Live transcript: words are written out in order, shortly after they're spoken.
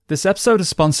This episode is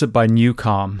sponsored by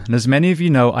Newcalm, and as many of you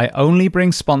know, I only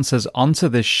bring sponsors onto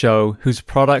this show whose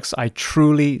products I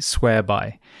truly swear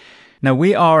by. Now,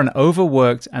 we are an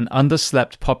overworked and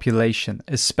underslept population,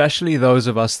 especially those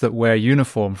of us that wear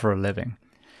uniform for a living.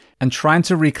 And trying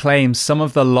to reclaim some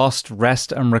of the lost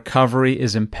rest and recovery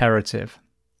is imperative.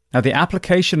 Now, the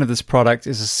application of this product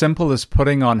is as simple as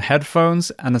putting on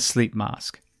headphones and a sleep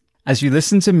mask. As you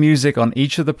listen to music on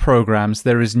each of the programs,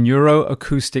 there is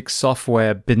neuroacoustic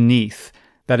software beneath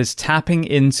that is tapping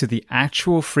into the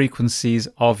actual frequencies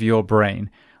of your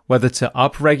brain, whether to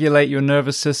upregulate your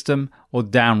nervous system or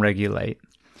downregulate.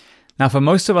 Now, for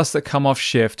most of us that come off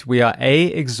shift, we are A,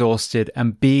 exhausted,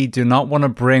 and B, do not want to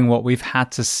bring what we've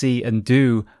had to see and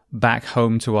do back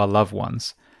home to our loved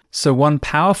ones. So one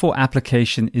powerful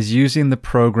application is using the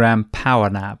program Power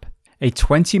Nap, a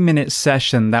 20-minute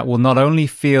session that will not only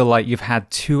feel like you've had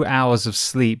 2 hours of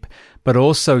sleep, but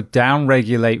also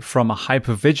downregulate from a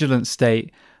hypervigilant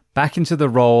state back into the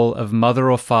role of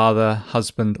mother or father,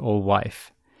 husband or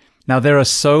wife. Now, there are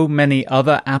so many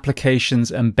other applications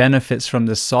and benefits from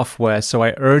this software, so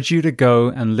I urge you to go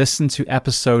and listen to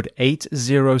episode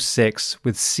 806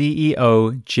 with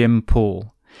CEO Jim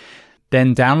Poole.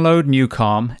 Then download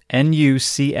Newcalm,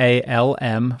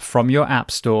 Nucalm, from your app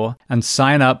store and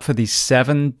sign up for the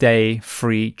 7-day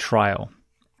free trial.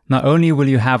 Not only will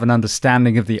you have an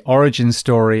understanding of the origin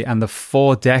story and the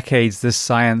 4 decades this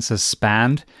science has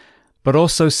spanned, but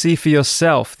also see for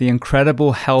yourself the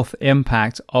incredible health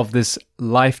impact of this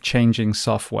life-changing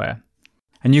software.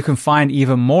 And you can find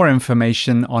even more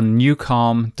information on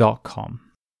newcalm.com.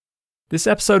 This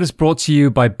episode is brought to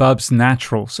you by Bubs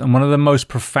Naturals, and one of the most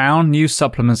profound new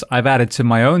supplements I've added to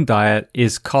my own diet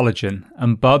is collagen,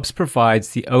 and Bubs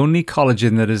provides the only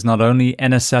collagen that is not only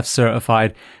NSF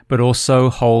certified, but also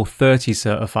Whole30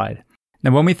 certified.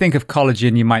 Now, when we think of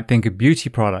collagen, you might think of beauty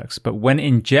products, but when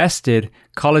ingested,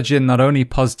 collagen not only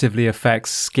positively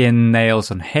affects skin,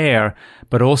 nails, and hair,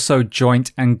 but also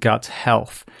joint and gut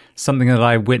health, something that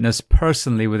I witnessed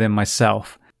personally within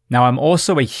myself. Now, I'm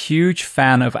also a huge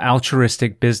fan of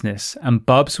altruistic business, and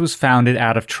Bubs was founded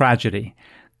out of tragedy.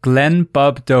 Glenn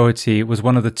Bub Doherty was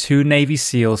one of the 2 Navy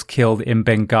SEALs killed in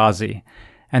Benghazi,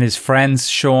 and his friends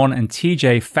Sean and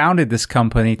TJ founded this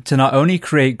company to not only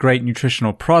create great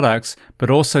nutritional products, but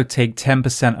also take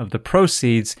 10% of the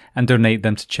proceeds and donate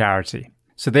them to charity.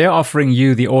 So they are offering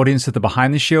you, the audience of the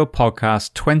Behind the Shield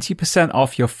podcast, 20%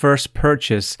 off your first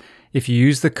purchase if you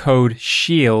use the code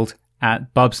SHIELD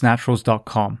at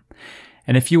bubsnaturals.com.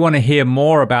 And if you want to hear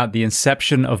more about the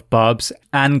inception of Bubs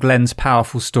and Glenn's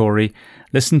powerful story,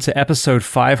 listen to episode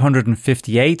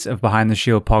 558 of Behind the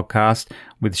Shield podcast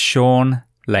with Sean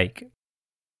Lake.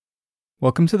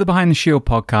 Welcome to the Behind the Shield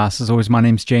podcast. As always, my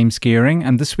name's James Gearing,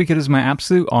 and this week it is my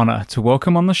absolute honor to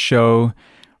welcome on the show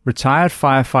retired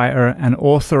firefighter and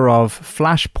author of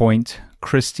Flashpoint,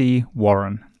 Christy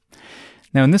Warren.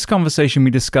 Now, in this conversation, we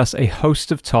discuss a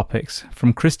host of topics,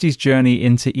 from Christy's journey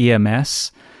into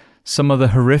EMS, some of the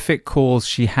horrific calls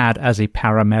she had as a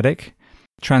paramedic,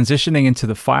 transitioning into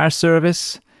the fire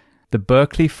service, the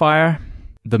Berkeley fire,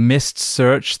 the missed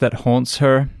search that haunts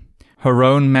her, her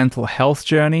own mental health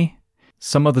journey,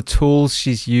 some of the tools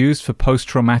she's used for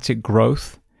post-traumatic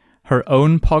growth, her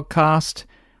own podcast,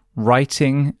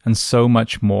 writing, and so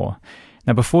much more.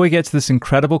 Now, before we get to this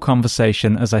incredible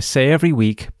conversation, as I say every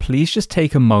week, please just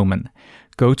take a moment,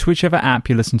 go to whichever app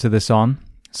you listen to this on,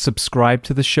 subscribe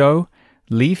to the show,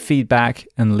 leave feedback,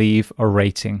 and leave a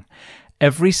rating.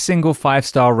 Every single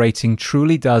 5-star rating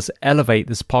truly does elevate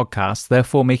this podcast,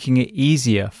 therefore making it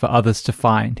easier for others to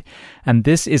find. And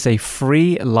this is a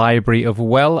free library of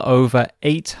well over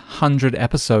 800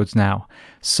 episodes now.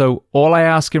 So all I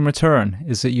ask in return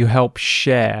is that you help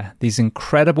share these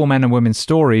incredible men and women's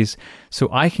stories so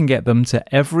I can get them to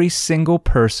every single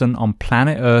person on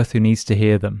planet Earth who needs to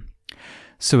hear them.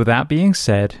 So with that being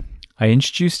said, I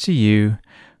introduce to you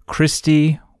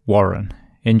Christy Warren.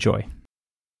 Enjoy.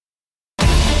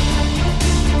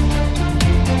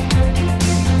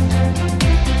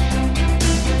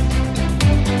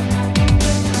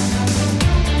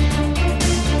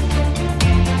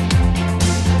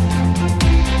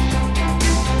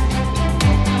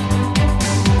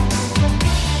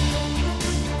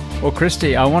 Well,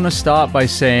 Christy, I want to start by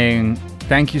saying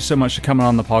thank you so much for coming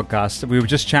on the podcast. We were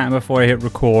just chatting before I hit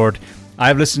record.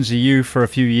 I've listened to you for a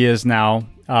few years now.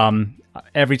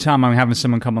 Every time I'm having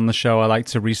someone come on the show, I like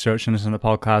to research and listen to the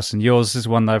podcast, and yours is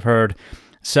one that I've heard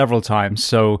several times.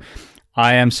 So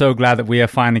I am so glad that we are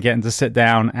finally getting to sit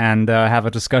down and have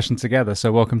a discussion together.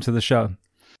 So welcome to the show.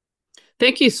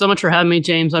 Thank you so much for having me,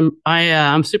 James.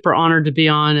 I'm super honored to be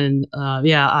on, and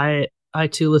I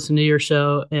too listen to your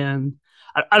show, and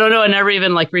I don't know. I never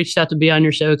even like reached out to be on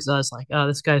your show because I was like, oh,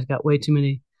 this guy's got way too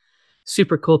many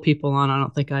super cool people on. I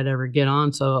don't think I'd ever get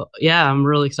on. So yeah, I'm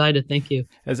really excited. Thank you.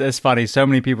 It's funny. So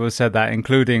many people have said that,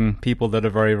 including people that are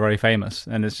very, very famous.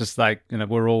 And it's just like,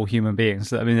 we're all human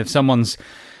beings. I mean, if someone's,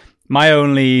 my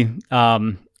only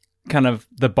kind of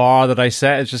the bar that I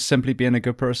set is just simply being a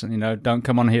good person. Don't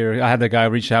come on here. I had a guy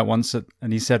reach out once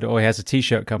and he said, oh, he has a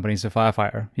t-shirt company. He's a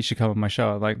firefighter. He should come on my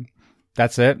show. I'm like,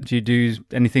 that's it? Do you do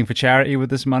anything for charity with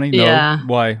this money? Yeah. No.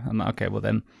 Why? I'm like, okay, well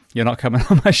then you're not coming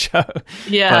on my show.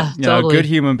 Yeah, but, totally. Good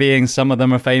human beings. Some of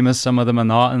them are famous, some of them are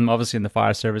not. And obviously in the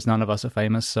fire service, none of us are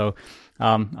famous. So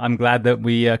I'm glad that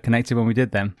we connected when we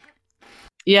did then.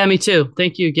 Yeah, me too.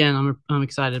 Thank you again. I'm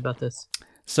excited about this.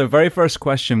 So very first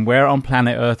question, where on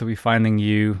planet Earth are we finding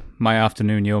you my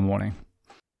afternoon, your morning?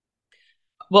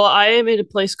 Well, I am in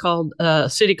a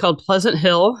city called Pleasant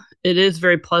Hill. It is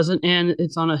very pleasant and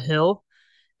it's on a hill.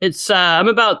 It's I'm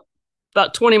about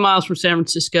 20 miles from San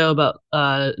Francisco, about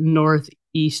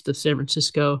northeast of San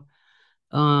Francisco.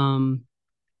 So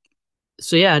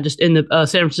yeah, just in the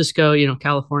San Francisco,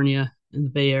 California, in the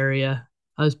Bay Area.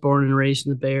 I was born and raised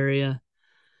in the Bay Area.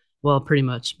 Well, pretty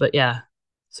much, but yeah.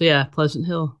 So yeah, Pleasant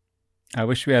Hill. I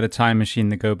wish we had a time machine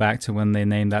to go back to when they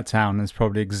named that town. It's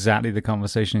probably exactly the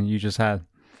conversation you just had.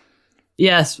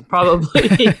 Yes,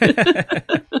 probably.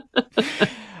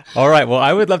 All right. Well,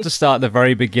 I would love to start at the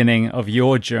very beginning of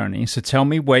your journey. So tell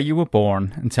me where you were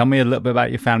born and tell me a little bit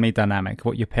about your family dynamic,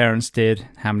 what your parents did,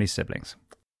 how many siblings.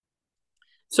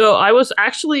 So I was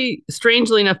actually,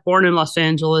 strangely enough, born in Los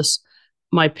Angeles.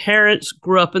 My parents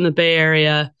grew up in the Bay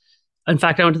Area. In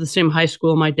fact, I went to the same high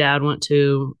school my dad went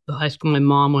to. The high school my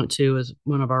mom went to was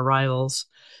one of our rivals.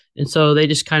 And so they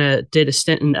just kind of did a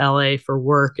stint in LA for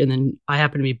work. And then I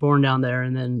happened to be born down there.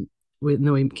 And then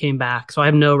we came back. So I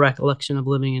have no recollection of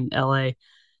living in LA.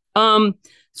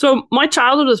 So my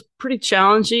childhood was pretty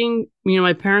challenging.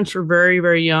 My parents were very,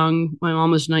 very young. My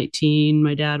mom was 19.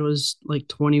 My dad was like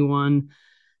 21.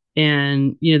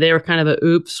 And, they were kind of a,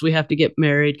 oops, we have to get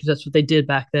married because that's what they did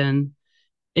back then.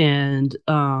 And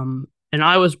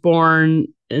I was born,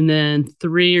 and then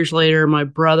 3 years later, my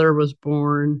brother was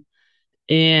born.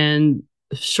 And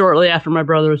shortly after my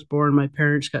brother was born, my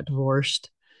parents got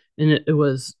divorced, and it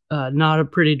was not a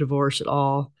pretty divorce at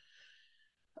all.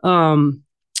 And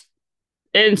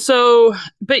so,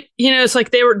 but it's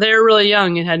like they were really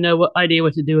young and had no idea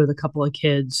what to do with a couple of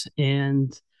kids.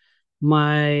 And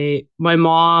my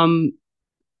mom,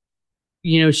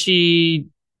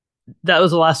 that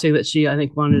was the last thing that she, I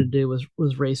think, wanted to do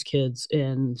was raise kids.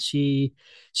 And she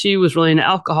was really into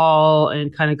alcohol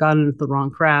and kind of got into the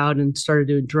wrong crowd and started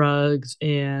doing drugs.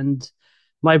 And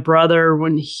my brother,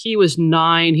 when he was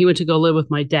 9, he went to go live with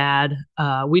my dad.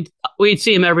 We'd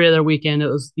see him every other weekend. It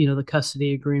was, the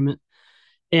custody agreement.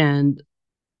 And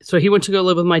so he went to go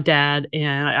live with my dad,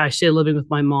 and I stayed living with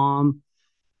my mom.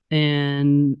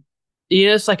 And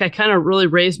it's like I kind of really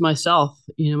raised myself.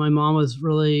 My mom was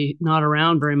really not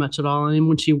around very much at all. And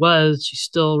when she was, she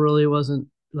still really wasn't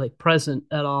like present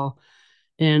at all.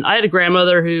 And I had a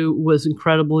grandmother who was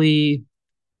incredibly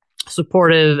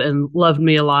supportive and loved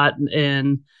me a lot.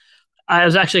 And I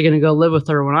was actually going to go live with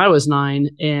her when I was 9,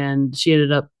 and she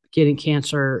ended up getting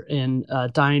cancer and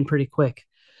dying pretty quick.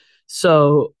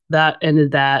 So that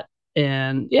ended that.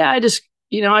 And yeah, I just,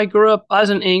 I grew up, I was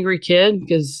an angry kid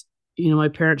because my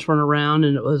parents weren't around,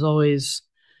 and it was always,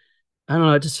 I don't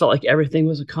know, it just felt like everything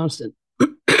was a constant,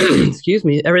 excuse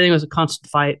me, everything was a constant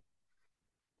fight.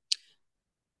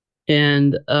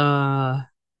 And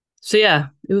so, yeah,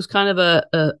 it was kind of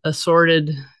a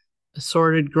sordid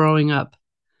growing up.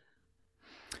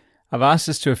 I've asked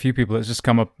this to a few people. It's just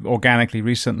come up organically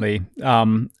recently.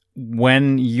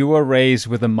 When you were raised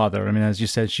with a mother, I mean, as you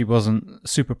said, she wasn't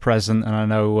super present, and I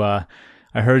know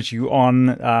I heard you on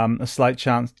a slight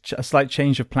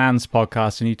change of plans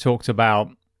podcast, and you talked about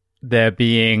there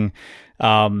being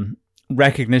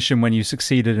recognition when you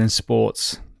succeeded in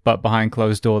sports, but behind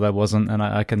closed door there wasn't, and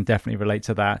I can definitely relate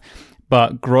to that.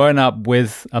 But growing up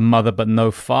with a mother but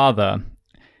no father,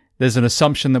 there's an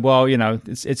assumption that, well,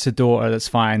 it's a daughter, that's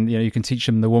fine. You can teach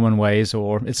them the woman ways,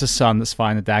 or it's a son, that's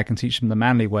fine. The dad can teach them the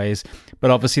manly ways.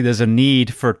 But obviously there's a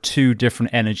need for two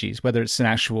different energies, whether it's an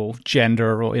actual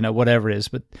gender or, whatever it is.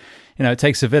 But, it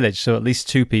takes a village. So at least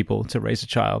two people to raise a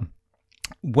child.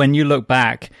 When you look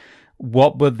back,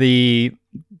 what were the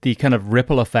kind of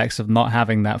ripple effects of not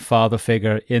having that father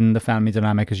figure in the family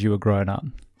dynamic as you were growing up?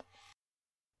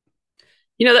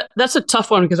 That's a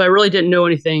tough one because I really didn't know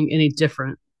anything any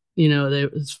different. I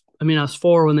was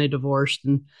 4 when they divorced.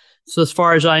 And so as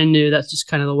far as I knew, that's just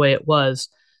kind of the way it was.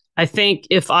 I think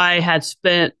if I had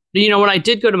spent, when I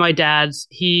did go to my dad's,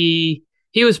 he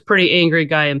he was a pretty angry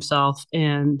guy himself,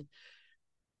 and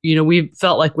we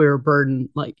felt like we were burdened.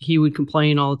 Like he would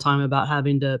complain all the time about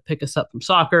having to pick us up from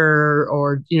soccer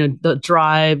or, the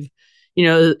drive.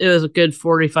 It was a good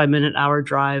 45-minute hour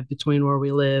drive between where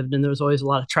we lived, and there was always a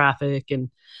lot of traffic. So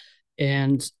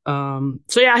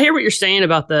yeah, I hear what you're saying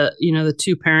about the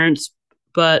two parents,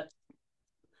 but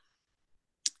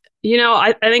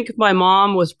I think if my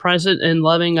mom was present and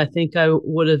loving, I think I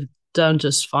would have done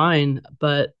just fine.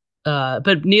 But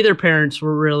neither parents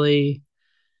were really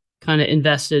kind of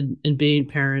invested in being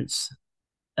parents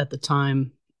at the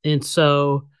time. And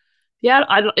so, yeah,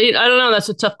 I don't know. That's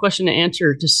a tough question to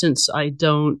answer, just since I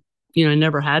don't, I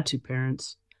never had two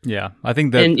parents. Yeah, I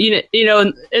think that, And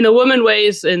in the woman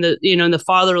ways, and in the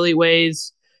fatherly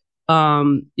ways,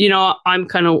 I'm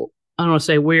kind of, I don't want to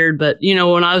say weird, but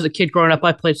when I was a kid growing up,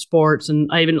 I played sports,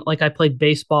 and I played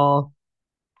baseball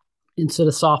instead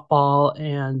of softball,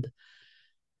 and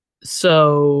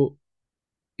so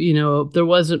there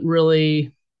wasn't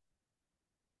really,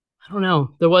 I don't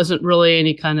know, there wasn't really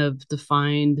any kind of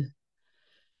defined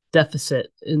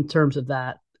deficit in terms of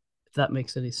that, if that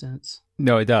makes any sense.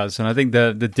 no, it does. And I think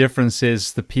the difference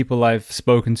is the people I've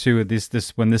spoken to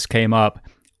this when this came up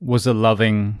was a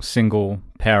loving single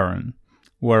parent,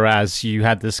 whereas you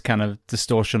had this kind of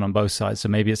distortion on both sides. So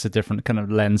maybe it's a different kind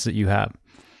of lens that you have.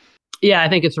 Yeah, I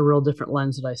think it's a real different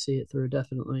lens that I see it through,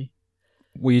 definitely.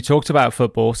 Well, you talked about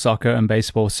football, soccer, and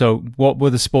baseball. So what were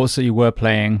the sports that you were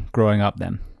playing growing up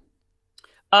then?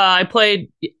 I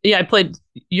played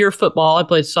year football. I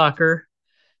played soccer.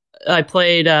 I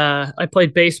played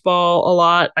baseball a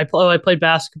lot. I played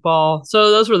basketball.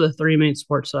 So those were the three main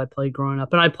sports that I played growing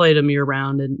up, and I played them year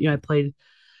round. And I played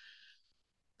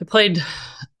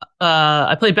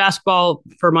I played basketball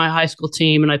for my high school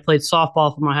team, and I played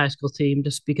softball for my high school team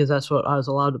just because that's what I was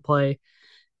allowed to play.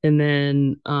 And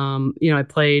then I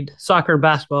played soccer and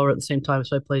basketball at the same time.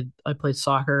 So I played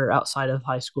soccer outside of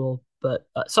high school, but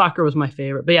soccer was my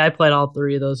favorite. But yeah, I played all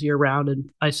three of those year round,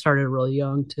 and I started really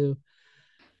young too.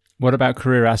 What about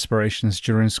career aspirations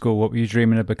during school? What were you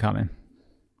dreaming of becoming?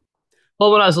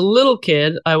 Well, when I was a little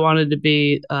kid, I wanted to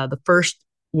be the first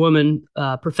woman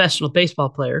professional baseball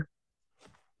player.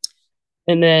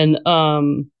 And then, I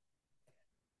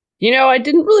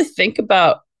didn't really think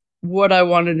about what I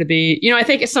wanted to be. I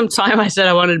think at some time I said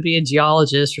I wanted to be a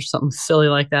geologist or something silly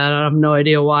like that. I have no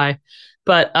idea why.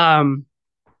 But, I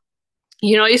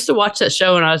used to watch that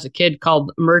show when I was a kid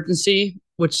called Emergency,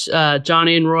 which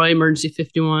Johnny and Roy, Emergency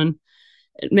 51.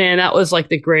 Man, that was like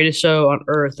the greatest show on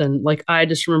earth. And like, I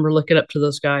just remember looking up to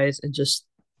those guys and just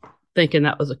thinking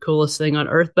that was the coolest thing on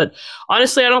earth. But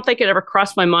honestly, I don't think it ever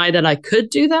crossed my mind that I could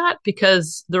do that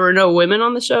because there were no women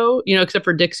on the show, except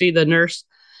for Dixie, the nurse.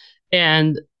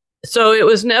 And so it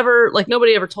was never like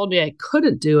nobody ever told me I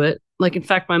couldn't do it. Like, in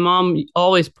fact, my mom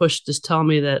always pushed to tell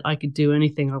me that I could do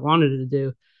anything I wanted to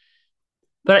do.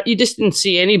 But you just didn't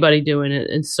see anybody doing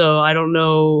it. And so I don't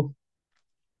know.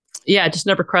 Yeah, it just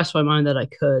never crossed my mind that I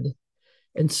could.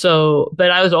 And so,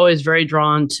 but I was always very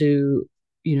drawn to,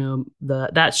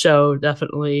 that show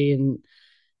definitely. And,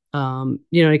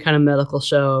 any kind of medical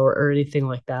show or anything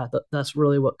like that. That's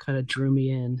really what kind of drew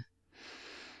me in.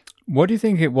 What do you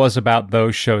think it was about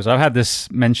those shows? I've had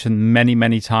this mentioned many,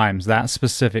 many times, that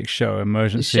specific show,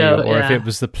 Emergency, or if it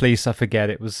was the police, I forget.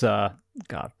 It was,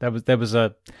 God, there was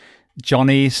a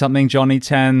Johnny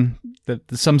 10,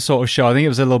 some sort of show. I think it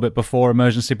was a little bit before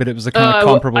Emergency, but it was a kind of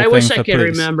comparable thing for police. I wish I could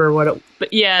remember what it,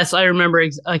 but yes, I remember.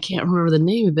 I can't remember the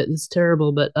name of it. It's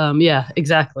terrible, but yeah,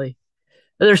 exactly.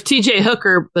 There's TJ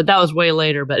Hooker, but that was way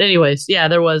later. But anyways, yeah,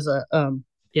 there was a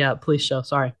police show.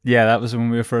 Sorry. Yeah, that was when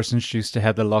we were first introduced to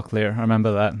Heather Locklear. I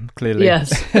remember that clearly.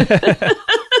 Yes.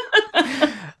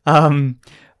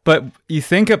 But you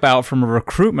think about from a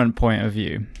recruitment point of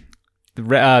view,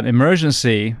 the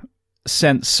Emergency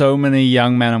sent so many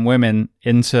young men and women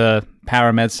into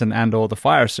paramedicine and or the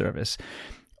fire service.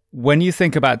 When you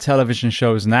think about television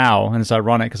shows now, and it's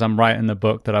ironic because I'm writing a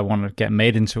book that I want to get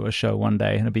made into a show one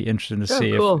day, and it'd be interesting to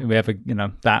see if we ever,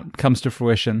 that comes to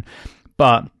fruition.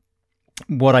 But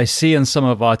what I see in some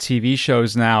of our TV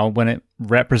shows now, when it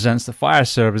represents the fire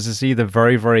service, is either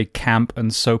very, very camp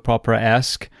and soap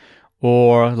opera-esque,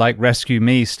 or like Rescue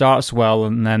Me starts well,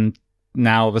 and then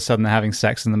now all of a sudden they're having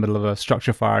sex in the middle of a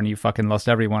structure fire and you fucking lost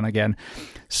everyone again.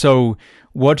 So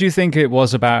what do you think it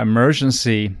was about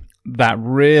Emergency that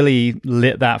really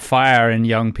lit that fire in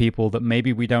young people that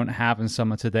maybe we don't have in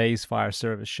some of today's fire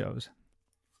service shows?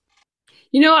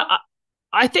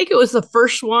 I think it was the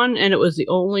first one, and it was the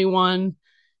only one.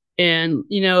 And,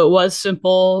 it was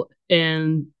simple,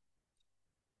 and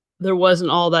there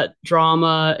wasn't all that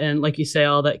drama and, like you say,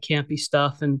 all that campy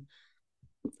stuff. And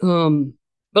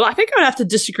But I think I would have to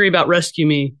disagree about Rescue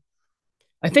Me.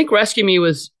 I think Rescue Me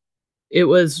was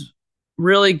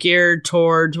really geared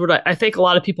towards what I think a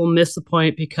lot of people miss the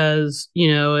point because,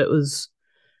 it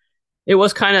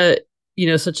was kind of,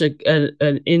 such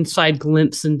an inside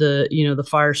glimpse into, the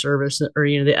fire service or,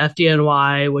 the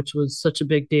FDNY, which was such a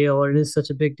big deal, or it is such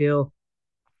a big deal.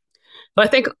 But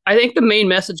I think the main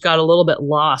message got a little bit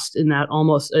lost in that.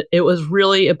 Almost it was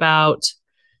really about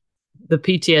the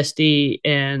PTSD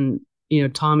and,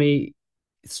 Tommy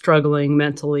struggling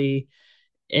mentally,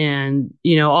 and,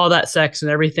 all that sex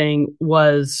and everything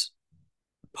was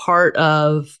part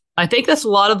of. I think there's a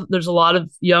lot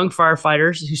of young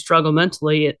firefighters who struggle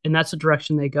mentally, and that's the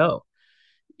direction they go.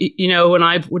 When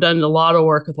I've done a lot of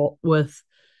work with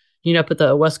up at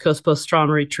the West Coast Post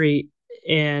Trauma Retreat,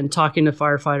 and talking to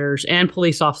firefighters and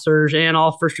police officers and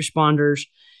all first responders,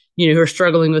 who are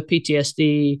struggling with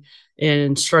PTSD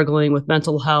and struggling with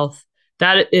mental health.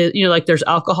 That is, like there's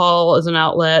alcohol as an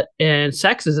outlet and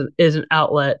sex is an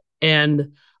outlet.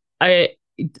 And I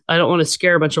I don't want to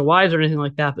scare a bunch of wives or anything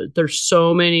like that, but there's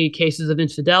so many cases of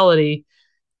infidelity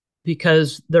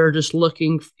because they're just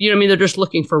looking, they're just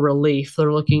looking for relief.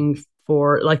 They're looking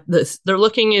for like this, they're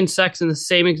looking in sex in the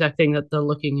same exact thing that they're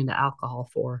looking into alcohol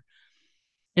for.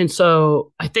 And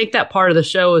so I think that part of the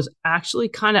show is actually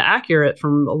kind of accurate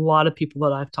from a lot of people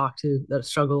that I've talked to that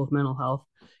struggle with mental health,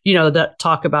 that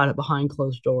talk about it behind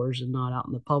closed doors and not out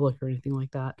in the public or anything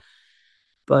like that.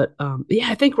 But yeah,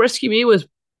 I think Rescue Me was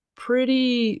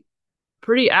pretty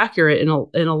accurate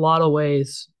in a lot of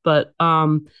ways. But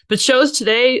shows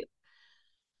today,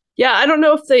 yeah, I don't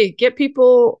know if they get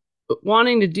people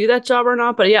wanting to do that job or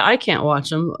not, but yeah, I can't watch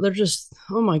them. They're just,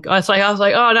 oh my god. It's like, I was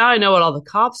like, oh, now I know what all the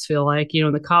cops feel like.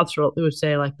 And the cops would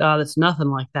say like, oh, that's nothing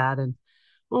like that. And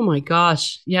oh my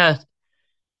gosh, yeah.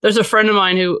 There's a friend of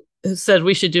mine who said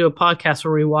we should do a podcast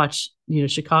where we watch,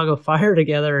 Chicago Fire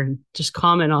together and just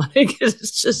comment on it, because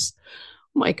it's just,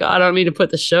 oh my god, I don't mean to put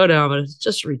the show down, but it's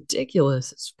just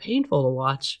ridiculous. It's painful to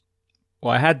watch.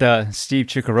 Well, I had Steve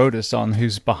Chikarodis on,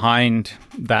 who's behind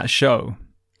that show.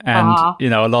 And,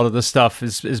 a lot of the stuff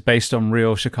is based on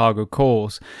real Chicago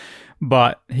calls.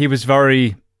 But he was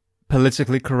very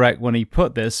politically correct when he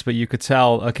put this, but you could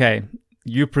tell, okay,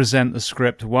 you present the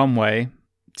script one way,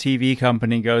 TV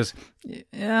company goes,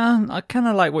 yeah, I kind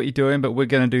of like what you're doing, but we're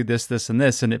going to do this, this, and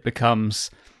this, and it becomes,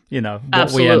 what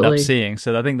Absolutely. we end up seeing.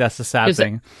 So I think that's the sad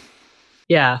thing.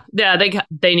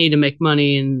 They need to make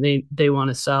money, and they want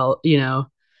to sell,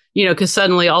 because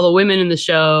suddenly all the women in the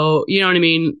show, you know what I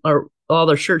mean, are all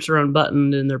their shirts are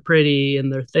unbuttoned and they're pretty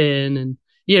and they're thin, and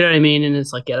you know what I mean, and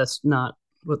it's like, yeah, that's not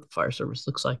what the fire service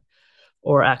looks like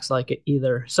or acts like it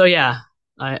either. So yeah,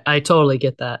 I totally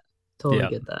get that.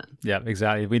 Get that. Yeah,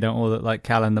 exactly. We don't all look like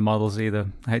calendar models either.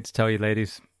 I hate to tell you,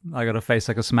 ladies, I got a face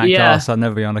like a smacked ass. I'll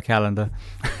never be on a calendar.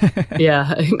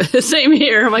 Yeah, same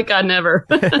here. Oh my God, never.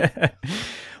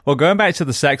 Well, going back to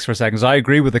the sex for a second, I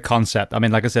agree with the concept. I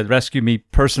mean, like I said, Rescue Me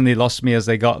personally lost me as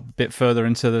they got a bit further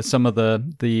into some of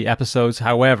the episodes.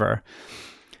 However,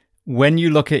 when you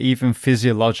look at even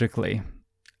physiologically,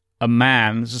 a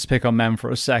man, let's just pick on men for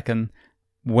a second,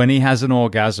 when he has an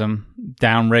orgasm,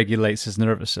 down-regulates his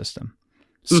nervous system.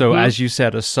 So as you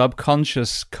said, a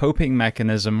subconscious coping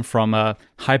mechanism from a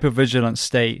hypervigilant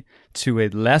state to a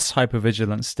less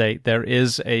hypervigilant state, there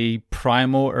is a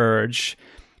primal urge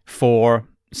for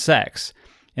sex.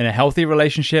 In a healthy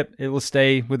relationship, it will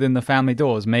stay within the family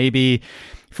doors. Maybe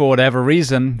for whatever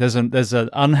reason, there's an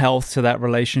unhealth to that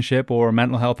relationship or a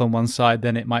mental health on one side,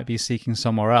 then it might be seeking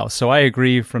somewhere else. So I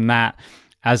agree from that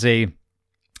as a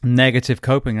negative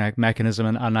coping mechanism,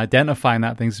 and identifying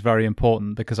that thing is very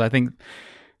important, because I think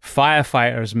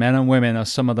firefighters, men and women, are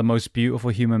some of the most beautiful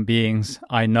human beings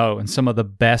I know, and some of the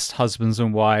best husbands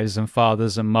and wives and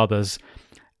fathers and mothers.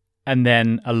 And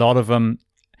then a lot of them,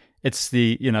 it's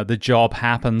the job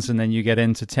happens, and then you get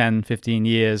into 10, 15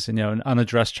 years, an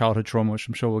unaddressed childhood trauma, which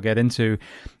I'm sure we'll get into.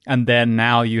 And then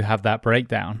now you have that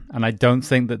breakdown. And I don't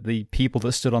think that the people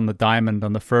that stood on the diamond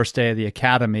on the first day of the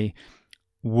academy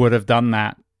would have done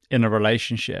that in a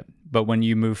relationship. But when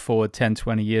you move forward 10,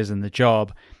 20 years in the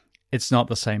job, it's not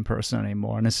the same person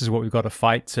anymore. And this is what we've got to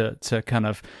fight to kind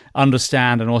of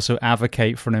understand and also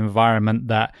advocate for an environment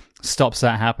that stops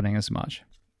that happening as much.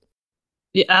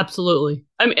 Yeah, absolutely.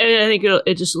 I mean, I think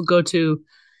it just will go to,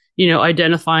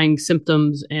 identifying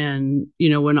symptoms, and,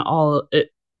 when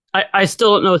I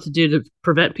still don't know what to do to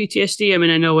prevent PTSD. I mean,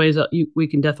 I know ways that we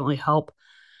can definitely help,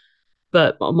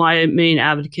 but my main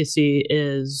advocacy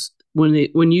is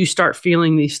when you start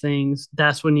feeling these things,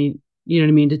 that's when you know what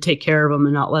I mean, to take care of them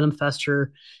and not let them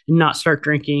fester and not start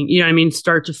drinking, you know what I mean,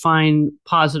 start to find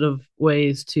positive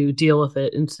ways to deal with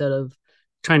it instead of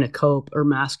trying to cope or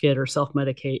mask it or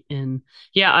self-medicate. And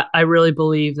yeah, I really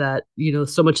believe that,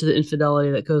 so much of the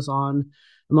infidelity that goes on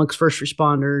amongst first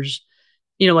responders,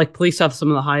 like police have some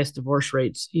of the highest divorce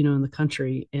rates, in the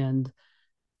country. And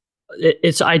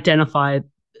it's identify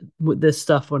with this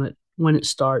stuff when it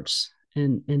starts,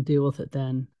 and deal with it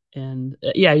then. And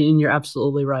yeah, and you're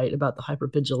absolutely right about the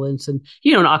hypervigilance, and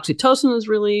and oxytocin is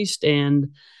released, and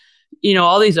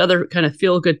all these other kind of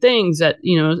feel good things that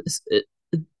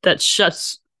that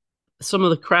shuts some of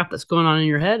the crap that's going on in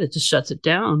your head. It just shuts it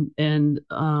down, and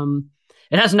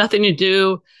it has nothing to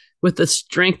do with the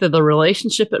strength of the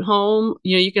relationship at home.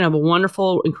 You can have a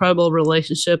wonderful, incredible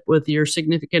relationship with your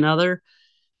significant other,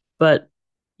 but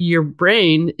your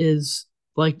brain is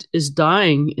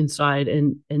dying inside,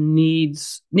 and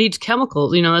needs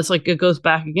chemicals. That's like, it goes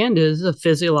back again to, this is a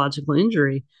physiological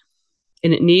injury,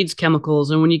 and it needs chemicals.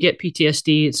 And when you get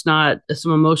PTSD, it's not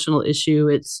some emotional issue.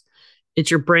 It's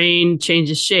your brain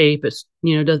changes shape. It's,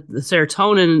 the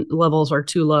serotonin levels are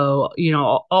too low.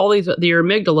 All these, your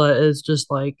amygdala is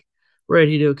just like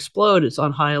ready to explode. It's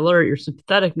on high alert. Your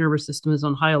sympathetic nervous system is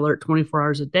on high alert 24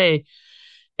 hours a day.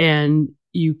 And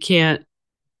you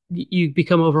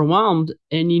become overwhelmed,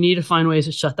 and you need to find ways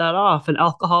to shut that off. And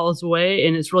alcohol is a way.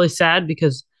 And it's really sad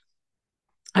because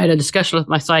I had a discussion with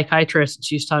my psychiatrist, and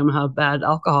she was talking about how bad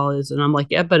alcohol is. And I'm like,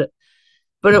 yeah, but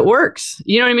it works.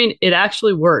 You know what I mean? It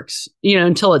actually works,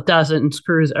 until it doesn't and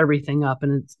screws everything up,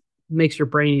 and it makes your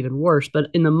brain even worse. But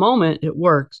in the moment, it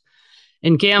works.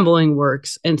 And gambling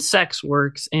works, and sex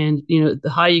works, and, the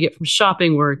high you get from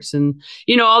shopping works, and,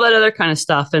 all that other kind of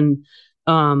stuff. And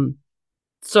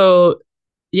so,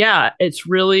 yeah, it's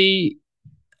really,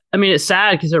 it's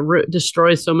sad because it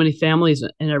destroys so many families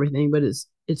and everything, but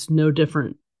it's no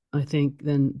different, I think,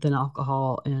 than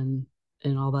alcohol and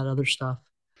all that other stuff.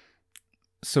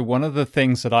 So one of the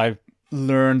things that I've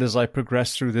learned as I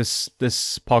progressed through this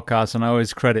podcast, and I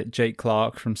always credit Jake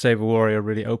Clark from Save a Warrior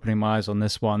really opening my eyes on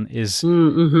this one, is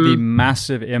the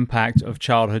massive impact of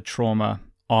childhood trauma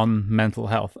on mental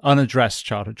health, unaddressed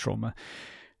childhood trauma.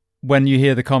 When you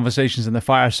hear the conversations in the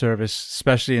fire service,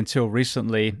 especially until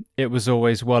recently, it was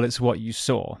always, well, it's what you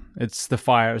saw. It's the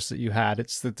fires that you had.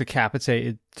 It's the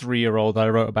decapitated 3-year-old I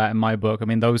wrote about in my book.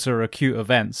 Those are acute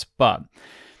events, but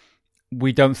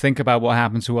we don't think about what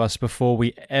happened to us before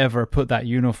we ever put that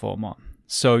uniform on.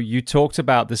 So you talked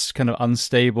about this kind of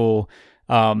unstable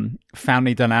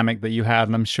family dynamic that you had,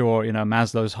 and I'm sure,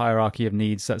 Maslow's hierarchy of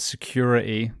needs, that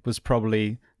security was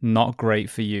probably not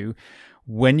great for you.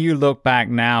 When you look back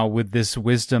now with this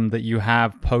wisdom that you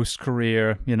have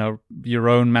post-career, your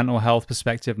own mental health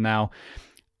perspective now,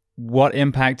 what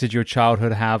impact did your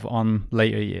childhood have on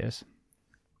later years?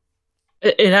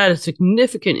 It had a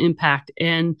significant impact.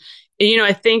 And,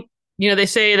 I think, they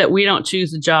say that we don't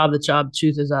choose the job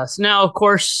chooses us. Now, of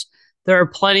course, there are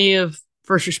plenty of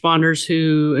first responders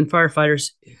and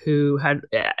firefighters who had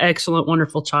excellent,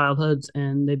 wonderful childhoods,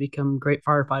 and they become great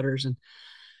firefighters.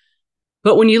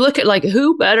 But when you look at, like,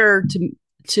 who better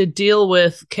to deal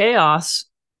with chaos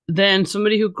than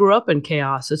somebody who grew up in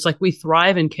chaos? It's like we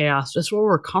thrive in chaos. That's where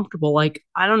we're comfortable. Like,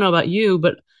 I don't know about you,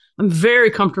 but I'm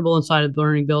very comfortable inside a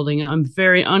burning building. I'm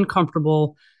very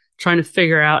uncomfortable trying to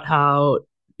figure out how,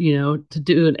 to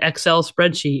do an Excel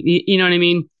spreadsheet. You know what I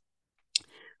mean?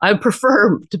 I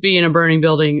prefer to be in a burning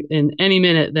building in any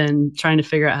minute than trying to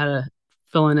figure out how to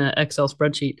fill in an Excel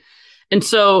spreadsheet. And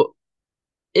so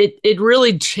it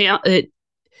really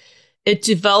it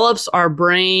develops our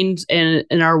brains and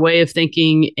our way of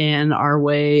thinking and our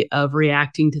way of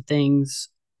reacting to things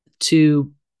to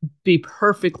be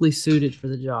perfectly suited for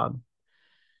the job.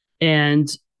 And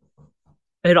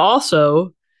it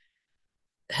also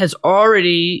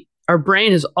our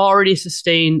brain has already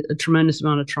sustained a tremendous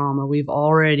amount of trauma. We've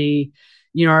already,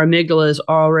 our amygdala is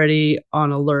already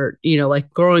on alert. Like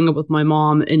growing up with my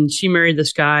mom, and she married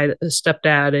this guy, a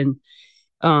stepdad, and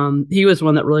he was the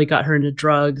one that really got her into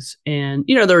drugs. And,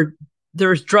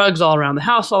 there's drugs all around the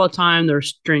house all the time. There's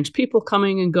strange people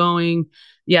coming and going.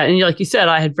 Yeah. And like you said,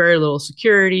 I had very little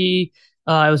security.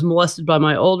 I was molested by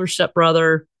my older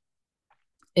stepbrother.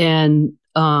 And,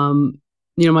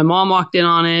 my mom walked in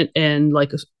on it and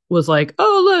was like,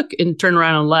 oh, look, and turned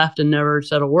around and left and never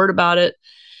said a word about it.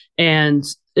 And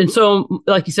so,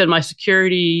 like you said, my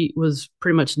security was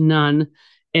pretty much none.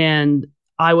 And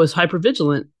I was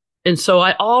hypervigilant. And so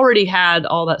I already had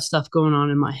all that stuff going on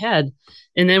in my head.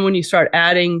 And then when you start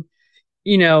adding,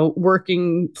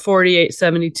 working 48,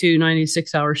 72,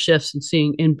 96-hour shifts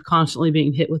and constantly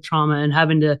being hit with trauma and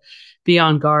having to be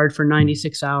on guard for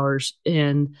 96 hours.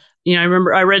 And, I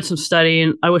remember I read some study,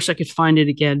 and I wish I could find it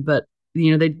again, but,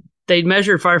 they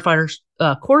measured firefighters'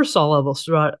 cortisol levels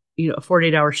throughout, a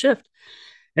 48-hour shift.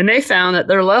 And they found that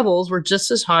their levels were just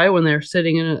as high when they're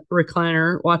sitting in a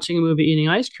recliner watching a movie eating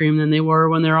ice cream than they were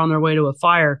when they're on their way to a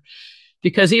fire.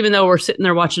 Because even though we're sitting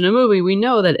there watching a movie, we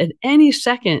know that at any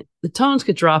second the tones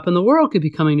could drop and the world could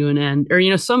be coming to an end,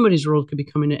 or somebody's world could be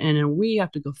coming to an end, and we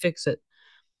have to go fix it.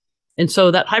 And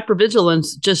so that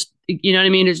hypervigilance, just you know what I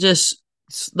mean, it's just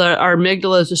our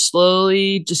amygdala just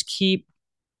slowly just keep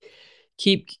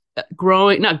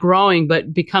growing, not growing,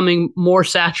 but becoming more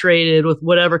saturated with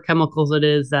whatever chemicals it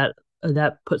is that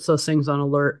puts those things on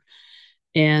alert.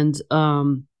 And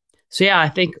so yeah, I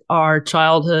think our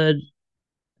childhood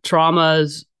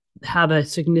traumas have a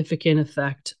significant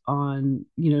effect on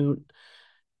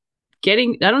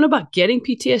getting, I don't know about getting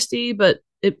PTSD, but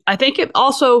I think it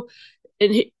also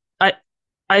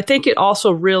I think it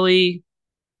also really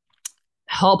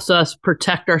helps us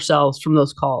protect ourselves from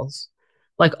those calls.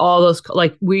 Like all those,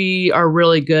 like we are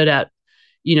really good at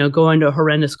going to a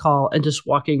horrendous call and just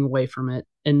walking away from it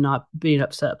and not being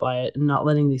upset by it and not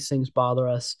letting these things bother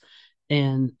us.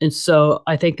 And so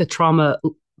I think the trauma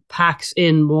packs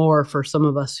in more for some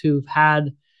of us who've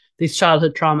had these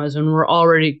childhood traumas and we're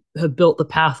already have built the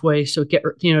pathway. So get,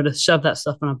 to shove that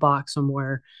stuff in a box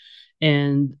somewhere.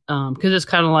 And because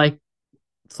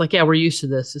it's like, yeah, we're used to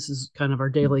this. This is kind of our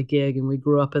daily gig and we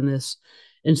grew up in this.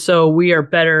 And so we are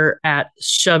better at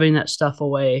shoving that stuff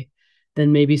away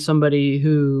than maybe somebody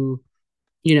who,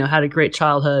 had a great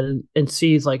childhood and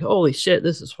sees like, holy shit,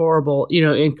 this is horrible,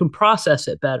 and can process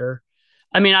it better.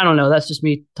 I mean, I don't know. That's just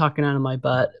me talking out of my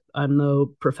butt. I'm no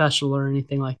professional or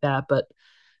anything like that. But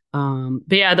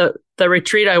yeah, the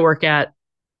retreat I work at,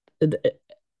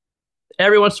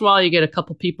 every once in a while you get a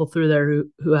couple people through there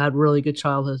who had really good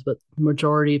childhoods, but the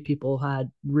majority of people had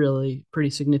really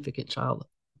pretty significantly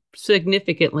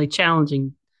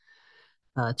challenging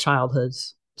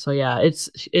childhoods. So yeah,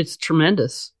 it's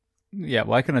tremendous. Yeah,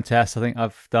 well, I can attest. I think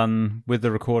I've done, with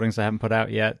the recordings I haven't put out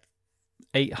yet,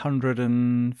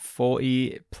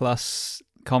 840 plus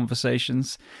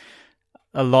conversations,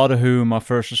 a lot of whom are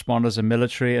first responders and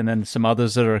military, and then some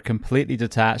others that are completely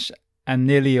detached. And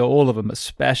nearly all of them,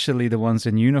 especially the ones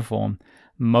in uniform,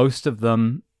 most of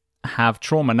them have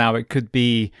trauma. Now, it could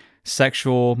be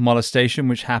sexual molestation,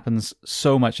 which happens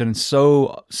so much and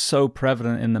so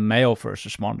prevalent in the male first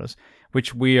responders,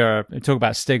 which talk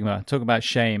about stigma, talk about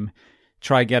shame.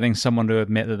 Try getting someone to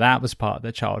admit that was part of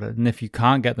their childhood. And if you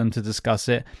can't get them to discuss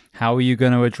it, how are you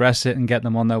going to address it and get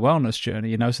them on their wellness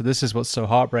journey? So this is what's so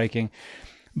heartbreaking.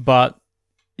 But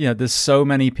there's so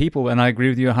many people, and I agree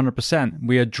with you 100%.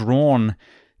 We are drawn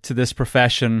to this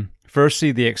profession.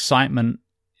 Firstly, the excitement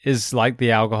is like the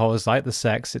alcohol, is like the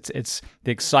sex. It's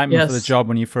the excitement for the job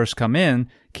when you first come in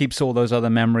keeps all those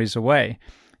other memories away.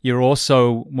 You're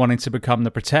also wanting to become the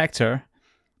protector.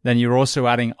 Then you're also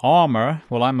adding armor.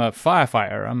 Well, I'm a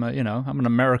firefighter. I'm an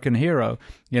American hero.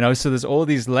 So there's all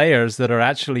these layers that are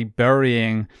actually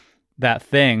burying that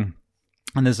thing.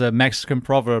 And there's a Mexican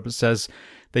proverb that says,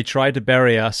 "They tried to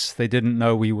bury us. They didn't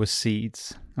know we were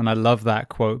seeds." And I love that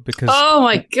quote because... Oh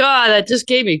my God, that just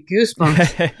gave me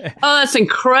goosebumps. Oh, that's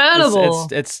incredible.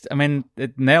 I mean,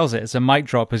 it nails it. It's a mic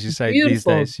drop, as you say,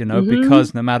 Beautiful. these days,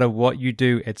 because no matter what you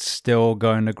do, it's still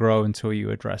going to grow until you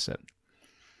address it.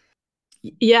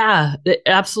 Yeah,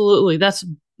 absolutely. That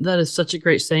is such a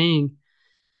great saying.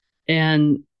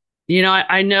 And,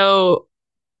 I know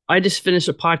I just finished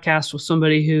a podcast with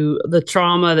somebody who the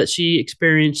trauma that she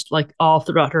experienced like all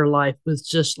throughout her life was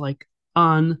just like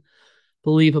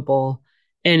unbelievable.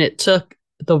 And it took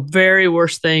the very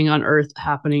worst thing on earth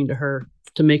happening to her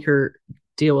to make her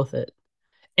deal with it.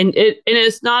 And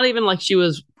it's not even like she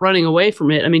was running away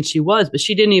from it. I mean, she was, but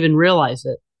she didn't even realize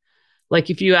it. Like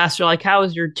if you asked her, like, how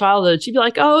was your childhood? She'd be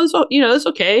like, oh, it's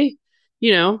okay.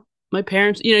 My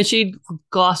parents, she'd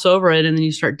gloss over it and then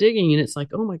you start digging and it's like,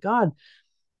 oh my God.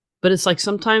 But it's like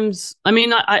sometimes, I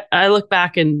mean, I look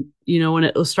back and, when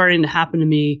it was starting to happen to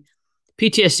me,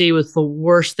 PTSD was the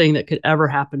worst thing that could ever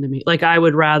happen to me. Like I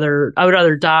would rather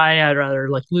die. I'd rather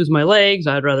like lose my legs.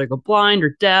 I'd rather go blind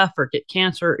or deaf or get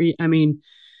cancer. I mean,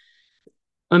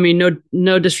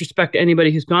 no disrespect to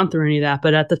anybody who's gone through any of that,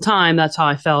 but at the time, that's how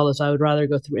I felt. Is I would rather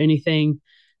go through anything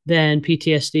than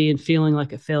PTSD and feeling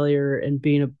like a failure and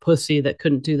being a pussy that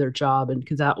couldn't do their job, and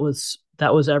because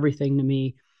that was everything to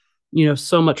me.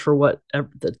 So much for what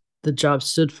the job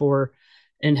stood for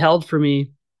and held for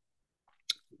me.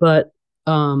 But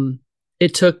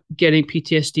it took getting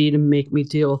PTSD to make me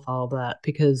deal with all of that,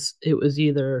 because it was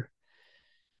either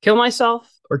kill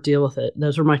myself or deal with it.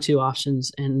 Those were my two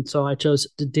options. And so I chose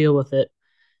to deal with it.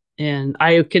 And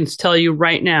I can tell you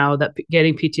right now that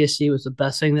getting PTSD was the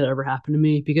best thing that ever happened to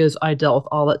me, because I dealt with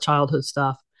all that childhood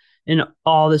stuff and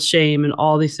all the shame and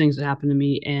all these things that happened to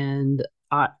me. And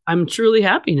I'm truly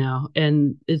happy now,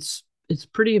 and it's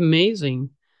pretty amazing.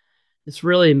 It's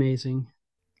really amazing.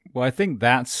 Well, I think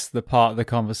that's the part of the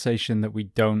conversation that we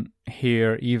don't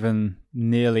hear even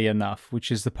nearly enough,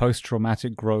 which is the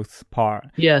post-traumatic growth part.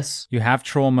 Yes. You have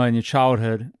trauma in your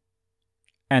childhood,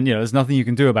 and there's nothing you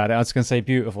can do about it. I was going to say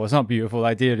beautiful. It's not beautiful.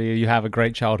 Ideally, you have a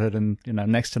great childhood and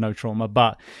next to no trauma,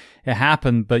 but it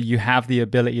happened. But you have the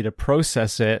ability to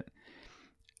process it.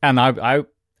 And I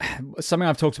something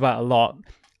I've talked about a lot.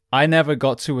 I never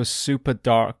got to a super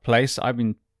dark place. I've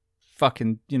been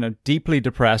fucking deeply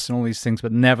depressed and all these things,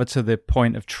 but never to the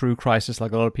point of true crisis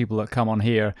like a lot of people that come on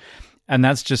here. And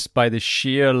that's just by the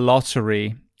sheer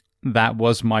lottery that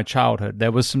was my childhood.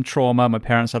 There was some trauma. My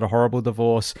parents had a horrible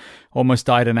divorce, almost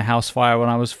died in a house fire when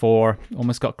I was 4,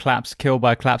 almost got killed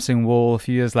by a collapsing wall a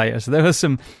few years later. So there were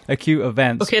some acute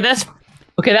events.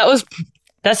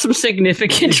 That's some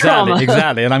significant trauma.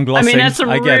 Exactly. And I'm glossing. I mean, that's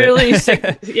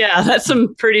that's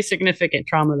some pretty significant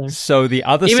trauma there. So the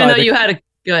other side, even though you had a,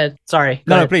 go ahead. Sorry.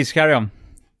 No, please carry on.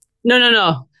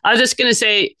 No. I was just going to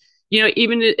say,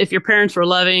 even if your parents were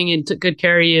loving and took good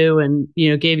care of you and,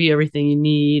 gave you everything you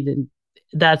need, and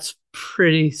that's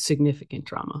pretty significant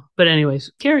trauma. But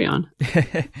anyways, carry on.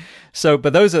 So,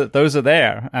 but those are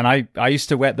there. And I used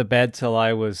to wet the bed till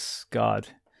I was, God,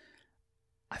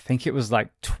 I think it was like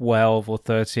 12 or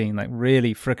 13, like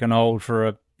really freaking old for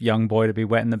a young boy to be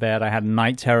wet in the bed. I had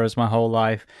night terrors my whole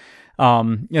life.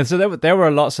 So there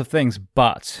were lots of things,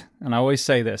 but, and I always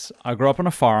say this, I grew up on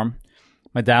a farm.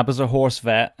 My dad was a horse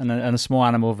vet and a small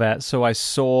animal vet, so I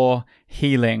saw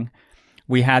healing.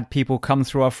 We had people come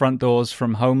through our front doors,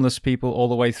 from homeless people all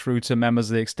the way through to members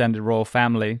of the extended royal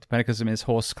family, depending, because his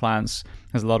horse clients,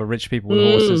 there's a lot of rich people with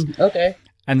horses. Okay.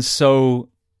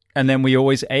 And then we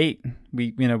always ate.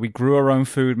 We grew our own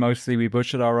food mostly. We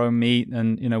butchered our own meat,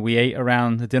 and we ate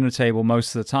around the dinner table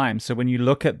most of the time. So when you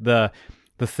look at the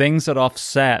things that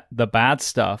offset the bad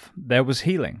stuff, there was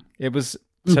healing. It was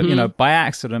by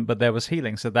accident, but there was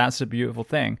healing. So that's a beautiful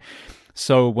thing.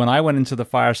 So when I went into the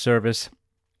fire service,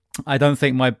 I don't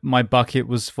think my bucket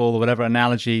was full, or whatever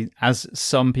analogy, as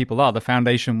some people are. The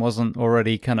foundation wasn't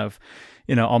already kind of,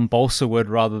 on balsa wood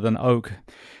rather than oak.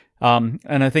 And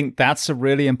I think that's a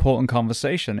really important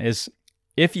conversation, is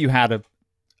if you had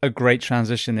a great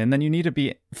transition in, then you need to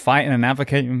be fighting and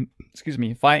advocating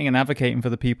for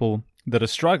the people that are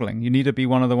struggling. You need to be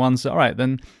one of the ones that, all right,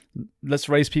 then let's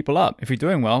raise people up. If you're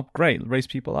doing well, great, raise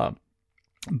people up.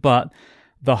 But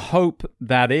the hope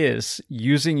that is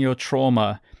using your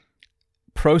trauma,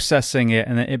 processing it,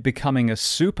 and it becoming a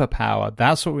superpower,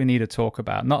 that's what we need to talk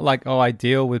about. Not like, I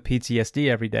deal with PTSD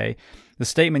every day. The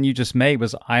statement you just made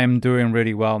was, I am doing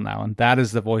really well now. And that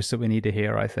is the voice that we need to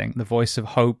hear, I think. The voice of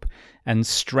hope and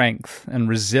strength and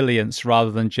resilience,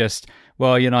 rather than just,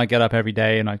 I get up every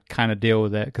day and I kind of deal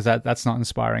with it, because that's not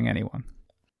inspiring anyone.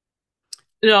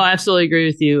 No, I absolutely agree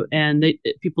with you. And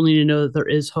people need to know that there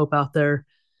is hope out there.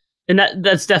 And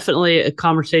that's definitely a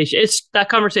conversation. That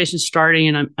conversation starting,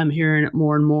 and I'm hearing it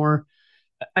more and more.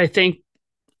 I think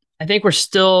we're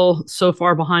still so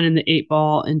far behind in the 8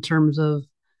 ball in terms of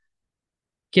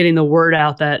getting the word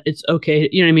out that it's okay.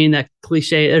 You know what I mean? That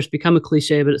cliche, there's become a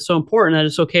cliche, but it's so important that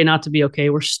it's okay not to be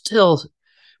okay. We're still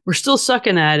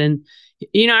sucking at. And,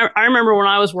 I remember when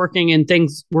I was working and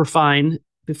things were fine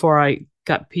before I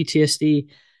got PTSD,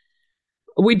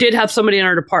 we did have somebody in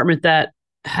our department that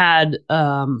had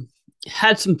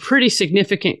some pretty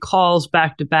significant calls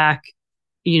back to back,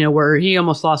 where he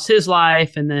almost lost his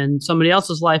life, and then somebody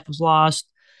else's life was lost,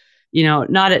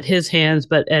 not at his hands,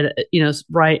 but at,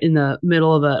 right in the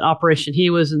middle of an operation he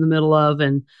was in the middle of.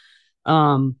 And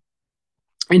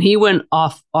he went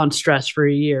off on stress for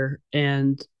a year,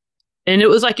 and it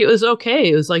was like, it was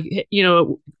okay. It was like,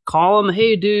 call him,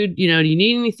 hey dude, do you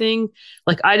need anything?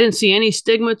 Like, I didn't see any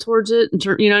stigma towards it.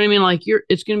 You know what I mean? Like,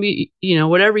 it's going to be,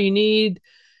 whatever you need,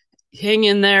 hang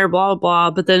in there, blah, blah,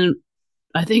 blah. But then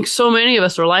I think so many of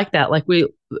us are like that.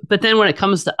 But then when it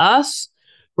comes to us,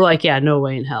 we're like, yeah, no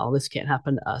way in hell, this can't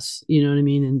happen to us. You know what I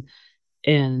mean?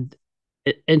 And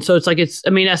so it's like, as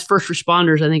first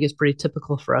responders, I think it's pretty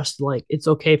typical for us to, like, it's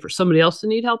okay for somebody else to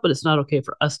need help, but it's not okay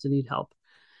for us to need help.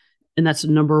 And that's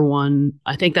number one.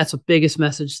 I think that's the biggest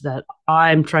message that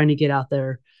I'm trying to get out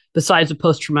there, besides the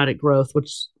post-traumatic growth,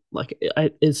 which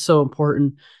is so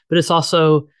important. But it's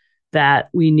also that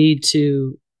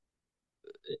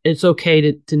it's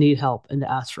okay to need help and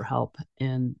to ask for help.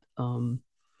 And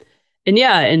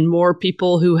more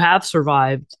people who have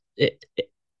survived it,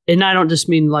 and I don't just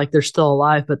mean like they're still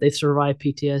alive, but they've survived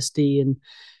PTSD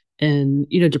and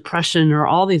depression, or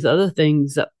all these other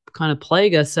things that kind of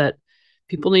plague us, that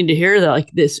people need to hear that, like,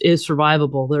 this is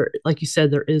survivable. There, like you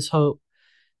said, there is hope.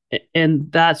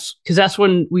 And that's because that's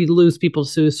when we lose people to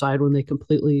suicide, when they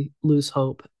completely lose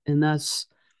hope. And that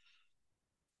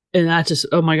just,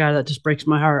 oh my God, that just breaks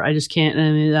my heart. I just can't.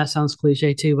 I mean, that sounds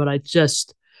cliche too, but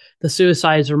the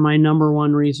suicides are my number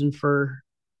one reason for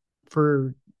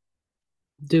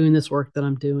doing this work that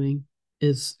I'm doing,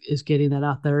 is getting that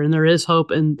out there. And there is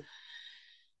hope. And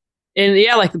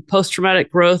yeah, like the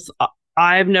post-traumatic growth,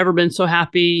 I've never been so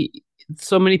happy.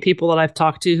 So many people that I've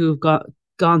talked to who've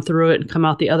gone through it and come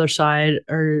out the other side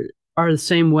are the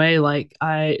same way.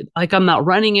 I'm not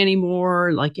running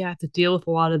anymore. Like, yeah, I have to deal with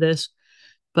a lot of this,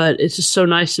 but it's just so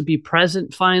nice to be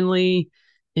present finally,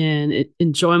 and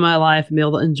enjoy my life and be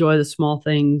able to enjoy the small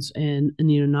things, and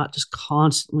not just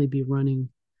constantly be running.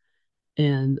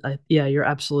 And yeah, you're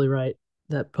absolutely right.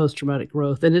 That post traumatic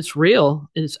growth, and it's real.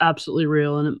 It's absolutely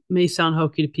real, and it may sound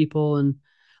hokey to people. And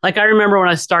like, I remember when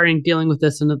I was starting dealing with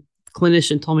this, and a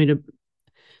clinician told me to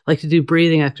do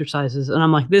breathing exercises, and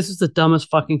I'm like, this is the dumbest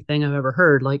fucking thing I've ever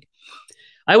heard. Like,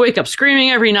 I wake up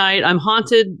screaming every night. I'm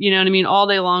haunted, you know what I mean, all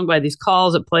day long by these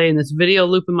calls that play and this video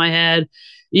loop in my head.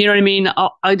 You know what I mean?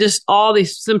 All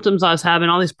these symptoms I was having,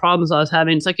 all these problems I was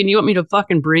having. It's like, and you want me to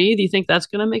fucking breathe? You think that's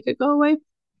going to make it go away?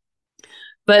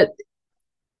 But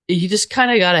you just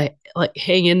kind of got to like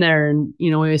hang in there. And,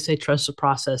 we always say trust the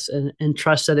process, and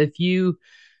trust that if you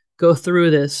go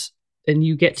through this and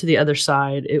you get to the other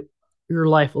side, your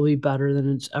life will be better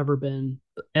than it's ever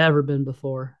been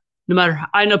before. No matter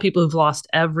I know people who've lost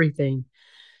everything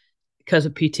because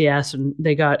of PTS, and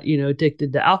they got,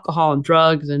 addicted to alcohol and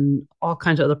drugs and all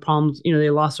kinds of other problems. They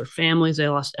lost their families, they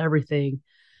lost everything,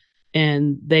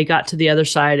 and they got to the other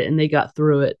side and they got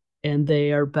through it, and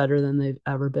they are better than they've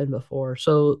ever been before.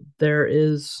 So there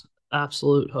is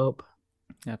absolute hope.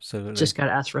 Absolutely. Just got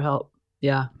to ask for help.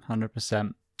 Yeah.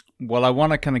 100%. Well, I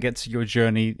want to kind of get to your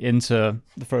journey into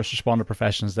the first responder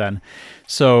professions then.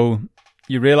 So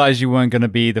you realized you weren't going to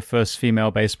be the first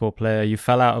female baseball player. You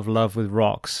fell out of love with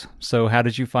rocks. So how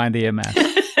did you find EMS?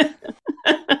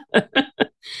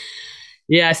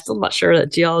 Yeah, I'm still not sure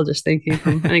that geologist thing came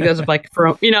from. And it goes up like,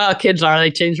 how kids are, they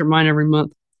change their mind every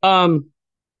month.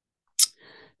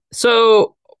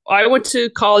 So I went to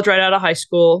college right out of high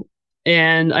school,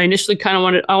 and I initially kind of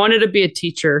wanted to be a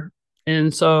teacher.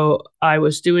 And so I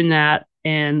was doing that,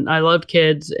 and I loved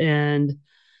kids. And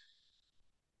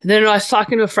then I was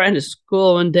talking to a friend at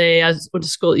school one day. I went to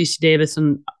school at UC Davis,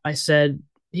 and I said,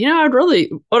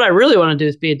 what I really want to do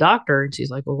is be a doctor. And she's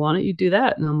like, well, why don't you do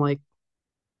that? And I'm like,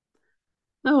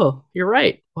 no, you're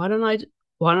right. Why don't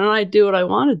I do what I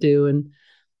want to do? And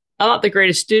I'm not the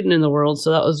greatest student in the world,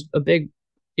 so that was a big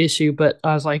issue. But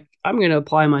I was like, I'm going to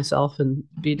apply myself and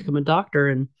become a doctor.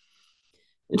 And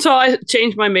so I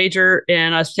changed my major,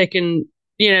 and I was taking,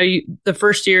 the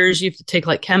first years you have to take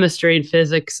like chemistry and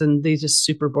physics and these just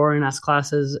super boring ass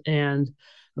classes. And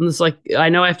I'm just like, I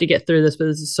know I have to get through this, but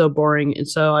this is so boring. And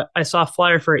so I saw a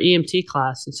flyer for an EMT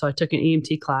class. And so I took an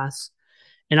EMT class,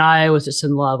 and I was just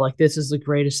in love. Like, this is the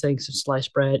greatest thing since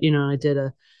sliced bread. And I did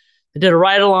a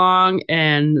ride along,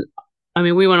 and I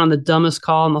mean, we went on the dumbest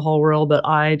call in the whole world, but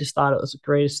I just thought it was the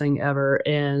greatest thing ever.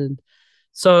 And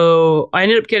so I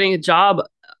ended up getting a job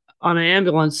on an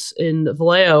ambulance in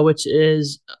Vallejo, which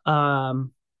is a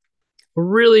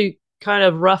really kind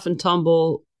of rough and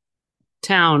tumble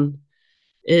town.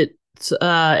 It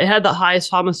had the highest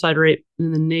homicide rate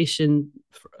in the nation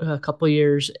for a couple of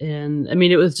years, and I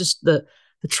mean, it was just the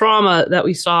trauma that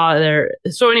we saw there.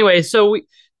 So anyway,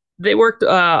 they worked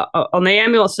on the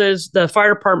ambulances, the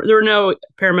fire department. There were no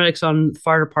paramedics on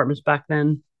fire departments back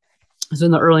then. It was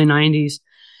in the early 90s.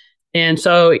 And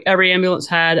so every ambulance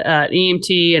had an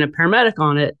EMT and a paramedic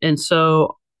on it. And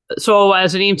so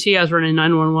as an EMT, I was running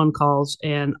 911 calls,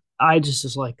 and I just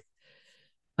was like,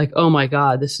 oh my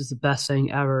God, this is the best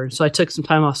thing ever. And so I took some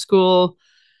time off school,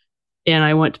 and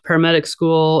I went to paramedic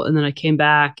school, and then I came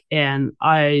back, and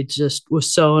I just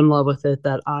was so in love with it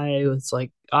that I was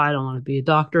like, I don't want to be a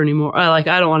doctor anymore. I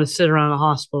don't want to sit around a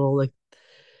hospital. Like,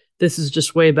 this is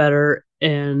just way better.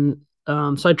 And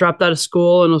so I dropped out of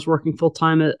school and was working full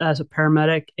time as a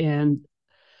paramedic, and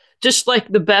just like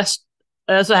that's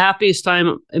the happiest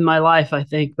time in my life, I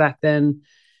think, back then.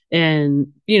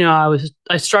 And,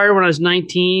 I started when I was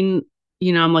 19.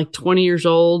 I'm like 20 years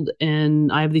old,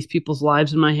 and I have these people's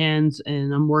lives in my hands,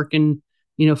 and I'm working,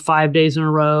 5 days in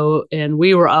a row, and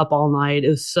we were up all night. It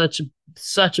was such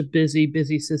a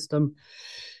busy system.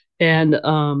 And,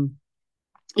 I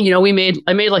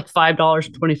made like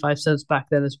 $5.25 back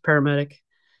then as a paramedic.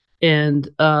 And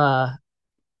I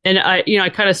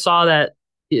kind of saw that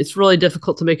it's really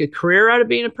difficult to make a career out of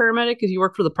being a paramedic, because you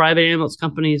work for the private ambulance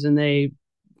companies, and they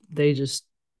just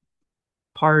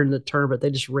pardon the term, but they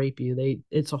just rape you.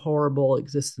 It's a horrible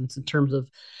existence in terms of,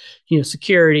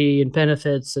 security and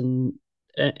benefits and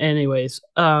anyways.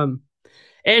 And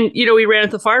we ran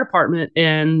at the fire department,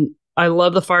 and I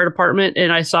love the fire department,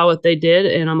 and I saw what they did,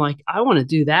 and I'm like, I want to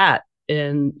do that.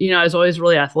 And I was always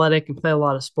really athletic and played a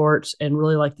lot of sports, and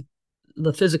really like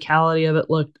the physicality of it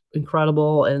looked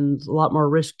incredible, and a lot more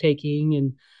risk taking,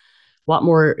 and a lot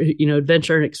more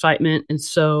adventure and excitement. And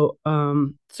so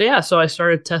I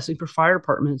started testing for fire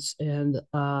departments, and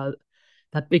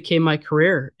that became my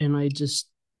career. And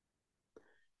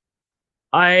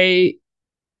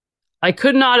I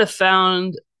could not have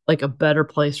found like a better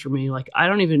place for me. Like I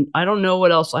don't know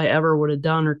what else I ever would have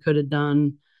done or could have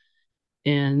done.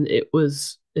 And it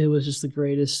was just the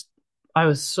greatest. I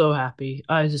was so happy.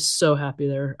 I was just so happy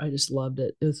there. I just loved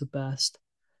it. It was the best.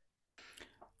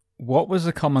 What was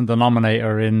the common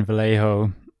denominator in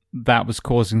Vallejo that was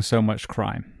causing so much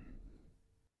crime?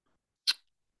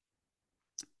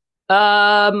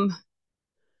 Um,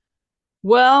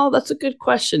 well, that's a good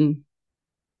question.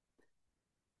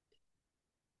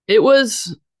 It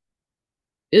was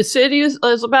the city is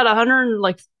about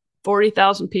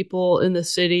 140,000 people in the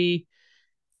city,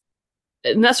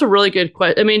 and that's a really good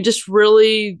question. I mean, just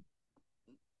really,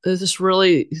 there's just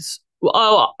really.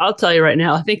 Oh, I'll tell you right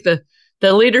now. I think the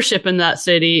leadership in that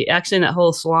city, actually in that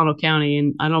whole Solano County,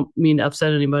 and I don't mean to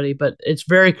upset anybody, but it's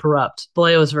very corrupt.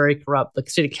 Vallejo is very corrupt. The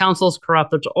city council is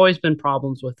corrupt. There's always been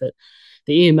problems with it.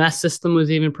 The EMS system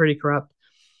was even pretty corrupt.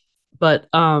 But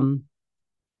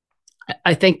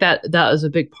I think that was a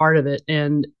big part of it.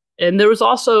 And there was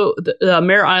also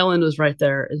Mare Island was right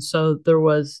there, and so there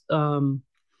was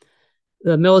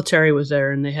the military was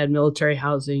there, and they had military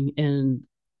housing. And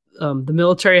the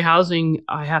military housing,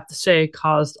 I have to say,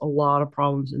 caused a lot of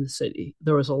problems in the city.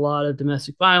 There was a lot of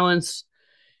domestic violence.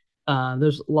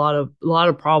 There's a lot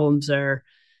of problems there,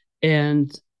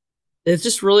 and it's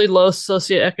just really low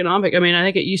socioeconomic. I mean, I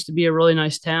think it used to be a really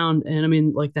nice town, and I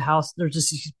mean, like the house, there's just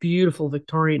these beautiful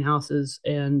Victorian houses,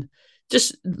 and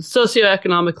just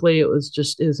socioeconomically, it was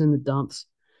in the dumps.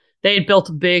 They had built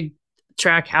a big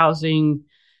track housing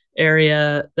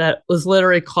area that was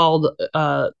literally called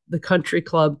the Country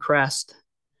Club Crest,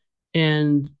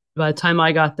 and by the time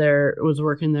I got there, was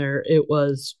working there, it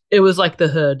was like the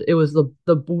hood. It was the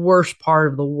worst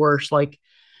part of the worst. Like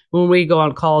when we go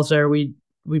on calls there, we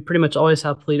pretty much always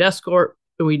have police escort.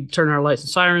 We turn our lights and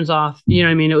sirens off. You know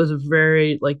what I mean? It was a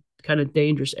very like kind of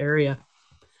dangerous area.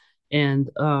 And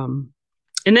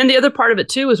then the other part of it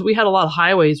too is we had a lot of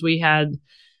highways. We had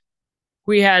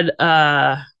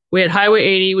Highway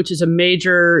 80, which is a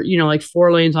major, like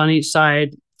 4 lanes on each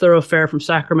side thoroughfare from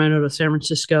Sacramento to San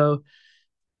Francisco.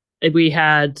 We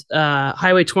had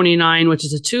Highway 29, which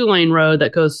is a 2-lane road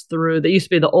that goes through. That used to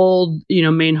be the old,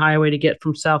 main highway to get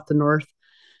from south to north.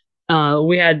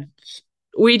 We had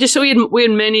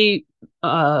many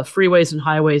freeways and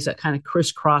highways that kind of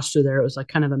crisscrossed through there. It was like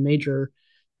kind of a major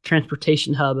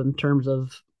transportation hub in terms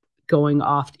of going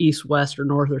off east, west, or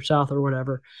north, or south, or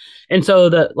whatever. And so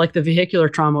the vehicular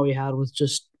trauma we had was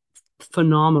just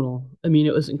phenomenal. I mean,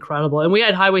 it was incredible. And we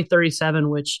had Highway 37,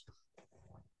 which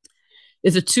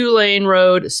is a 2-lane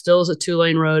road. It still is a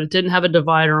 2-lane road. It didn't have a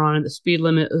divider on it. The speed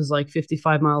limit was like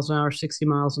 55 miles an hour, 60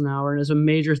 miles an hour, and it's a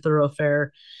major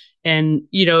thoroughfare. And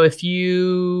if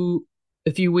you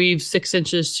weave 6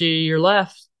 inches to your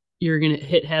left, you're going to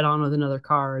hit head on with another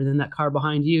car, and then that car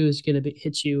behind you is going to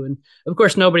hit you. And of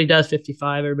course, nobody does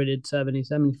 55. Everybody did 70,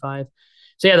 75.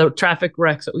 So yeah, the traffic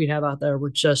wrecks that we'd have out there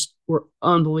were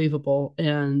unbelievable.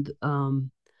 And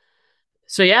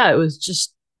so yeah,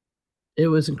 it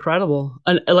was incredible.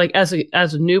 And like as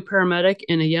a new paramedic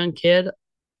and a young kid,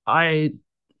 I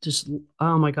just,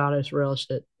 oh my God, I just relished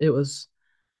it. It was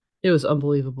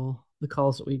unbelievable, the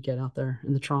calls that we'd get out there,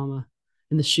 and the trauma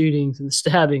and the shootings and the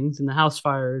stabbings and the house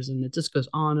fires, and it just goes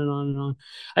on and on and on.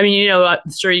 I mean, I'm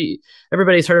sure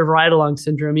everybody's heard of ride-along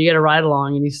syndrome. You get a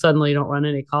ride-along and you suddenly don't run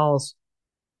any calls.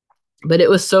 But it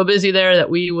was so busy there that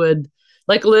we would,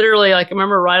 like, literally, like, I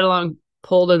remember ride-along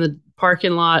pulled in the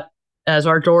parking lot as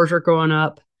our doors were going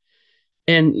up.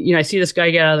 And, I see this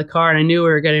guy get out of the car, and I knew we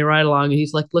were getting a ride along, and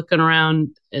he's like looking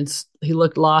around, and he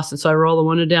looked lost. And so I roll the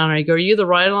window down, and I go, "Are you the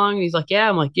ride along?" And he's like, "Yeah."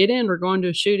 I'm like, "Get in, we're going to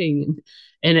a shooting."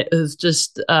 And it was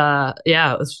just,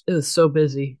 it was so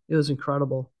busy. It was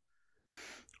incredible.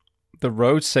 The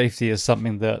road safety is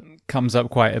something that comes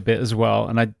up quite a bit as well.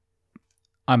 And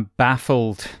I'm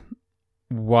baffled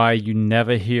why you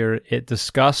never hear it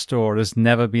discussed, or there's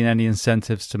never been any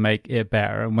incentives to make it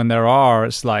better. And when there are,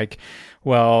 it's like,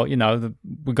 well,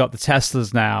 we've got the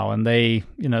Teslas now, and they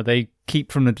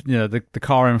keep from the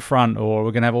car in front, or we're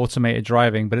going to have automated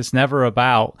driving. But it's never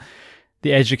about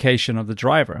the education of the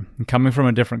driver. And coming from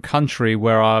a different country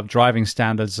where our driving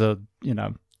standards are,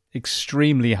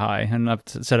 extremely high, and I've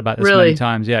said about this many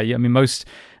times. Yeah, I mean,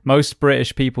 most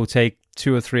British people take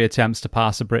 2 or 3 attempts to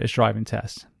pass a British driving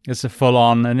test. It's a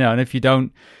full-on, and if you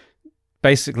don't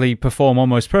basically perform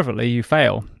almost perfectly, you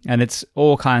fail. And it's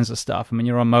all kinds of stuff. I mean,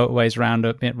 you're on motorways,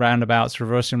 roundabouts,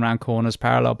 reversing around corners,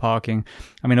 parallel parking.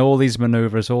 I mean, all these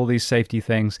maneuvers, all these safety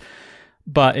things.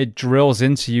 But it drills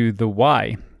into you the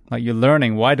why. Like, you're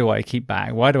learning, why do I keep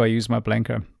back? Why do I use my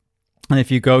blinker? And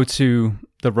if you go to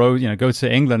the road, go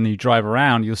to England and you drive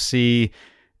around, you'll see,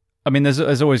 I mean,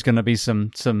 there's always going to be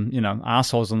some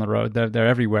assholes on the road. They're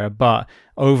everywhere. But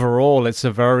overall, it's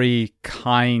a very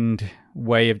kind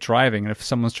way of driving. And if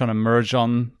someone's trying to merge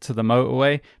on to the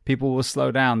motorway, people will slow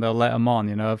down. They'll let them on.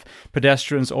 If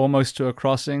pedestrians almost to a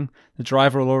crossing, the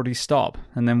driver will already stop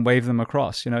and then wave them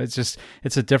across. It's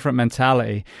a different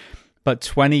mentality. But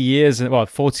 20 years,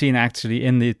 14 actually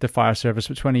in the fire service,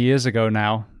 but 20 years ago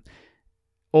now,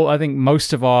 I think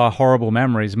most of our horrible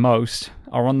memories,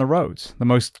 are on the roads. The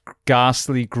most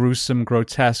ghastly, gruesome,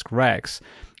 grotesque wrecks.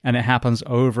 And it happens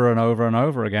over and over and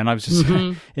over again. I was just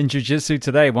in jiu-jitsu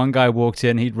today. One guy walked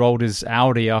in, he'd rolled his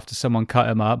Audi after someone cut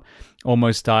him up,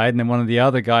 almost died. And then one of the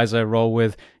other guys I roll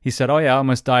with, he said, oh yeah, I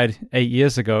almost died 8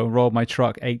 years ago, rolled my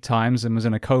truck 8 times and was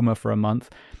in a coma for a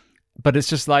month. But it's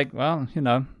just like, well,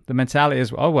 the mentality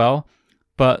is, oh well.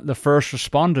 But the first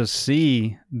responders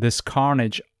see this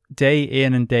carnage day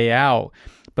in and day out.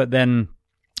 But then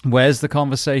where's the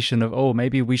conversation of, oh,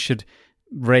 maybe we should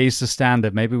raise the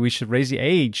standard, maybe we should raise the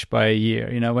age by a year,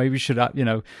 maybe we should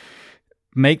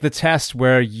make the test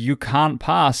where you can't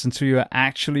pass until you're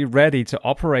actually ready to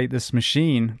operate this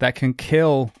machine that can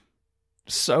kill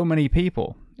so many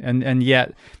people. And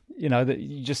yet that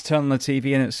you just turn on the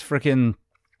TV and it's freaking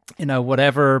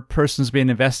whatever person's being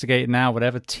investigated now,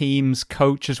 whatever team's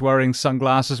coach is wearing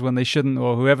sunglasses when they shouldn't,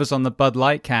 or whoever's on the Bud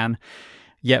Light can,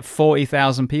 yet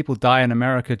 40,000 people die in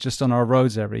America just on our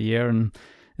roads every year. And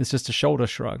it's just a shoulder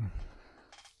shrug.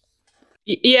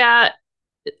 Yeah,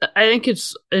 I think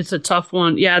it's a tough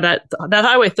one. Yeah, that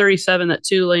Highway 37, that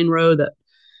 2-lane road that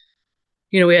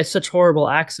we had such horrible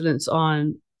accidents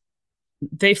on.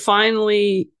 They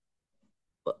finally,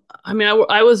 I mean,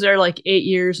 I was there like 8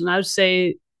 years, and I would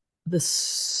say the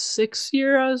 6th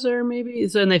year I was there, maybe,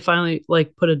 is when they finally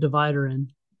put a divider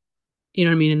in. You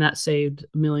know what I mean? And that saved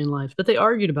a million lives. But they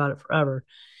argued about it forever.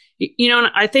 And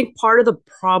I think part of the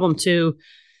problem too,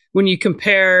 when you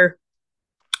compare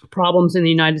problems in the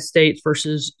United States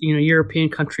versus, European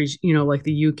countries, like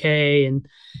the UK, and,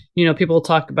 people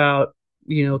talk about,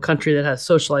 a country that has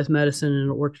socialized medicine and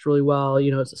it works really well.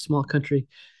 It's a small country.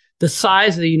 The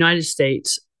size of the United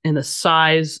States and the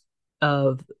size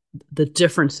of the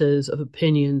differences of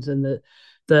opinions and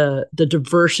the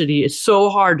diversity, it's so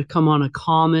hard to come on a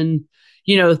common,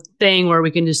 thing where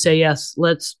we can just say, yes,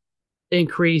 let's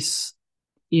increase,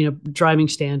 driving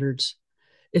standards.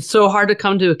 It's so hard to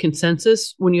come to a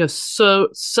consensus when you have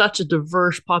such a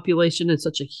diverse population and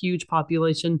such a huge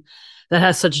population that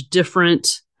has such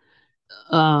different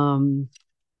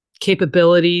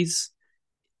capabilities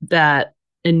that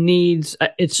and needs.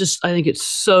 It's just, I think it's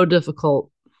so difficult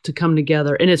to come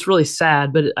together, and it's really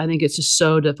sad, but I think it's just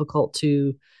so difficult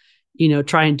to,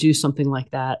 try and do something like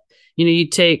that. You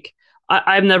take,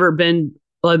 I've never been,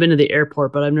 well, I've been to the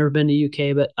airport, but I've never been to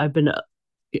UK, but I've been to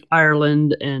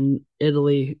Ireland and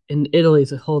Italy, and Italy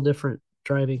is a whole different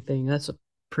driving thing. That's a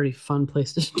pretty fun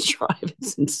place to drive.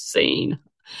 It's insane.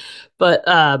 But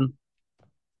what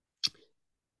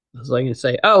was I going to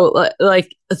say? Oh,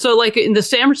 like in the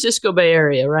San Francisco Bay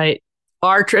Area, right?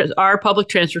 Our public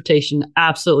transportation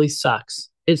absolutely sucks.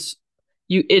 It's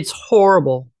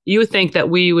horrible. You would think that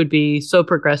we would be so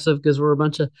progressive because we're a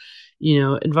bunch of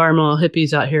environmental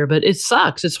hippies out here, but it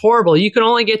sucks. It's horrible. You can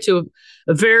only get to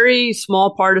a very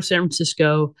small part of San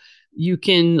Francisco. You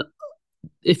can,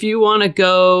 if you want to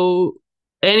go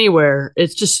anywhere,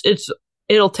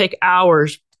 it'll take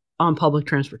hours on public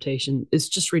transportation. It's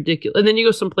just ridiculous. And then you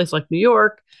go someplace like New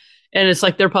York, and it's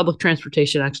like their public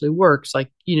transportation actually works.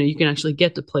 Like, you can actually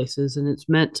get to places, and it's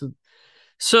meant to.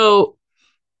 So,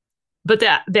 but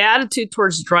the attitude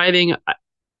towards driving,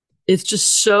 it's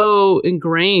just so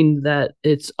ingrained that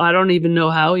I don't even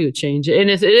know how you would change it. And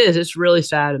it's really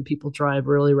sad, and people drive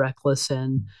really reckless,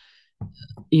 and,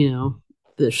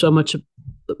 there's so much,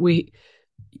 we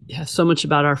have so much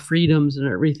about our freedoms and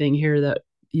everything here that,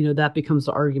 that becomes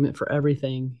the argument for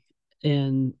everything.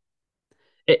 And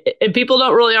people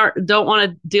don't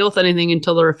want to deal with anything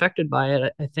until they're affected by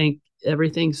it. I think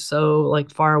everything's so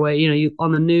far away. You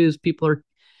on the news, people are,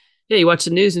 you watch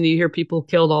the news and you hear people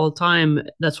killed all the time.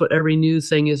 That's what every news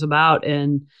thing is about.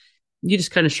 And you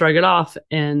just kind of shrug it off.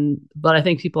 But I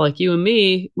think people like you and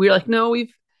me, we're like, no,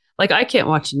 like, I can't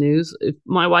watch the news. If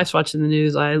my wife's watching the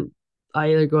news, I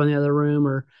either go in the other room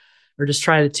or just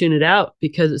try to tune it out,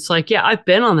 because it's like, yeah, I've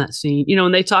been on that scene.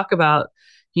 When they talk about,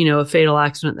 a fatal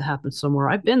accident that happened somewhere,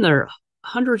 I've been there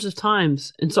hundreds of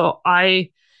times. And so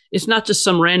it's not just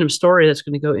some random story that's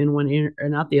going to go in one ear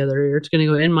and out the other ear. It's going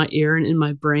to go in my ear and in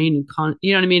my brain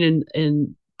you know what I mean?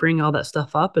 And bring all that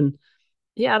stuff up. And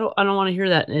yeah, I don't want to hear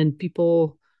that. And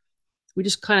people, we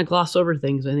just kind of gloss over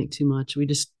things, I think, too much. And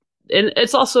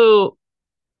it's also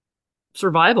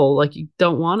survival. Like, you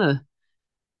don't want to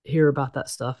hear about that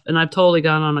stuff. And I've totally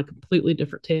gone on a completely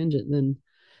different tangent than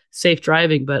safe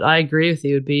driving, but I agree with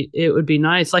you. It would be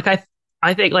nice. Like,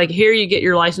 I think, like, here you get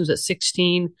your license at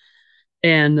 16,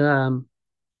 and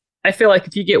I feel like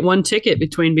if you get one ticket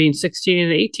between being 16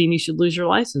 and 18, you should lose your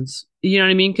license. You know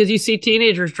what I mean? Because you see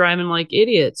teenagers driving like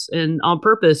idiots and on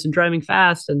purpose and driving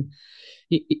fast, and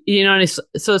and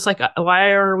so it's like, why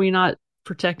are we not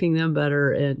protecting them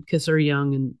better? And because they're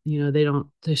young, and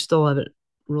they still haven't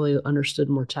really understood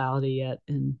mortality yet.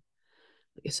 And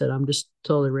like I said, I'm just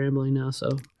totally rambling now. So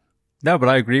No, but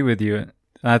I agree with you. And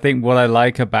I think what I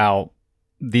like about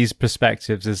these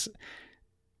perspectives is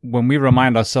when we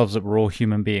remind ourselves that we're all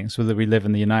human beings, whether we live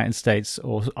in the United States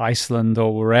or Iceland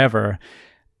or wherever,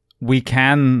 we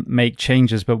can make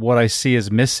changes. But what I see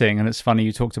is missing, and it's funny,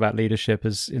 you talked about leadership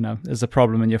as a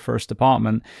problem in your first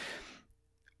department.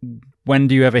 When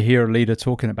do you ever hear a leader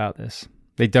talking about this?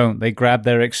 They don't. They grab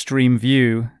their extreme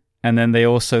view, and then they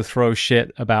also throw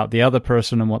shit about the other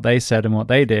person and what they said and what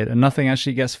they did, and nothing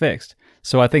actually gets fixed.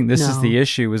 So I think this is the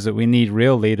issue, is that we need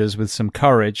real leaders with some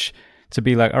courage to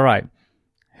be like, all right,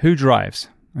 who drives?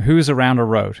 Who's around a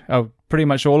road? Oh, pretty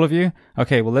much all of you?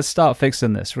 Okay, well, let's start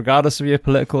fixing this. Regardless of your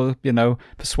political,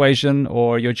 persuasion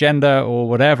or your gender or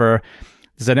whatever,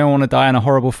 does anyone want to die in a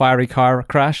horrible fiery car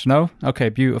crash? No? Okay,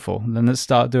 beautiful. Then let's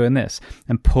start doing this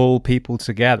and pull people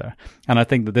together. And I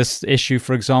think that this issue,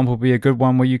 for example, would be a good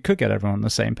one where you could get everyone on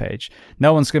the same page.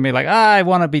 No one's going to be like, I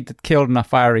want to be killed in a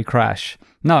fiery crash.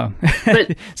 No.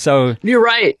 But So you're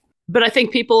right. But I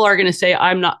think people are going to say,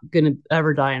 I'm not going to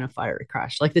ever die in a fiery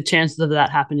crash. Like, the chances of that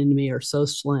happening to me are so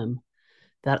slim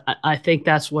that I think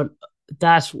that's where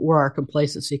our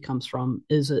complacency comes from,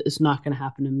 is it's not going to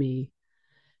happen to me.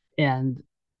 And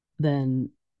then,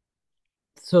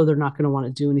 so they're not going to want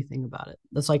to do anything about it.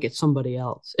 That's like, it's somebody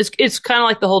else. It's kind of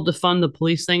like the whole defund the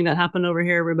police thing that happened over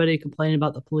here. Everybody complaining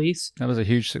about the police. that was a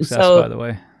huge success, by the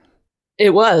way.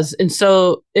 It was. And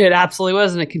so it absolutely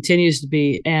was. And it continues to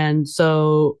be. And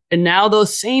now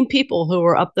those same people who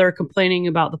were up there complaining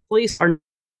about the police are,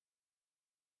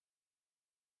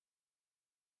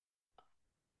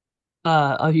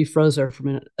 you froze there for a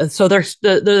minute. So they're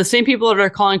the same people that are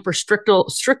calling for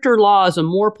stricter laws and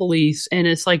more police. And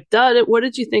it's like, duh, what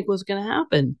did you think was going to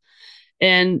happen?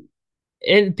 And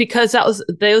because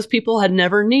those people had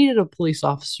never needed a police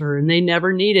officer,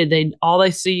 and all they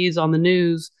see is on the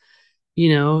news.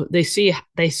 They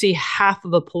see half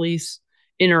of a police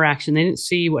interaction. They didn't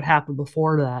see what happened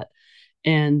before that.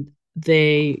 And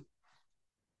they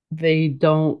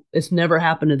don't, it's never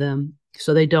happened to them.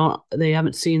 So they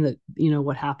haven't seen that,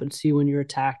 what happens to you when you're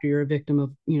attacked or you're a victim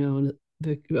of,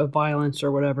 of violence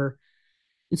or whatever.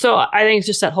 And so I think it's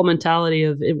just that whole mentality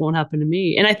of, it won't happen to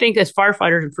me. And I think as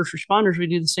firefighters and first responders, we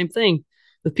do the same thing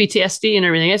with PTSD and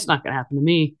everything. It's not going to happen to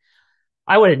me.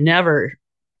 I would have never,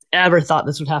 ever thought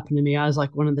this would happen to me. I was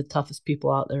like one of the toughest people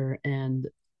out there. And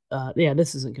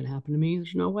this isn't going to happen to me.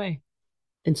 There's no way.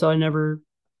 And so I never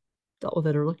dealt with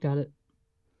it or looked at it.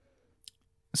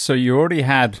 So you already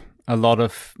had a lot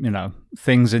of,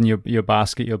 things in your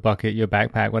basket, your bucket, your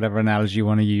backpack, whatever analogy you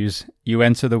want to use. You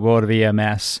enter the world of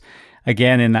EMS.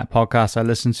 Again, in that podcast I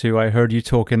listened to, I heard you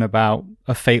talking about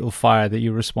a fatal fire that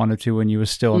you responded to when you were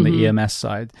still on the EMS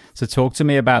side. So talk to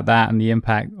me about that and the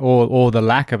impact or the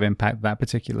lack of impact that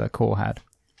particular call had.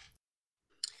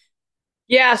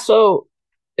 Yeah, so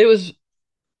it was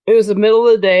the middle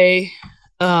of the day.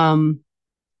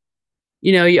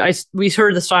 We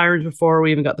heard the sirens before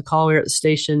we even got the call. We were at the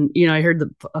station. I heard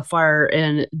a fire,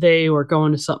 and they were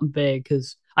going to something big,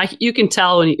 because you can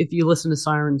tell if you listen to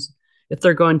sirens, if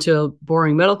they're going to a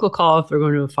boring medical call, if they're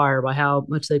going to a fire, by how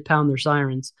much they pound their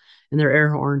sirens and their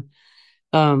air horn.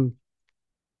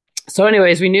 So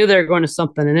anyways, we knew they were going to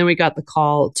something. And then we got the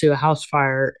call to a house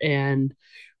fire, and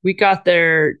we got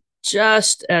there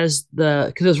just as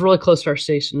because it was really close to our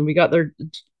station. We got there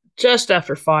just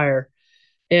after fire.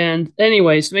 And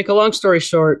anyways, to make a long story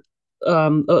short,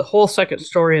 a whole second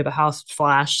story of a house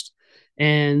flashed,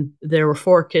 and there were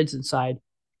 4 kids inside.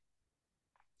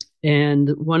 And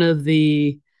one of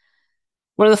the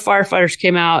one of the firefighters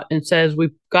came out and says,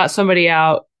 "We've got somebody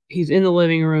out. He's in the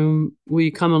living room. Will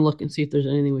you come and look and see if there's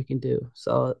anything we can do?"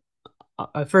 So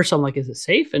at first I'm like, "Is it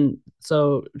safe?" And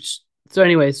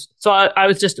anyways, I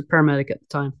was just a paramedic at the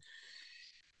time.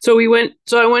 So I went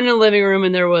in the living room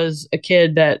and there was a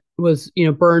kid that was,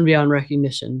 burned beyond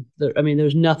recognition.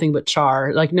 There's nothing but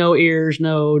char, like no ears,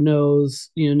 no nose,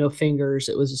 no fingers.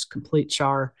 It was just complete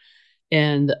char.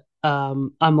 And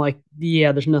I'm like,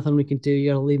 yeah, there's nothing we can do.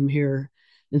 You got to leave him here.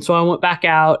 And so I went back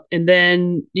out, and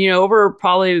then, over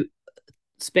probably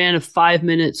span of 5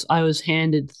 minutes, I was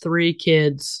handed three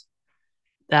kids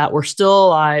that were still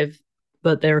alive,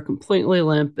 but they were completely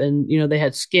limp, and they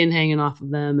had skin hanging off of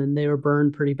them, and they were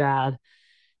burned pretty bad.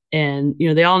 And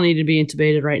they all needed to be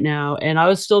intubated right now. And I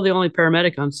was still the only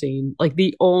paramedic on scene, like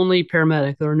the only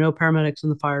paramedic. There were no paramedics in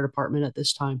the fire department at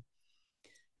this time.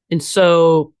 And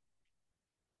so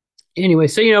anyway,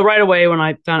 so right away when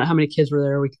I found out how many kids were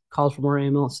there, we called for more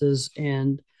ambulances.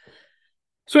 And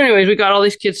so anyways, we got all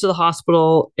these kids to the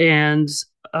hospital, and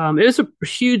it was a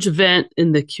huge event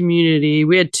in the community.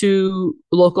 We had two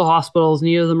local hospitals,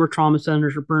 neither of them were trauma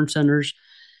centers or burn centers.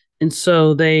 And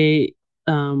so we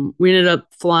ended up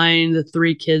flying the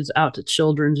three kids out to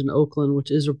Children's in Oakland,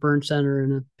 which is a burn center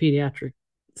and a pediatric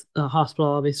hospital,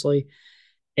 obviously.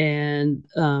 And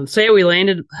so yeah, we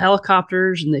landed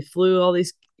helicopters, and they flew all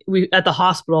these at the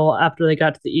hospital after they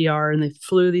got to the ER, and they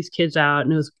flew these kids out.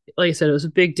 And it was, like I said, it was a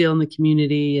big deal in the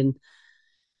community. And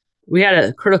we had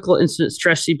a critical incident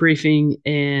stress debriefing,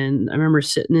 and I remember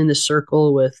sitting in this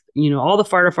circle with, all the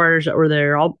firefighters that were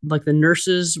there, all like the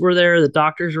nurses were there, the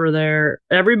doctors were there,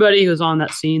 everybody who was on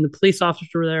that scene, the police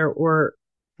officers were there, or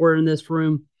were in this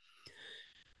room.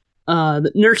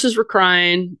 The nurses were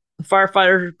crying, the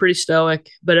firefighters were pretty stoic,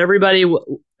 but everybody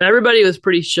was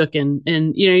pretty shooken.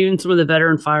 And, even some of the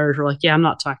veteran fires were like, yeah, I'm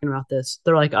not talking about this.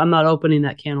 They're like, I'm not opening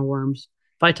that can of worms.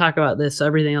 If I talk about this,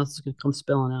 everything else is going to come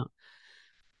spilling out.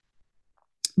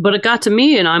 But it got to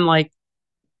me, and I'm like,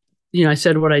 I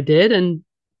said what I did, and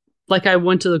like I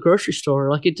went to the grocery store.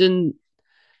 Like it didn't.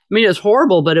 It was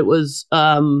horrible, but it was.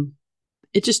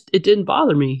 It didn't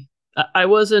bother me. I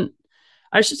wasn't.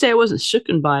 I should say I wasn't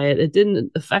shooken by it. It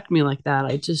didn't affect me like that.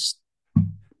 I just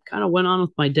kind of went on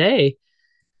with my day,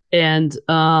 and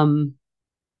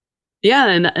yeah,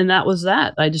 and that was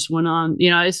that. I just went on.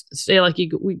 I say like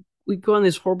we go on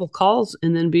these horrible calls,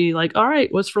 and then be like, all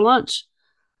right, what's for lunch?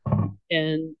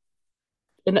 And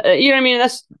what I mean?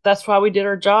 That's why we did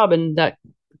our job, and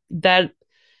that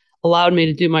allowed me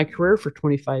to do my career for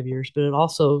 25 years, but it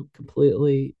also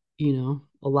completely,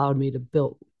 allowed me to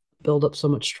build up so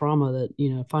much trauma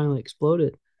that, finally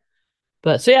exploded.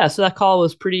 But so, yeah, so that call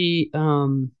was pretty,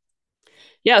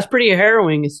 it's pretty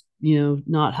harrowing. It's,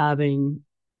 not having,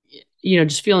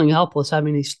 just feeling helpless,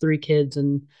 having these three kids,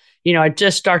 and, I'd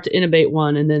just start to intubate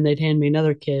one, and then they'd hand me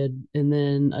another kid, and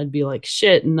then I'd be like,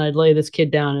 shit, and I'd lay this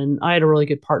kid down. And I had a really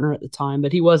good partner at the time,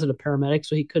 but he wasn't a paramedic,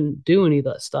 so he couldn't do any of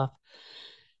that stuff.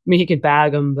 He could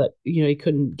bag them, but he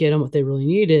couldn't get them what they really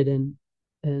needed.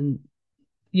 And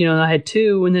I had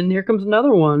two, and then here comes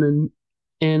another one,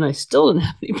 and I still didn't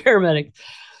have any paramedics.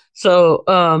 So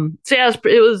yeah,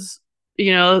 it was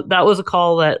that was a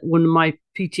call that when my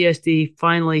PTSD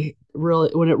finally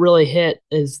when it really hit,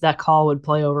 is that call would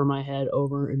play over my head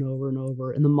over and over and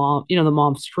over, and the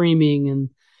mom screaming, and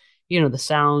the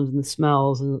sounds and the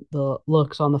smells and the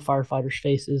looks on the firefighters'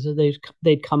 faces.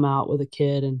 They'd come out with a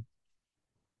kid. And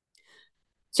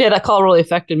so yeah, that call really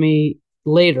affected me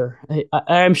later.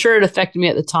 I'm sure it affected me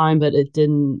at the time, but it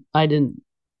didn't. I didn't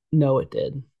know it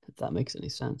did. If that makes any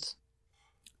sense.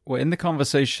 Well, in the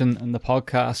conversation and the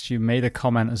podcast, you made a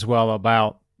comment as well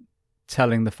about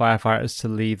telling the firefighters to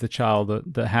leave the child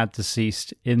that had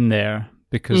deceased in there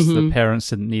because the parents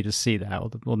didn't need to see that, or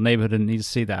the neighbor didn't need to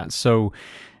see that. So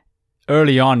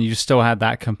early on, you still had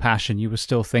that compassion. You were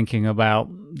still thinking about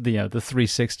the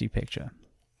 360 picture.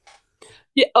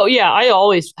 Yeah. Oh, yeah. I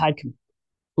always had.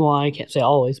 Well, I can't say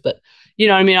always, but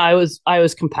I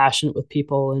was compassionate with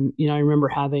people, and I remember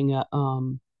having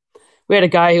we had a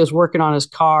guy who was working on his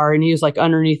car, and he was like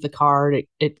underneath the car. And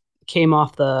it came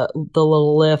off the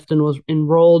little lift and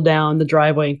rolled down the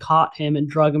driveway and caught him and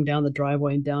drug him down the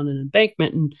driveway and down an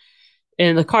embankment,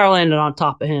 and the car landed on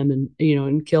top of him, and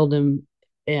and killed him.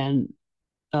 And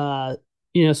so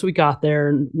we got there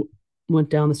and went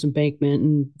down this embankment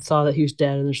and saw that he was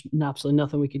dead, and there's absolutely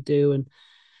nothing we could do. And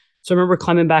so I remember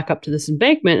climbing back up to this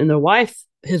embankment, and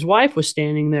his wife was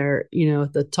standing there,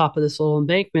 at the top of this little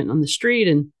embankment on the street.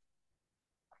 And,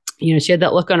 she had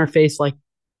that look on her face, like,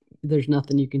 there's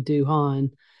nothing you can do, huh?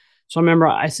 And so I remember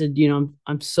I said,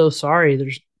 I'm so sorry.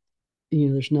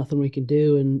 There's nothing we can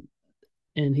do.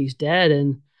 And he's dead.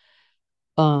 And,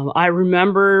 I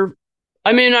remember,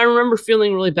 I remember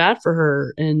feeling really bad for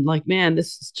her and like, man,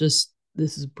 this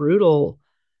is brutal.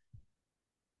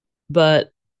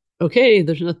 But okay,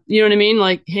 there's nothing, you know what I mean?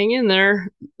 Like, hang in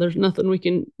there. There's nothing we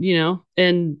can,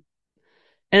 and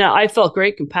I felt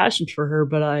great compassion for her,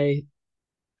 but I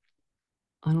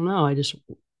don't know. I just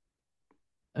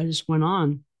went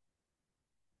on.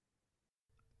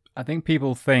 I think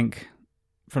people think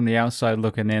from the outside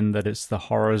looking in that it's the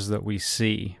horrors that we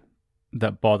see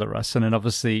that bother us. And then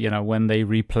obviously, when they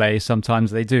replay,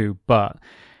 sometimes they do. But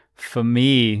for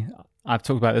me, I've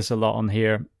talked about this a lot on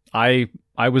here. I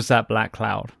was that black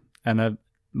cloud. And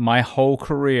my whole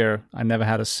career, I never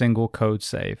had a single code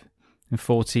save in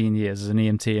 14 years as an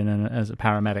EMT and as a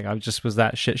paramedic. I just was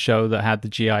that shit show that had the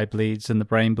GI bleeds and the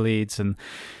brain bleeds and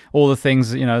all the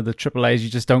things, the AAAs you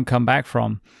just don't come back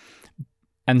from.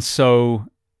 And so,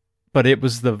 but it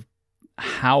was the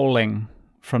howling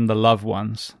from the loved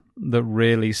ones that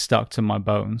really stuck to my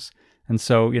bones. And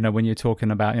so, when you're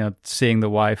talking about, seeing the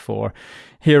wife or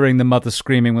hearing the mother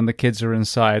screaming when the kids are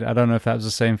inside, I don't know if that was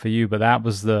the same for you, but that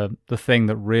was the thing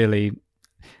that really,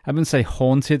 I wouldn't say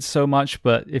haunted so much,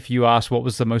 but if you ask what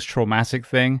was the most traumatic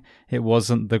thing, it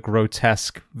wasn't the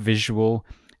grotesque visual.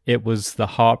 It was the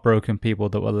heartbroken people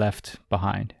that were left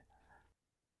behind.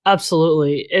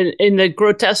 Absolutely. And the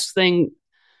grotesque thing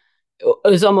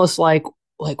is almost like,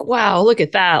 wow, look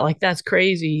at that. Like, that's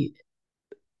crazy.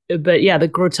 But yeah, the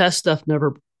grotesque stuff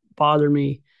never bothered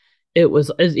me.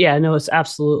 No, it's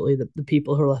absolutely the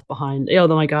people who are left behind. Oh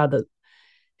my God,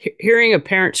 hearing a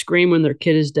parent scream when their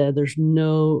kid is dead, there's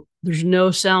no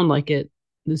sound like it.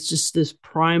 It's just this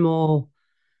primal,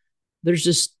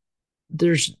 there's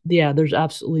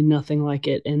absolutely nothing like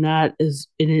it. And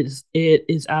it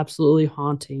is absolutely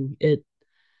haunting. It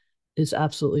is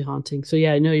absolutely haunting. So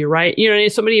yeah, no, you're right.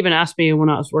 Somebody even asked me when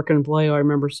I was working in Vallejo, I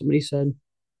remember somebody said,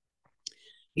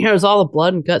 does all the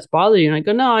blood and guts bother you? And I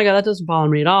go, no, that doesn't bother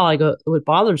me at all. I go, what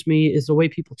bothers me is the way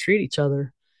people treat each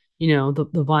other,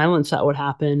 the violence that would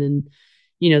happen and,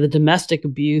 the domestic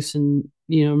abuse. And,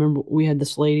 remember we had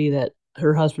this lady that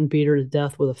her husband beat her to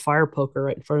death with a fire poker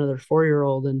right in front of their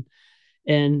 4-year-old.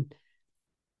 And,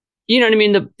 you know what I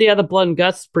mean? The blood and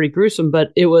guts is pretty gruesome,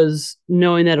 but it was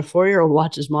knowing that a 4-year-old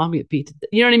watches mom get beat,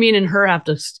 you know what I mean? And her have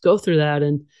to go through that.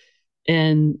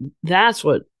 And that's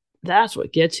what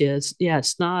gets you.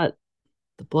 It's not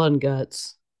the blood and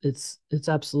guts. It's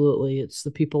absolutely, it's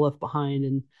the people left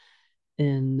behind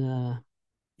and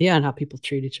how people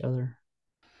treat each other.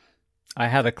 I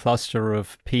had a cluster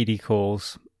of PD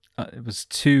calls. It was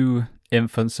 2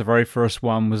 infants. The very first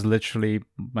one was literally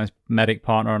my medic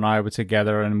partner and I were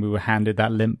together and we were handed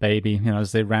that limp baby,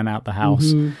 as they ran out the house.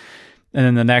 Mm-hmm. And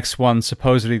then the next one,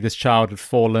 supposedly this child had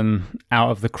fallen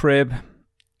out of the crib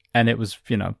and it was,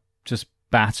 just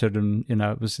battered and,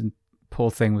 poor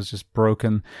thing was just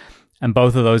broken. And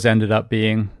both of those ended up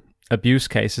being abuse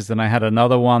cases. Then I had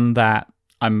another one that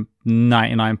I'm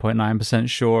 99.9%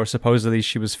 sure supposedly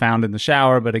she was found in the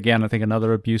shower, but again, I think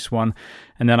another abuse one.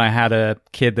 And then I had a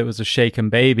kid that was a shaken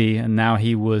baby, and now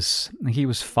he was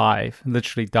 5,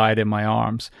 literally died in my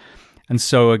arms. And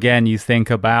so again, you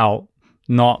think about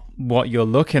not what you're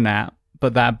looking at,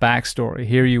 but that backstory.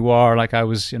 Here you are, like I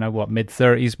was,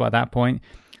 mid-30s by that point.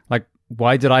 Like,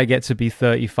 why did I get to be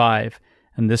 35?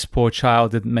 And this poor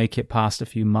child didn't make it past a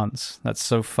few months. That's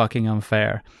so fucking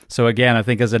unfair. So again, I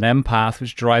think as an empath,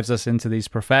 which drives us into these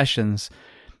professions,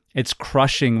 it's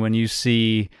crushing when you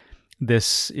see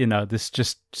this, this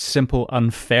just simple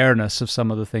unfairness of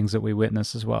some of the things that we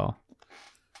witness as well.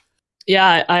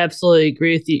 Yeah, I absolutely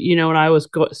agree with you. When I was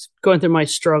going through my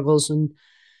struggles and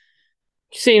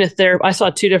seeing a therapist, I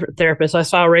saw 2 different therapists. I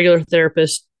saw a regular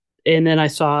therapist, and then I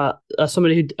saw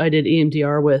somebody who I did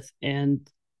EMDR with, and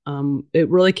it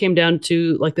really came down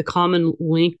to like the common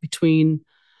link between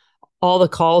all the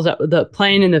calls that the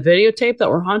playing in the videotape that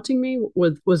were haunting me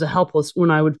was a helpless, when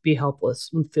I would be helpless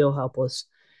and feel helpless,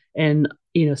 and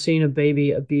seeing a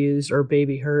baby abused or a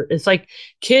baby hurt. It's like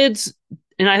kids,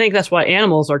 and I think that's why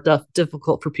animals are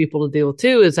difficult for people to deal with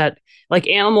too. Is that like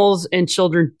animals and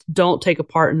children don't take a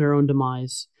part in their own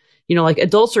demise. Like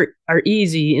adults are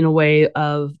easy in a way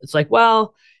of, it's like,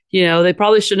 well, they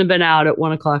probably shouldn't have been out at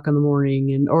 1:00 in the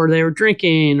morning or they were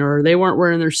drinking or they weren't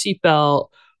wearing their seatbelt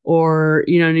or,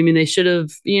 what I mean? They should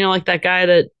have, like that guy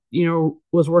that,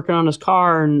 was working on his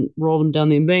car and rolled him down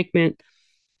the embankment,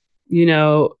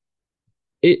 it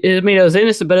was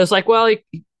innocent, but it's like, well,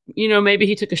 maybe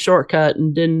he took a shortcut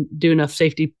and didn't do enough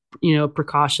safety,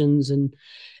 precautions. And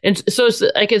so it's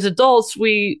like, as adults,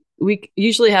 we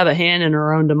usually have a hand in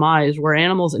our own demise, where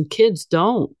animals and kids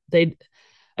don't.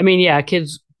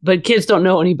 Kids, but kids don't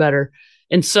know any better.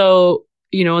 And so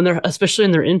and they're especially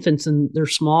in their infants and they're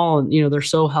small and they're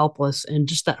so helpless, and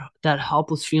just that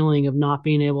helpless feeling of not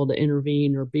being able to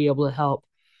intervene or be able to help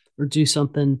or do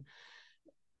something.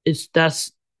 It's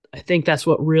that's I think that's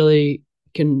what really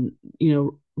can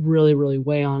really really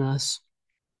weigh on us.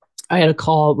 I had a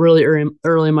call really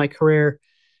early in my career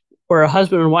where a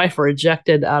husband and wife were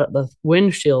ejected out of the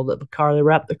windshield of the car. They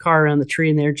wrapped the car around the tree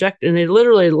and they ejected, and they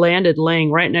literally landed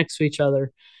laying right next to each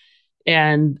other.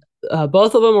 And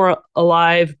both of them were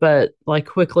alive, but like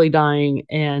quickly dying.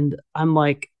 And I'm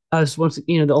like, I was once,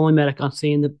 the only medic on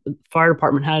scene. The fire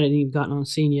department hadn't even gotten on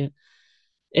scene yet.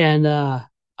 And I'm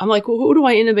like, well, who do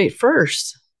I intubate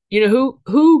first?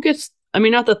 Who gets? I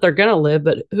mean, not that they're gonna live,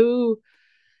 but who?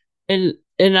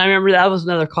 And I remember that was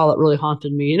another call that really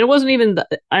haunted me. And it wasn't even,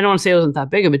 I don't want to say it wasn't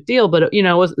that big of a deal, but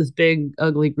it wasn't this big,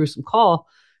 ugly, gruesome call.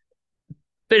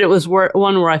 But it was one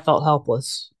where I felt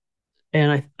helpless.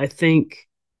 And I think,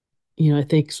 I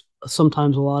think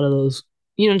sometimes a lot of those,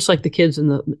 just like the kids in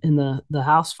the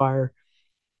house fire,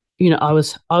 I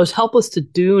was helpless to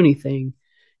do anything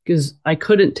because I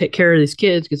couldn't take care of these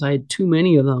kids because I had too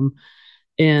many of them.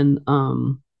 And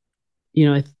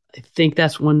I think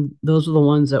those are the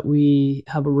ones that we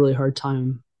have a really hard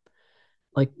time,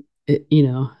 like,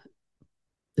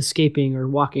 escaping or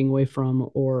walking away from,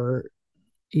 or,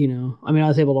 I mean, I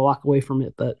was able to walk away from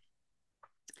it, but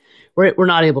we're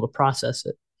not able to process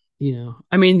it,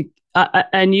 I mean,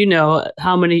 and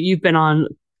how many you've been on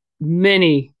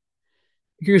many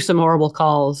gruesome, horrible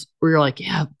calls where you're like,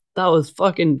 yeah, that was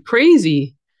fucking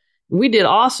crazy. We did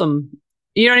awesome.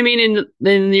 You know what I mean? And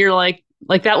then you're like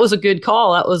that was a good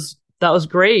call. That was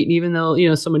great. Even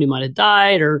though, somebody might have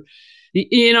died or,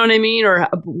 you know what I mean? Or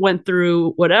went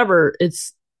through whatever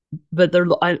but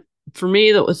for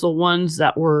me, that was the ones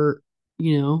that were,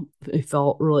 I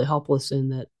felt really helpless in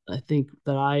that. I think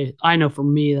that I know for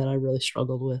me that I really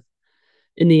struggled with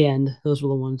in the end. Those were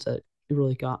the ones that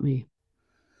really got me.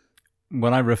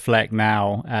 When I reflect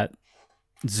now at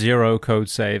 0 code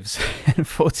saves in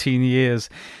 14 years,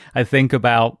 I think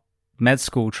about med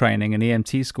school training and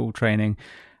EMT school training.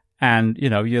 And,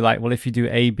 you're like, well, if you do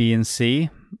A, B, and C,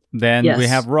 then Yes. we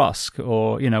have RUSC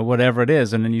or, whatever it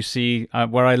is. And then you see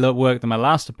where I worked in my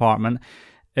last department,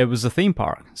 it was a theme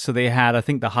park. So they had, I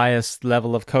think, the highest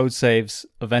level of code saves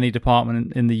of any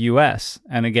department in the US.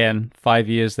 And again, 5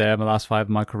 years there, my last 5 of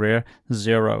my career,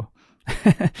 0.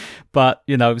 But,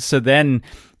 so then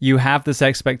you have this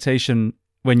expectation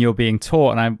when you're being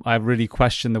taught, and I really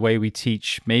question the way we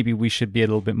teach. Maybe we should be a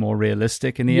little bit more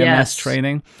realistic in EMS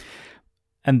training.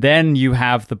 And then you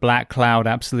have the black cloud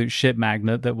absolute shit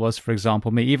magnet that was, for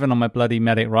example, me. Even on my bloody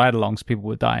medic ride-alongs, people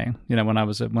were dying, when I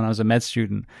was a med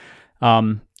student.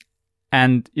 And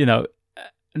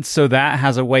so that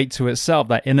has a weight to itself,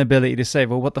 that inability to say,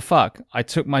 well, what the fuck? I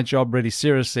took my job really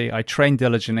seriously. I trained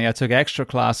diligently. I took extra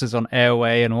classes on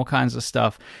airway and all kinds of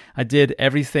stuff. I did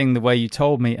everything the way you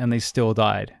told me, and they still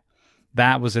died.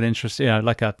 That was an interesting,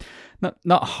 like a,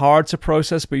 not hard to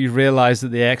process, but you realize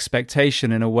that the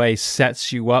expectation in a way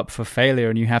sets you up for failure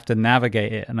and you have to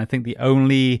navigate it. And I think the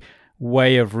only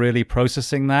way of really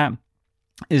processing that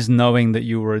is knowing that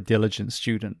you were a diligent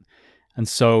student. And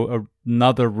so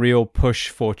another real push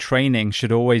for training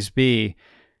should always be,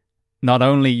 not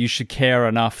only you should care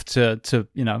enough to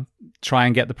try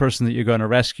and get the person that you're going to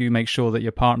rescue, make sure that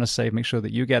your partner's safe, make sure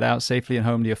that you get out safely and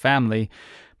home to your family,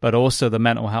 but also the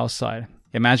mental health side.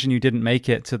 Imagine you didn't make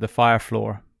it to the fire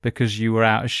floor because you were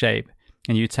out of shape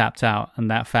and you tapped out and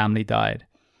that family died.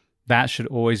 That should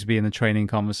always be in the training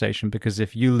conversation, because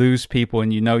if you lose people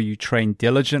and you train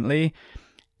diligently,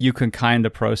 you can kind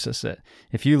of process it.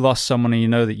 If you lost someone and you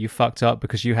know that you fucked up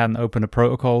because you hadn't opened a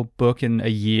protocol book in a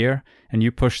year and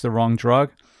you pushed the wrong drug,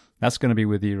 that's going to be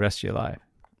with you the rest of your life.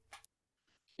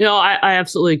 I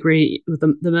absolutely agree with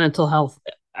the mental health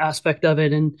aspect of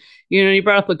it. And, you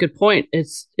brought up a good point.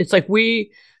 It's like I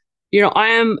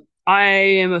am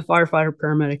a firefighter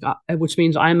paramedic, which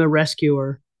means I'm a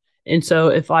rescuer. And so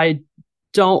if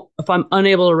I'm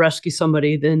unable to rescue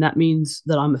somebody, then that means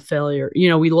that I'm a failure.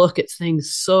 We look at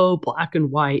things so black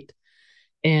and white,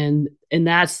 and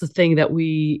that's the thing that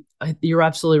you're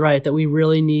absolutely right, that we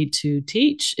really need to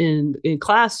teach in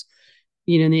class,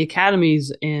 in the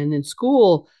academies and in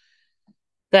school.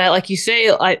 That, like you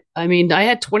say, I mean, I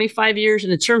had 25 years,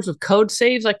 and in terms of code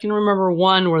saves, I can remember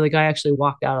one where the guy actually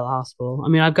walked out of the hospital. I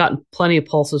mean, I've gotten plenty of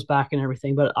pulses back and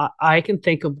everything, but I can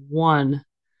think of one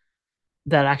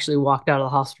that actually walked out of the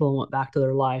hospital and went back to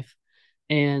their life.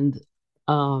 And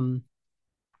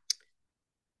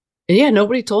yeah,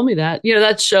 nobody told me that.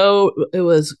 That show, it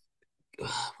was,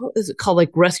 what is it called?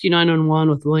 Like Rescue 911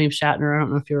 with William Shatner. I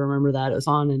don't know if you remember that. It was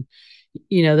on, and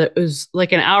that was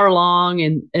like an hour long,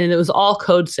 and it was all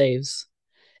code saves.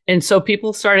 And so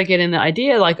people started getting the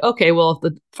idea like, okay, well, if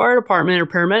the fire department or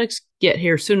paramedics get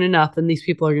here soon enough, then these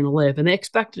people are going to live. And they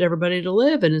expected everybody to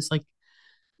live. And it's like,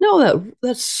 no,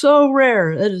 that's so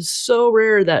rare. That is so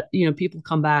rare that, people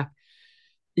come back,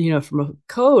 from a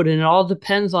code, and it all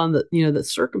depends on the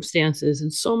circumstances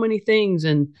and so many things.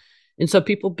 And so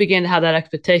people began to have that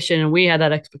expectation, and we had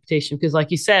that expectation because,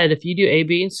 like you said, if you do A,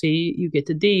 B, and C, you get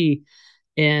to D,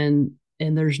 and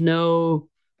there's no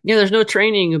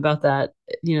training about that,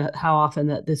 how often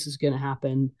that this is going to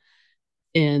happen.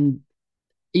 And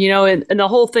and the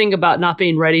whole thing about not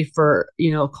being ready for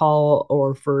a call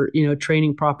or for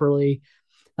training properly,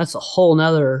 that's a whole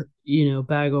nother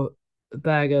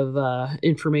bag of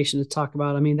information to talk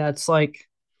about. I mean, that's like,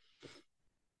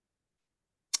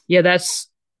 yeah, that's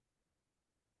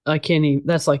I can't even,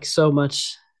 that's like so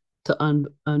much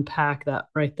to unpack that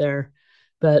right there.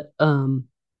 But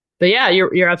yeah,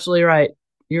 you're absolutely right.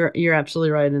 You're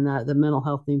absolutely right in that the mental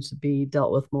health needs to be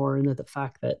dealt with more, and that the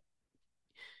fact that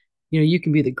you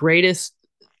can be the greatest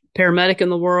paramedic in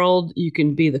the world, you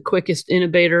can be the quickest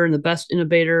innovator and the best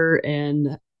innovator,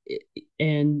 and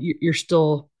you're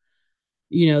still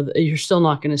you're still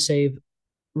not going to save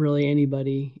really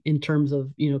anybody in terms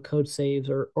of code saves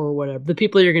or whatever. The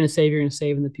people you're going to save, you're going to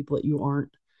save, and the people that you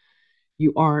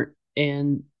aren't.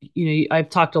 And I've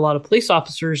talked to a lot of police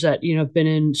officers that have been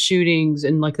in shootings,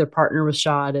 and like their partner was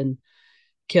shot and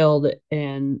killed,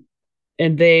 and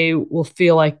they will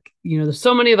feel like there's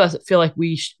so many of us that feel like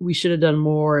we should have done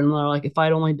more, and they're like, if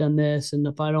I'd only done this and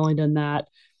if I'd only done that.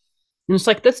 And it's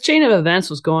like this chain of events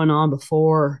was going on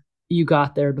before you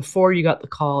got there, before you got the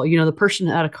call. The person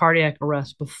had a cardiac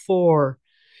arrest before.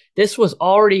 This was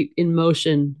already in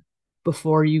motion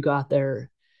before you got there.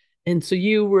 And so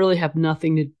you really have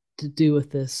nothing to do with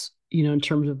this, in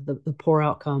terms of the poor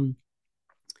outcome.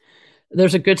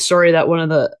 There's a good story that one of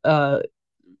the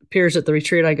peers at the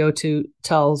retreat I go to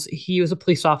tells. He was a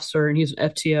police officer, and he was an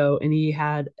FTO, and he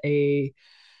had an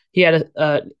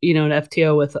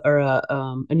FTO with, or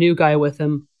a new guy with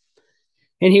him,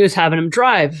 and he was having him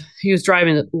drive. He was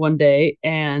driving it one day,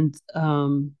 and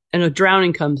a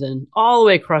drowning comes in all the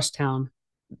way across town.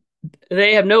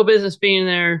 They have no business being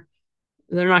there.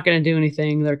 They're not going to do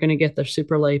anything. They're going to get there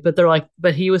super late. But they're like,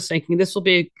 but he was thinking this will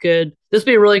be a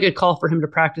really good call for him to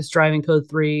practice driving code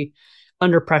 3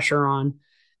 under pressure on,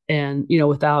 and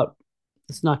without,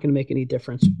 it's not going to make any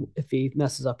difference if he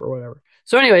messes up or whatever.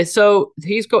 So anyway, so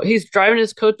he's driving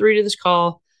his code 3 to this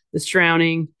call, this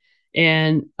drowning,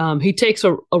 and he takes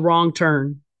a wrong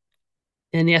turn,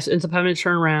 and yes, ends up having to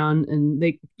turn around, and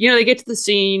they get to the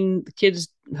scene. The kids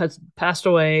has passed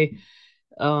away.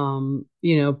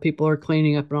 People are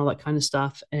cleaning up and all that kind of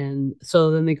stuff. And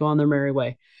so then they go on their merry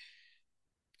way.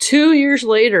 2 years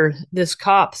later, this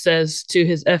cop says to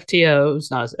his FTO,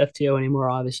 it's not his FTO anymore,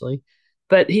 obviously,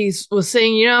 but he was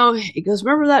saying, he goes,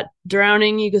 remember that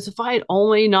drowning? He goes, if I had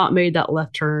only not made that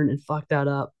left turn and fucked that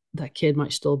up, that kid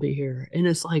might still be here. And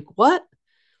it's like, what?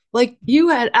 Like, you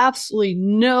had absolutely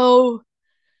no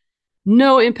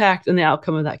impact on the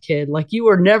outcome of that kid. Like, you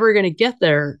were never going to get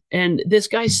there. And this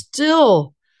guy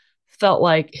still felt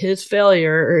like his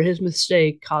failure or his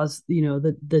mistake caused,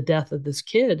 the death of this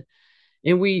kid.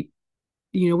 And we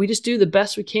just do the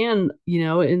best we can,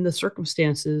 in the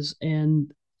circumstances,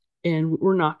 and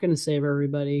we're not going to save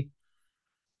everybody.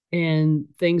 And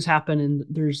things happen, and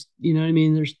there's,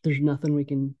 there's nothing we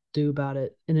can do about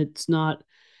it. And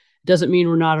doesn't mean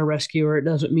we're not a rescuer. It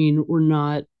doesn't mean we're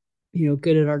not,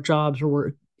 good at our jobs,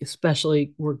 or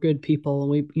we're good people,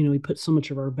 and we put so much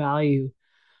of our value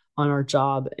on our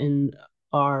job and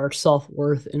our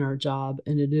self-worth in our job,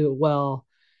 and to do it well.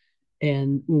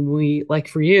 And when we, like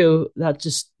for you, that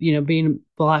just, being a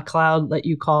black cloud that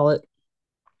you call it,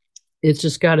 it's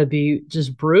just got to be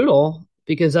just brutal,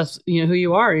 because that's, who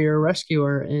you are. You're a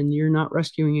rescuer, and you're not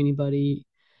rescuing anybody.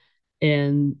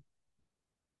 And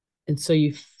so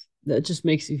that just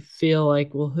makes you feel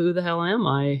like, well, who the hell am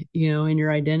I, in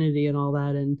your identity and all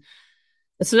that. And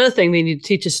that's another thing they need to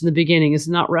teach us in the beginning, is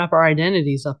not wrap our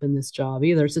identities up in this job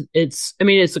either. It's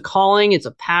a calling, it's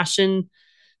a passion,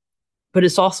 but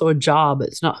it's also a job.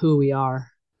 It's not who we are,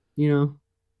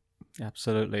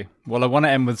 Absolutely. Well, I want to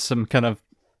end with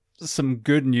some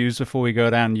good news before we go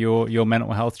down your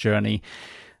mental health journey.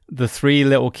 The 3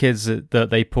 little kids that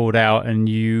they pulled out and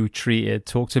you treated,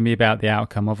 talk to me about the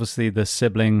outcome. Obviously, the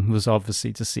sibling was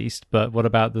obviously deceased, but what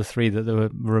about the 3 that were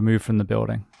removed from the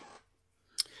building?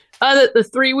 The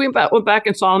 3 we went back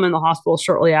and saw them in the hospital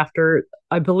shortly after.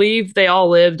 I believe they all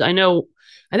lived. I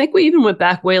think we even went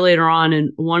back way later on,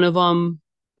 and one of them,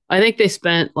 I think they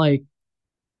spent like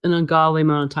an ungodly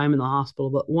amount of time in the hospital,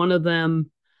 but one of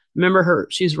them, remember her,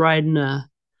 she's riding a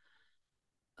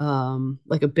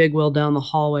like a big wheel down the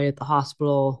hallway at the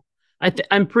hospital.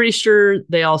 I'm pretty sure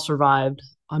they all survived.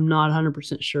 I'm not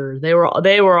 100% sure. They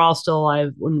were all still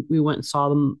alive when we went and saw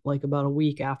them like about a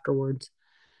week afterwards.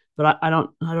 But I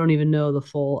don't even know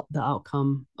the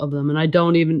outcome of them. And I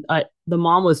don't even I the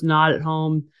mom was not at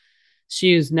home.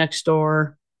 She was next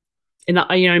door. And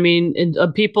you know what I mean?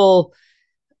 And people,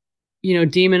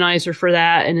 demonize her for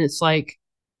that. And it's like,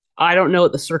 I don't know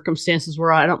what the circumstances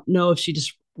were. I don't know if she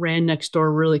just ran next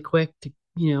door really quick to,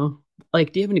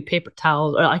 like, do you have any paper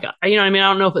towels? Or like, what I mean? I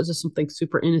don't know if it's just something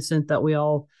super innocent that we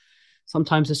all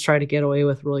sometimes just try to get away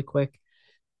with really quick.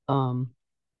 Um,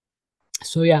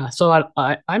 so yeah, so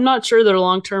I'm not sure their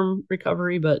long-term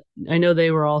recovery, but I know they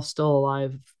were all still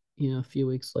alive, a few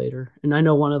weeks later. And I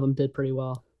know one of them did pretty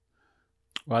well.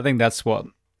 Well, I think that's what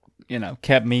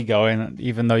kept me going,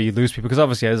 even though you lose people, because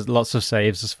obviously there's lots of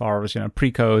saves as far as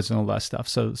pre-codes and all that stuff.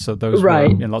 So those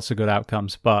Right. were lots of good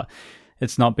outcomes, but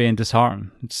it's not being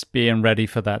disheartened. It's being ready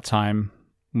for that time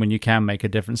when you can make a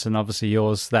difference. And obviously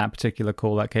yours, that particular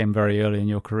call, that came very early in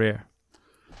your career.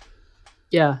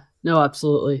 Yeah. No,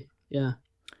 absolutely. Yeah.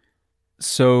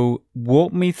 So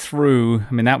walk me through.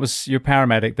 I mean, that was your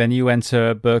paramedic. Then you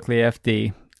enter Berkeley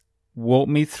FD. Walk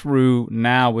me through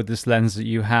now with this lens that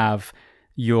you have,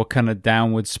 your kind of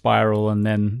downward spiral and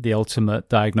then the ultimate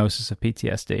diagnosis of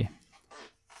PTSD.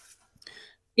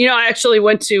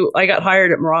 I got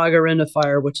hired at Moraga Rim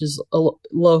Fire, which is a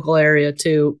local area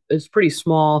too. It's pretty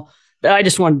small. I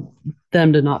just wanted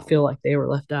them to not feel like they were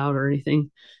left out or anything.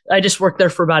 I just worked there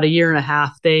for about a year and a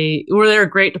half. They're a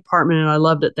great department and I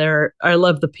loved it there. I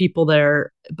loved the people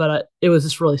there, but it was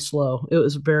just really slow. It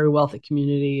was a very wealthy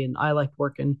community and I liked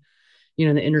working,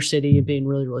 in the inner city and being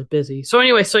really, really busy. So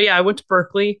anyway, I went to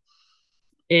Berkeley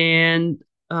and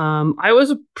I was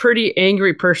a pretty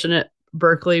angry person at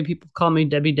Berkeley. People call me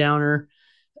Debbie Downer.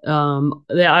 I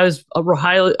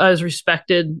was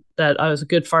respected that I was a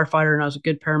good firefighter and I was a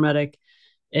good paramedic,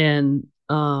 and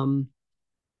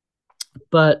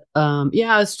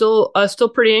yeah, I was still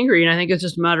pretty angry, and I think it's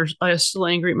just a matter. I was still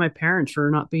angry at my parents for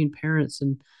not being parents,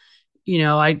 and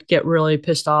I'd get really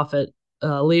pissed off at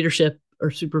leadership or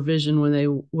supervision when they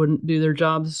wouldn't do their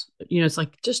jobs. It's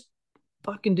like, just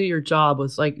fucking do your job,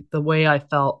 was like the way I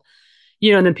felt.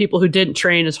 And then people who didn't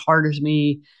train as hard as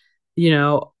me,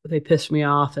 they pissed me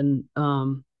off. And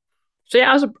so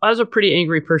yeah, I was a pretty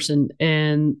angry person.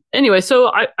 And anyway, so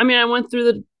I went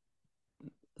through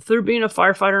being a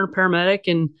firefighter and a paramedic,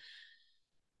 and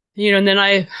and then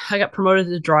I got promoted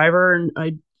to driver, and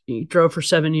I drove for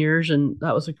 7 years, and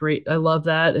that was I love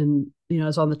that. And I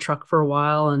was on the truck for a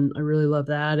while, and I really love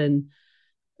that. And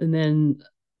then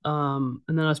I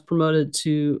was promoted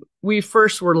to, we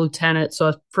first were lieutenant. So I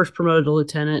was first promoted to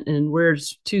lieutenant, and we're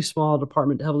just too small a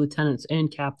department to have lieutenants and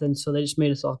captains. So they just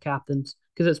made us all captains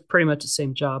because it's pretty much the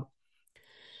same job.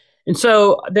 And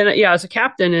so then, yeah, as a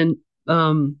captain,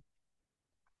 and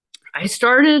I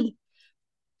started,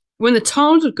 when the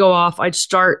tones would go off, I'd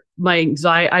start my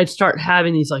anxiety. I'd start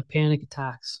having these like panic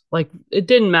attacks. Like, it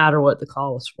didn't matter what the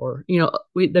call was for.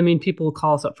 People would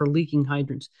call us up for leaking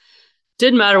hydrants.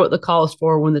 Didn't matter what the call was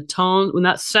for. When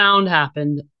that sound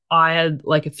happened, I had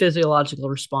like a physiological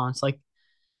response. Like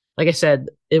I said,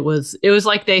 it was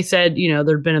like they said,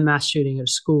 there'd been a mass shooting at a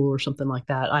school or something like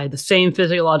that. I had the same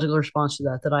physiological response to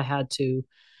that I had to,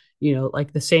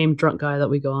 like the same drunk guy that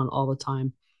we go on all the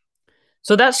time.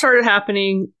 So that started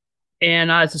happening,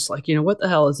 and I was just like, what the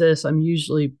hell is this? I'm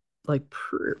usually like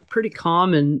pretty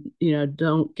calm and,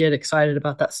 don't get excited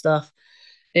about that stuff.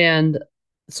 And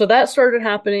so that started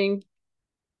happening.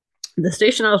 The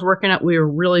station I was working at, we were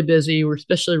really busy. We were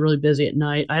especially really busy at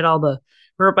night. We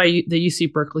were by the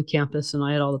UC Berkeley campus, and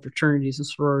I had all the fraternities and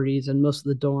sororities and most of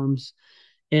the dorms.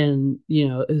 And,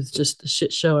 it was just a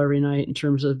shit show every night in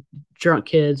terms of drunk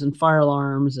kids and fire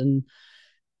alarms and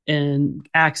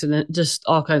accident, just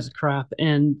all kinds of crap.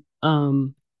 And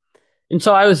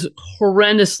so I was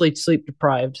horrendously sleep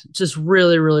deprived, just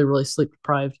really, really, really sleep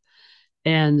deprived.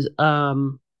 And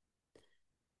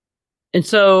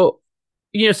so,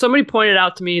 somebody pointed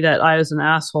out to me that I was an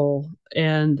asshole,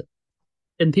 and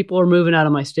people were moving out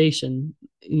of my station,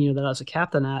 that I was a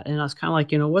captain at. And I was kind of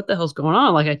like, what the hell's going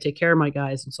on? Like, I take care of my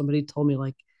guys. And somebody told me,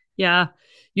 like, yeah,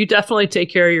 you definitely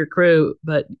take care of your crew,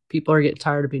 but people are getting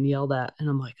tired of being yelled at. And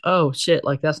I'm like, oh shit,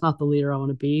 like, that's not the leader I want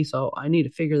to be. So I need to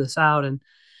figure this out. And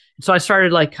so I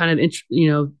started like kind of,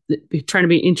 trying to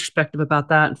be introspective about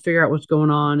that and figure out what's going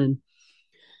on. And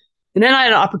then I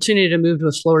had an opportunity to move to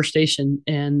a slower station.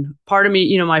 And part of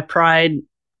me, my pride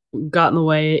got in the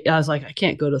way. I was like, I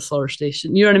can't go to a slower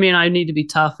station. You know what I mean? I need to be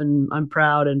tough and I'm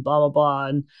proud and blah blah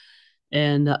blah.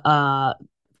 And a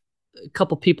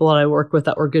couple people that I worked with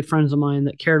that were good friends of mine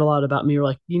that cared a lot about me were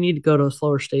like, you need to go to a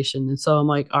slower station. And so I'm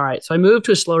like, all right. So I moved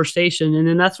to a slower station, and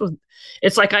then that's what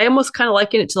it's like. I almost kind of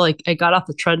liken it to like I got off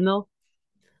the treadmill.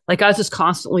 Like I was just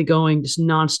constantly going, just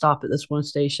nonstop at this one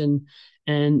station.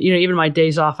 And even my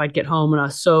days off, I'd get home and I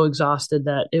was so exhausted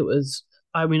that it was.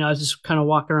 I mean, I was just kind of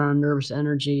walking around in nervous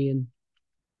energy,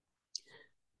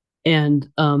 and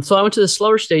so I went to the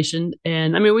slower station,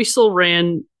 and I mean, we still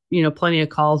ran, plenty of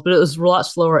calls, but it was a lot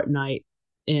slower at night.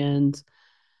 And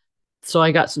so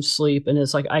I got some sleep, and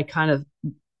it's like I kind of,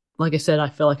 like I said, I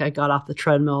feel like I got off the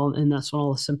treadmill, and that's when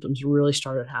all the symptoms really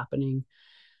started happening.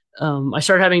 I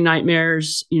started having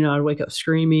nightmares. I'd wake up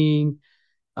screaming.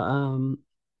 Um,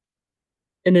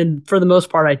 and then for the most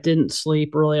part, I didn't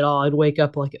sleep really at all. I'd wake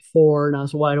up like at 4 and I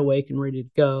was wide awake and ready to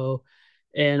go.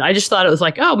 And I just thought it was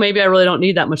like, oh, maybe I really don't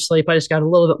need that much sleep. I just got a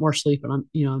little bit more sleep and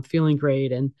I'm feeling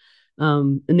great. And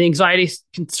the anxiety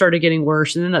started getting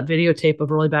worse. And then that videotape of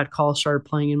really bad calls started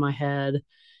playing in my head.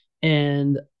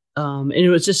 And it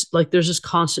was just like, there's this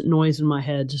constant noise in my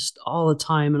head just all the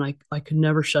time. And I could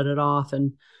never shut it off.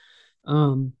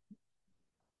 Um,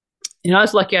 I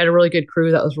was lucky I had a really good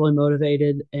crew that was really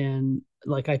motivated, and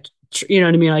like you know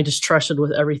what I mean? I just trusted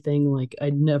with everything. Like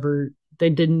they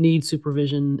didn't need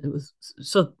supervision. It was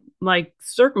so my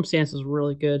circumstances were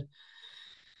really good.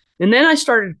 And then I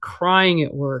started crying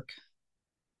at work.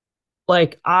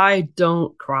 Like I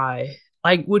don't cry.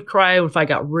 I would cry if I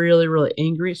got really, really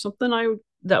angry at something.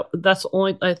 That's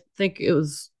only, I think it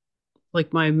was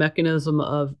like my mechanism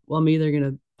of, well, I'm either going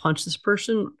to punch this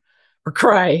person or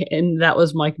cry. And that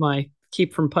was my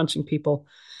keep from punching people.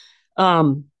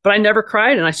 But I never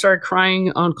cried, and I started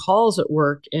crying on calls at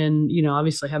work, and,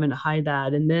 obviously having to hide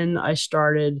that. And then I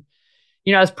started,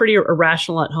 I was pretty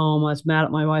irrational at home. I was mad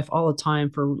at my wife all the time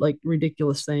for like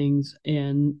ridiculous things.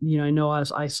 And, I know I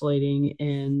was isolating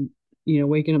and,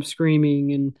 waking up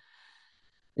screaming,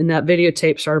 and that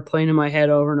videotape started playing in my head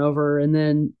over and over. And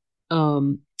then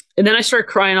I started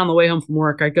crying on the way home from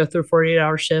work. I'd go through a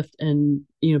 48-hour shift and,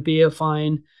 be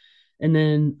fine. And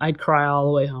then I'd cry all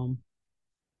the way home.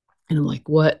 And I'm like,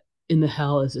 what in the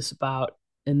hell is this about?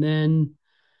 And then,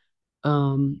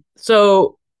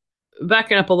 so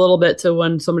backing up a little bit to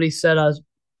when somebody said I was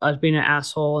being an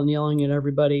asshole and yelling at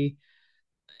everybody,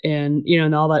 and,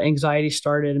 and all that anxiety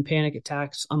started and panic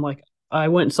attacks. I'm like, I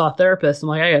went and saw a therapist. I'm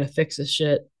like, I got to fix this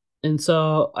shit. And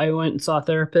so I went and saw a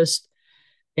therapist,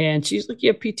 and she's like,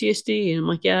 you have PTSD. And I'm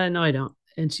like, yeah, no, I don't.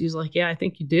 And she's like, yeah, I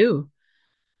think you do.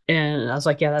 And I was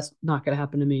like, yeah, that's not going to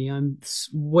happen to me. I'm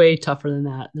way tougher than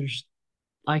that.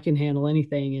 I can handle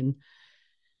anything.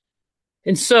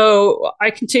 And so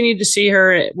I continued to see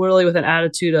her really with an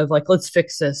attitude of like, let's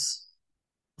fix this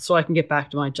so I can get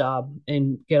back to my job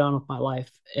and get on with my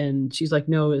life. And she's like,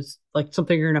 no, it's like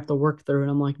something you're gonna have to work through.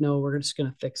 And I'm like, no, we're just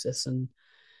gonna fix this, and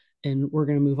we're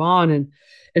gonna move on.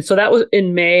 And so that was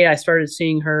in May. I started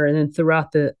seeing her, and then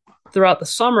throughout the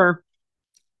summer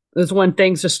was when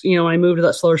things just, when I moved to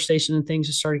that slower station, and things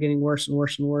just started getting worse and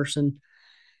worse and worse. And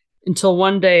until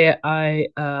one day I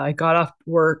got off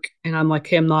work, and I'm like,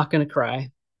 hey, I'm not gonna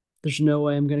cry. There's no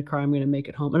way I'm gonna cry. I'm gonna make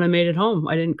it home. And I made it home.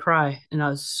 I didn't cry. And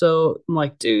I'm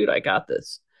like, dude, I got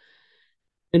this.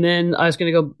 And then I was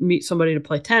gonna go meet somebody to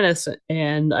play tennis,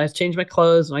 and I changed my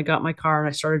clothes and I got my car and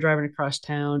I started driving across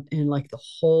town, and like the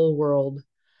whole world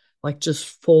like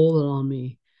just folded on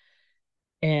me.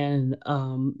 And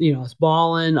I was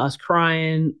bawling, I was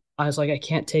crying, I was like, I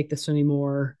can't take this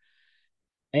anymore.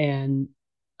 And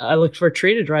I looked for a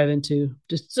tree to drive into.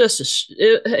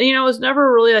 It was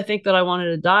never really, I think, that I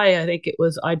wanted to die. I think it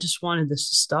was, I just wanted this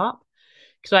to stop.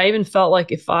 Because I even felt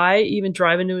like if I even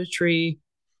drive into a tree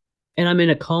and I'm in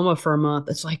a coma for a month,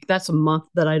 it's like that's a month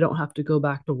that I don't have to go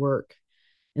back to work.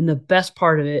 And the best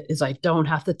part of it is I don't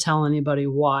have to tell anybody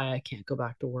why I can't go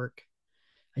back to work.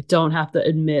 I don't have to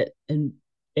admit, and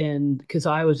because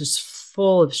I was just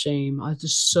full of shame. I was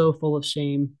just so full of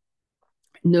shame.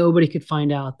 Nobody could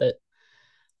find out that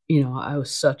I was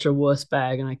such a wuss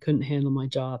bag and I couldn't handle my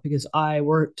job because I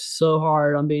worked so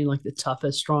hard on being like the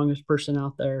toughest, strongest person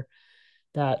out there,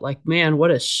 that like, man,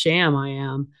 what a sham I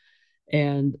am.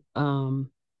 And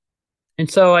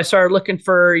so I started looking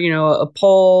for, a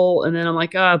pole, and then I'm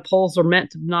like, poles are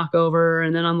meant to knock over.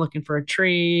 And then I'm looking for a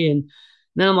tree. And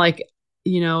then I'm like,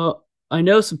 you know, I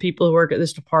know some people who work at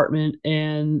this department,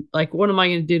 and like, what am I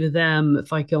going to do to them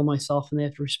if I kill myself and they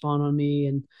have to respond on me?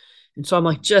 And so I'm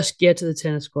like, just get to the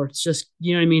tennis courts. Just,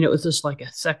 you know what I mean? It was just like a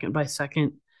second by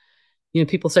second.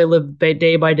 People say live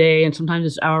day by day, and sometimes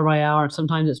it's hour by hour, and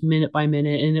sometimes it's minute by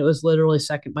minute. And it was literally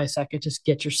second by second. Just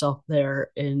get yourself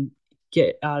there and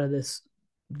get out of this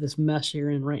mess you're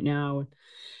in right now.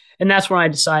 And that's when I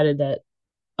decided that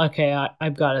okay, I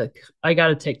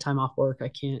gotta take time off work. I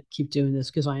can't keep doing this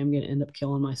because I am going to end up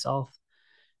killing myself.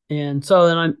 And so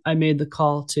then I made the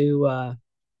call to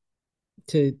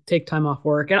take time off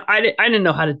work, and I didn't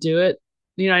know how to do it.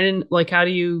 I didn't like how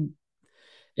do you.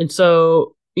 And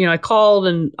so I called,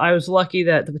 and I was lucky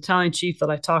that the battalion chief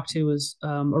that I talked to was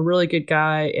a really good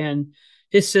guy, and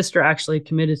his sister actually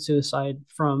committed suicide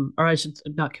or I should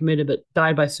not committed, but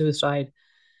died by suicide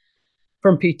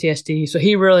from PTSD. So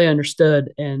he really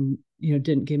understood and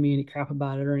didn't give me any crap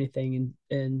about it or anything,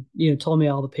 and told me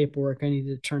all the paperwork I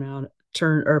needed to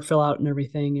turn or fill out and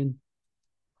everything,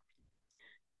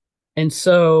 and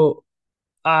so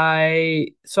I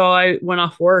went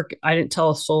off work. I didn't tell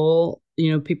a soul.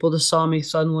 People just saw me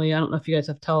suddenly. I don't know if you guys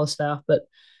have telestaff, but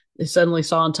they suddenly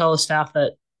saw on telestaff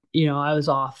that I was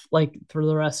off. Like for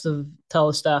the rest of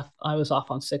telestaff, I was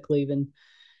off on sick leave,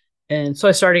 and so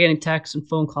I started getting texts and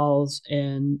phone calls,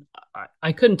 and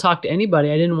I couldn't talk to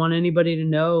anybody. I didn't want anybody to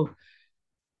know,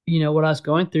 what I was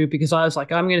going through, because I was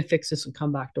like, I'm going to fix this and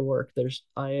come back to work.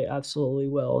 I absolutely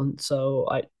will. And so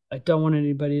I don't want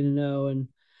anybody to know. And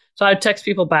so I'd text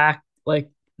people back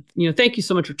like, thank you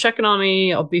so much for checking on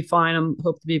me. I'll be fine. I'm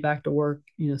hope to be back to work,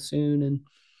 soon.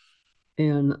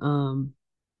 And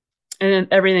then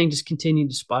everything just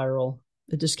continued to spiral.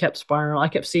 It just kept spiraling. I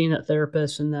kept seeing that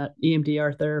therapist and that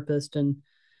EMDR therapist, and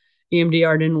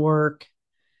EMDR didn't work.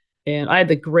 And I had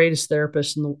the greatest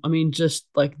therapist just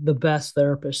like the best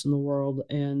therapist in the world.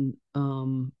 And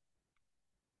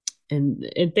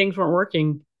things weren't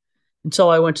working until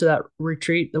I went to that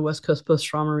retreat, the West Coast Post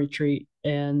Trauma Retreat.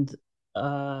 And,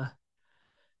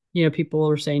 people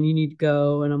were saying, you need to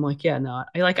go. And I'm like, yeah, no,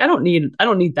 I don't need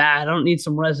that. I don't need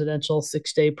some residential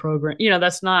 6-day program.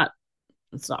 That's not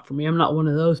for me. I'm not one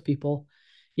of those people.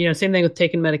 Same thing with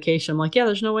taking medication. I'm like, yeah,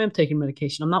 there's no way I'm taking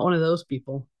medication. I'm not one of those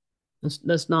people.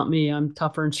 That's not me. I'm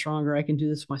tougher and stronger. I can do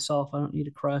this myself. I don't need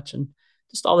a crutch, and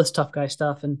just all this tough guy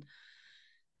stuff. And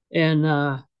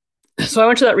so I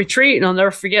went to that retreat, and I'll never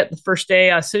forget the first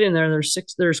day I was sitting there. There's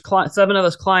 7 of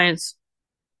us clients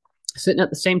sitting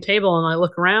at the same table, and I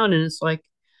look around, and it's like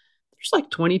there's like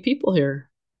 20 people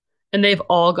here, and they've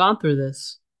all gone through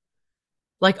this.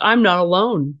 Like I'm not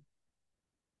alone.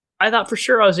 I thought for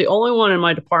sure I was the only one in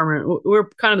my department. We're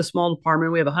kind of a small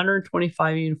department. We have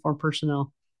 125 uniformed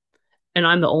personnel, and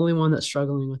I'm the only one that's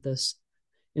struggling with this.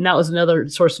 And that was another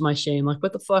source of my shame. Like,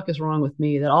 what the fuck is wrong with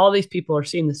me? That all these people are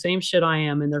seeing the same shit I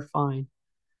am, and they're fine.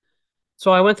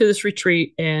 So I went through this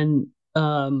retreat, and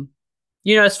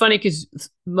it's funny because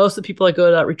most of the people that go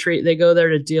to that retreat, they go there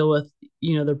to deal with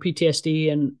their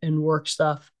PTSD and work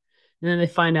stuff, and then they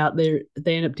find out they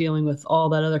end up dealing with all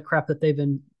that other crap that they've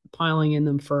been piling in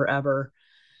them forever.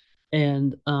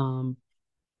 And so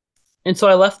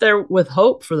I left there with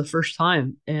hope for the first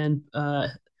time, and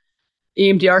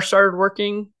EMDR started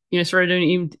working. Started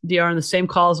doing EMDR on the same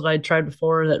calls that I'd tried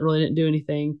before that really didn't do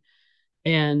anything,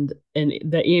 and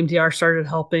the EMDR started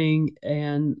helping.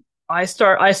 And I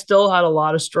still had a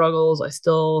lot of struggles. I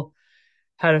still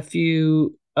had a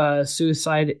few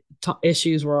suicide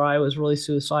issues where I was really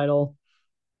suicidal,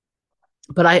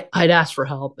 but I'd asked for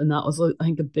help, and that was, I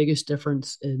think, the biggest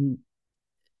difference in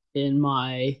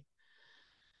the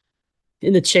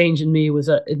change in me was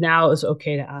that now it was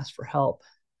okay to ask for help.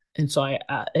 And so I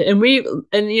know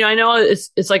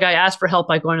it's like I asked for help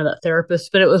by going to that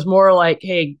therapist, but it was more like,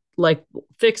 hey, like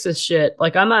fix this shit.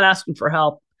 Like I'm not asking for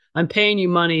help. I'm paying you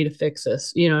money to fix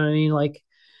this. You know what I mean? Like,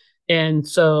 and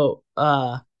so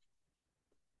I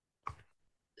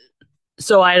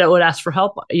would ask for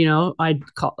help.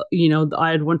 I'd call.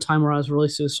 I had one time where I was really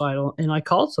suicidal, and I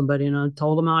called somebody and I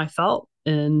told them how I felt,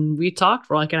 and we talked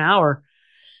for like an hour.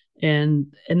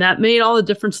 And that made all the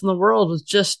difference in the world, was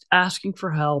just asking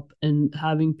for help and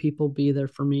having people be there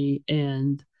for me.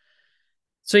 And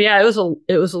so yeah, it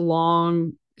was a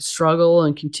long struggle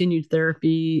and continued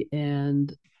therapy,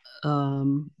 and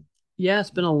yeah, it's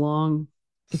been a long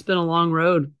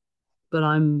road, but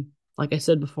I'm, like I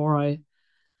said before, I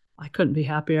couldn't be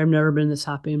happier. I've never been this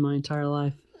happy in my entire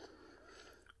life.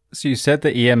 So you said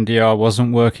that EMDR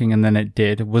wasn't working, and then it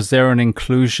did. Was there an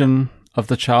inclusion of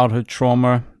the childhood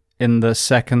trauma in the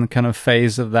second kind of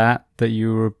phase of that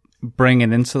you were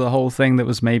bringing into the whole thing, that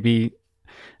was maybe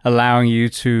allowing you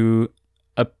to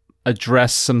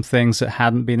address some things that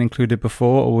hadn't been included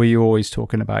before? Or were you always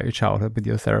talking about your childhood with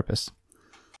your therapist?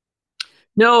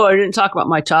 No, I didn't talk about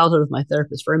my childhood with my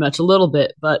therapist very much, a little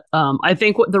bit. But I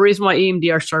think the reason why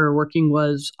EMDR started working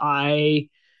was I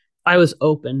I was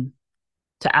open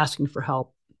to asking for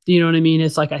help. Do you know what I mean?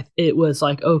 It's like it was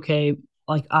like, okay,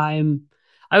 like I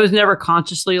was never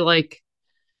consciously like,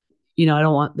 I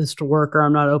don't want this to work or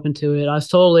I'm not open to it. I was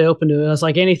totally open to it. I was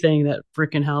like anything that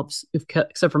freaking helps,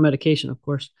 except for medication, of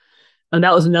course. And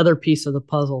that was another piece of the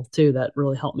puzzle too that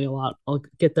really helped me a lot. I'll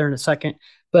get there in a second,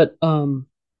 but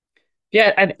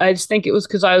yeah, I just think it was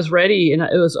because I was ready and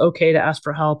it was okay to ask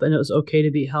for help and it was okay to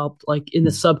be helped, like in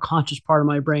the subconscious part of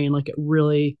my brain, like it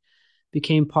really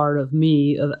became part of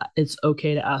me of it's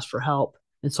okay to ask for help.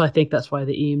 And so I think that's why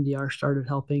the EMDR started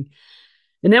helping.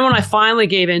 And then when I finally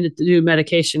gave in to do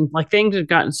medication, like things had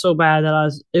gotten so bad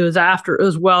that it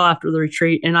was well after the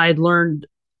retreat. And I had learned,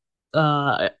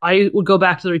 I would go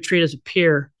back to the retreat as a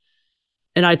peer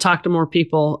and I talk to more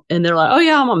people and they're like, oh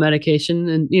yeah, I'm on medication.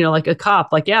 And, like a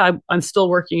cop, like, yeah, I'm still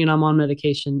working and I'm on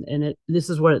medication. And this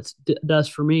is what it does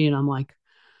for me. And I'm like,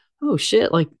 oh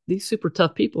shit, like these super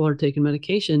tough people are taking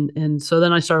medication. And so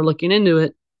then I started looking into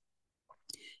it.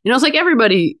 It's like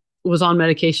everybody was on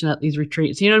medication at these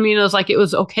retreats. You know what I mean? It was like, it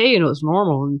was okay and it was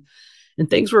normal and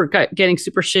things were getting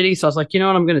super shitty. So I was like, you know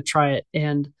what, I'm going to try it.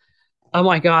 And oh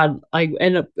my God, I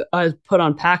was put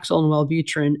on Paxil and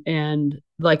Wellbutrin and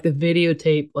like the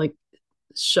videotape, like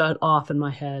shut off in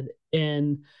my head.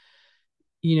 And,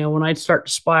 when I'd start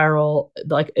to spiral,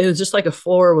 like it was just like a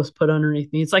floor was put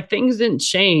underneath me. It's like things didn't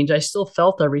change. I still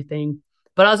felt everything,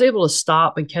 but I was able to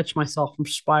stop and catch myself from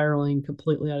spiraling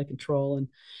completely out of control. And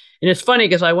it's funny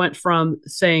because I went from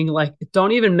saying like,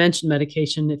 don't even mention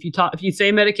medication. If you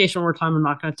say medication one more time, I'm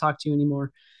not going to talk to you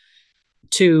anymore,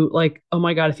 to like, oh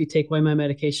my God, if you take away my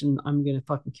medication, I'm going to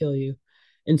fucking kill you.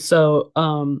 And so,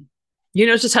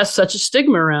 it just has such a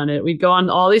stigma around it. We'd go on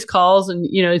all these calls and,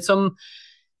 some,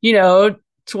 you know,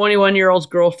 21-year-old's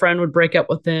girlfriend would break up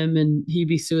with him and he'd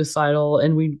be suicidal.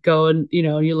 And we'd go and,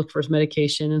 you look for his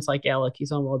medication. And it's like, yeah, look,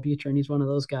 he's on Wellbutrin. He's one of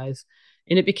those guys.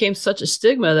 And it became such a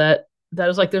stigma that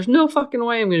was like, there's no fucking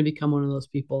way I'm going to become one of those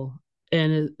people.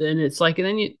 And it's like,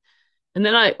 and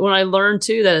then when I learned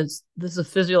too that this is a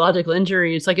physiological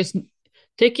injury, it's like it's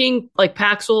taking like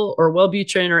Paxil or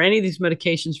Wellbutrin or any of these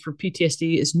medications for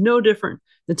PTSD is no different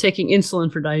than taking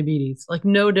insulin for diabetes. Like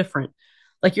no different.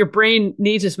 Like your brain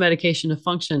needs this medication to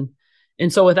function.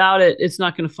 And so without it, it's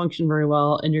not going to function very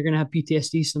well and you're going to have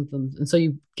PTSD symptoms. And so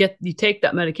you take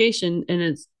that medication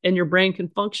and your brain can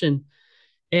function.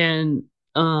 And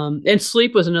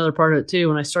sleep was another part of it too.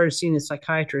 When I started seeing the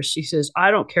psychiatrist, she says,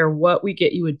 I don't care what we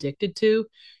get you addicted to,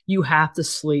 you have to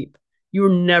sleep.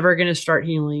 You're never going to start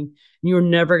healing. You're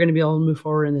never going to be able to move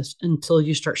forward in this until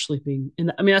you start sleeping.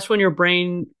 And I mean, that's when your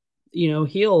brain,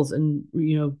 heals and,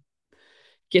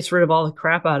 gets rid of all the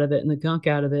crap out of it and the gunk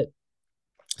out of it.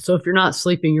 So if you're not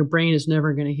sleeping, your brain is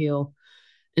never going to heal.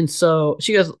 And so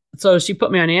she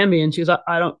put me on Ambien. She goes,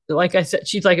 I don't, like I said,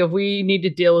 she's like, if we need to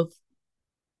deal with,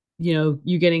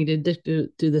 you getting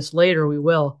addicted to this later, we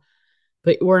will,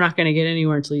 but we're not going to get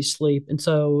anywhere until you sleep. And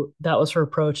so that was her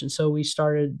approach. And so we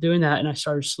started doing that and I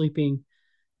started sleeping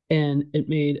and it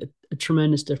made a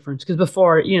tremendous difference. Cause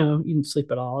before, you didn't sleep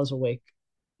at all. I was awake.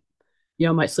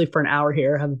 I might sleep for an hour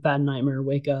here, have a bad nightmare,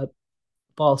 wake up,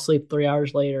 fall asleep 3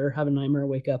 hours later, have a nightmare,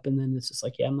 wake up. And then it's just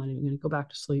like, yeah, I'm not even going to go back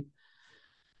to sleep.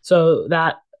 So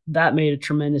that made a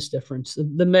tremendous difference.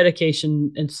 The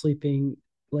medication and sleeping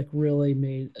like really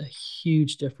made a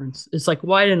huge difference. It's like,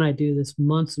 why didn't I do this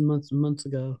months and months and months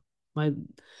ago?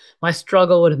 My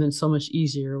struggle would have been so much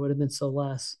easier, would have been so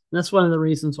less. And that's one of the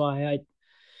reasons why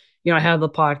I have the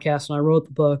podcast and I wrote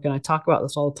the book and I talk about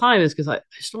this all the time is because I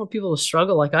just don't want people to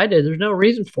struggle like I did. There's no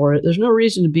reason for it. There's no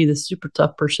reason to be this super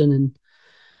tough person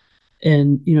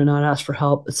and not ask for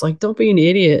help. It's like, don't be an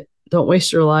idiot. Don't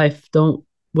waste your life. Don't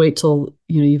wait till,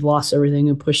 you've lost everything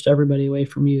and pushed everybody away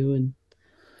from you and,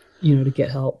 to get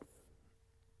help.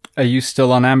 Are you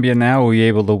still on Ambien now or were you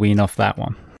able to wean off that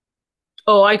one?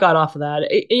 Oh, I got off of that.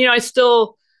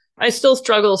 I still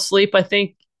struggle to sleep. I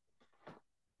think,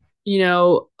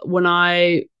 when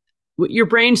your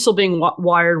brain's still being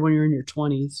wired when you're in your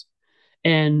 20s.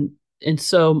 And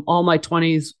so all my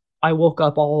 20s, I woke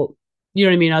up all, you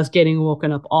know what I mean? I was getting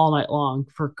woken up all night long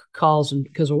for calls and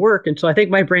because of work. And so I think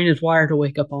my brain is wired to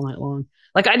wake up all night long.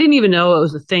 Like I didn't even know it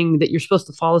was a thing that you're supposed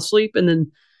to fall asleep and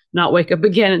then not wake up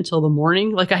again until the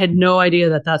morning. Like I had no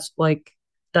idea that that's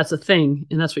a thing.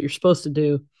 And that's what you're supposed to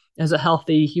do as a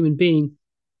healthy human being.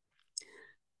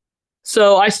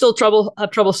 So I still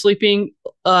have trouble sleeping.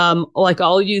 Like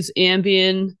I'll use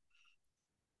Ambien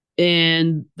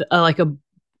and like a,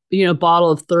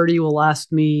 bottle of 30 will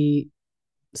last me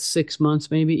 6 months,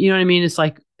 maybe. You know what I mean? It's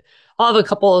like I'll have a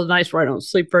couple of nights where I don't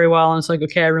sleep very well, and it's like,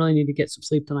 okay, I really need to get some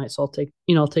sleep tonight, so I'll take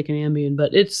an Ambien,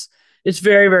 but it's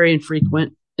very, very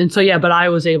infrequent. And so, yeah, but I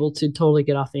was able to totally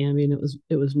get off the Ambien.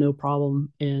 It was no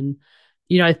problem. And,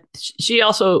 she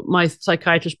also, my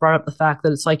psychiatrist brought up the fact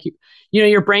that it's like,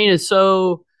 your brain is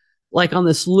so like on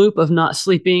this loop of not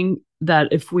sleeping that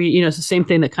if it's the same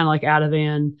thing that kind of like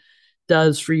Ativan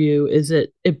does for you is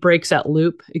it breaks that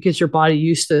loop. It gets your body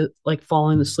used to like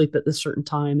falling asleep at this certain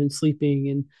time and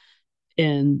sleeping.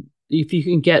 And if you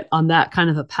can get on that kind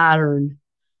of a pattern,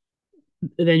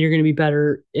 then you're going to be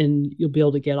better and you'll be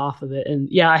able to get off of it. And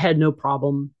yeah, I had no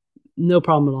problem at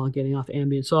all getting off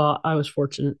Ambien. So I was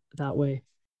fortunate that way.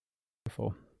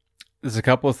 Wonderful. There's a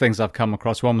couple of things I've come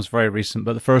across. One was very recent,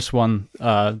 but the first one,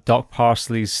 Doc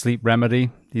Parsley's Sleep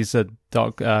Remedy. He's a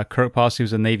Kirk Parsley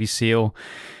was a Navy SEAL,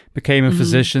 became a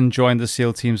physician, joined the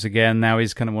SEAL teams again. Now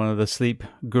he's kind of one of the sleep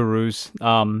gurus.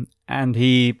 And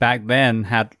he back then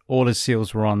had all his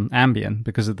SEALs were on Ambien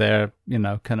because of their,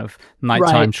 kind of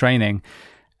nighttime training.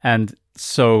 And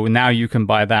so now you can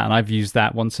buy that. And I've used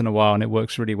that once in a while and it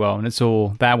works really well. And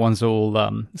that one's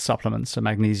all supplements, so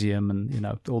magnesium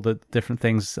and, all the different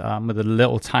things with a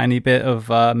little tiny bit of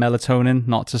melatonin,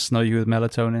 not to snow you with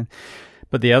melatonin.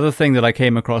 But the other thing that I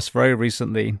came across very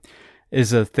recently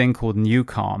is a thing called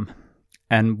NewCalm.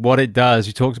 And what it does,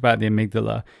 you talked about the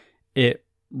amygdala, it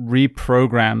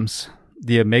reprograms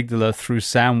the amygdala through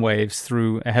sound waves,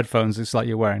 through headphones. It's like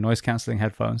you're wearing noise cancelling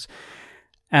headphones.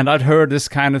 And I'd heard this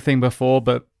kind of thing before,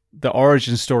 but the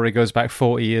origin story goes back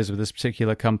 40 years with this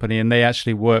particular company, and they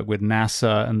actually work with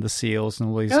NASA and the SEALs and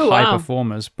all these high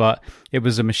performers. But it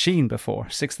was a machine before,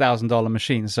 $6,000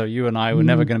 machine. So you and I were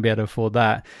never going to be able to afford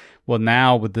that. Well,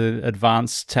 now with the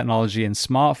advanced technology in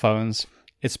smartphones,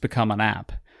 it's become an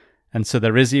app. And so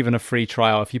there is even a free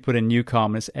trial. If you put in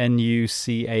NewCalm, it's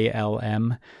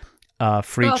NUCALM,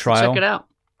 free trial. Check it out.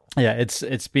 Yeah,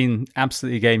 it's been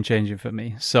absolutely game changing for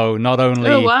me. So not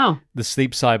only the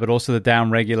sleep side, but also the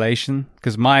down regulation.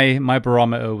 Because my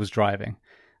barometer was driving.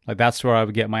 Like that's where I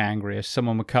would get my angriest.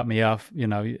 Someone would cut me off.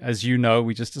 As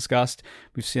we just discussed,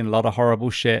 we've seen a lot of horrible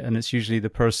shit, and it's usually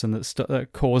the person that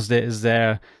caused it is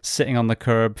there sitting on the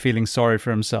curb, feeling sorry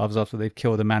for themselves after they've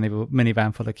killed a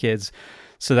minivan full of kids.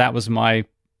 So that was my,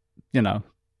 the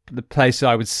place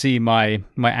I would see my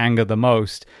anger the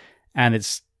most, and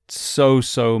it's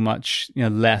so much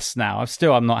less now.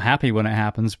 I'm not happy when it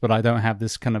happens, but I don't have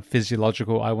this kind of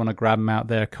physiological I want to grab them out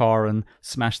their car and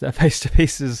smash their face to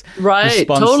pieces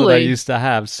response that I used to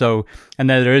have. So, and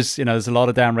then there is there's a lot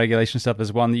of down regulation stuff.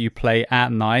 There's one that you play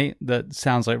at night that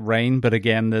sounds like rain, but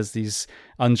again there's these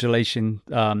undulation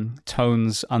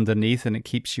tones underneath, and it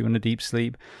keeps you in a deep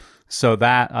sleep. So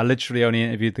that I literally only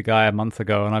interviewed the guy a month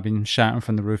ago, and I've been shouting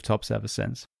from the rooftops ever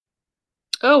since.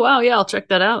 Oh, wow. Yeah, I'll check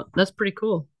that out. That's pretty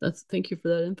cool. Thank you for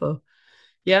that info.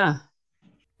 Yeah.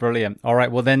 Brilliant. All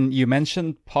right. Well, then you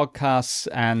mentioned podcasts,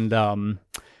 and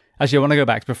actually, I want to go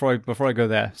back before I go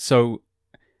there. So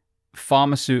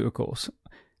pharmaceuticals.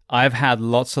 I've had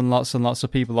lots and lots and lots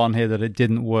of people on here that it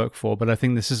didn't work for, but I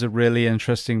think this is a really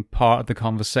interesting part of the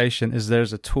conversation is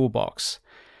there's a toolbox.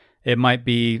 It might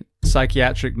be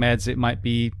psychiatric meds, it might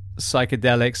be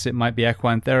psychedelics, it might be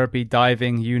equine therapy,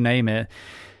 diving, you name it.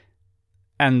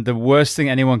 And the worst thing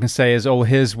anyone can say is, oh,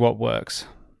 here's what works.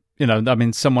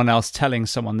 Someone else telling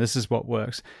someone this is what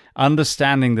works.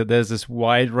 Understanding that there's this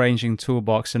wide-ranging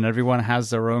toolbox and everyone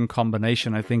has their own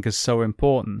combination, I think is so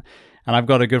important. And I've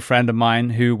got a good friend of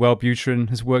mine who Wellbutrin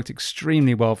has worked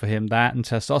extremely well for him. That and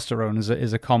testosterone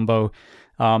is a combo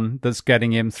that's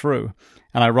getting him through.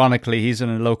 And ironically, he's in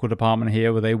a local department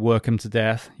here where they work him to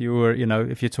death.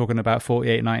 If you're talking about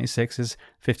 4896's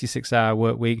 56-hour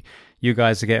work week, you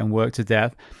guys are getting worked to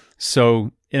death.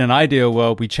 So in an ideal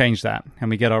world, we change that and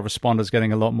we get our responders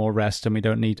getting a lot more rest and we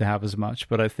don't need to have as much.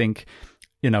 But I think,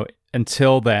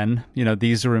 until then,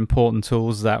 these are important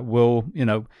tools that won't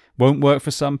work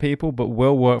for some people, but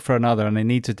will work for another. And they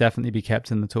need to definitely be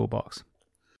kept in the toolbox.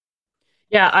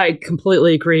 Yeah, I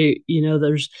completely agree.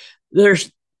 There's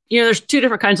two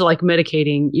different kinds of like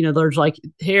medicating. There's like,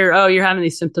 here, oh, you're having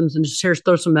these symptoms, and just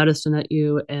throw some medicine at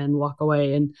you and walk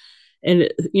away. And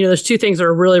there's two things that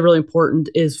are really, really important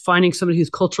is finding somebody who's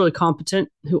culturally competent,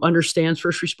 who understands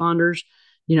first responders,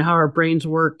 how our brains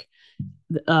work.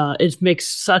 It makes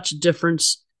such a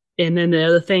difference. And then the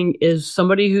other thing is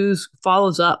somebody who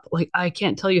follows up. Like, I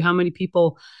can't tell you how many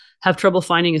people have trouble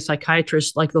finding a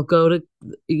psychiatrist. Like, they'll go to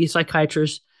a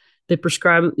psychiatrist, they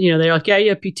prescribe, they're like, yeah, you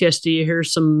have PTSD.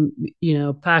 Here's some,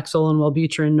 Paxil and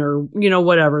Wellbutrin or,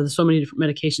 whatever. There's so many different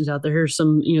medications out there. Here's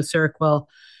some, Seroquel.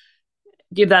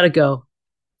 Give that a go.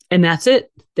 And that's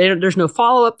it. There's no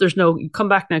follow-up. There's no, you come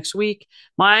back next week.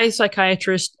 My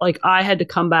psychiatrist, like, I had to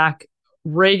come back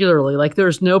regularly. Like, there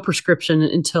was no prescription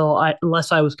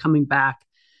unless I was coming back.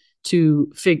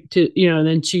 and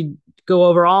then she'd go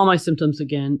over all my symptoms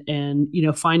again, and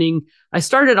I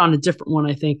started on a different one,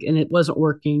 I think, and it wasn't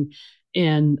working.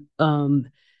 And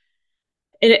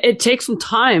it takes some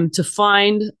time to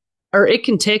find, or it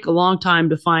can take a long time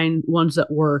to find ones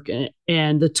that work,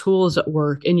 and the tools that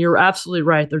work. And you're absolutely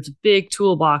right. There's a big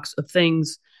toolbox of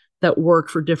things that work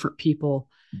for different people.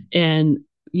 And,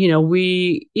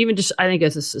 we even just, I think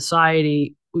as a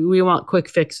society, we want quick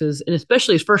fixes, and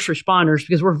especially as first responders,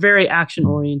 because we're very action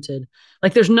oriented.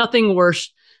 Like there's nothing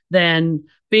worse than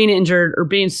being injured or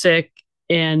being sick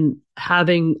and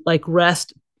having like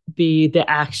rest be the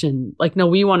action. Like, no,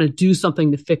 we want to do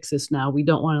something to fix this now. We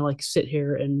don't want to like sit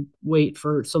here and wait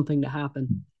for something to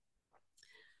happen.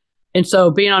 And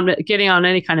so getting on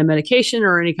any kind of medication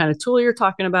or any kind of tool you're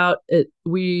talking about,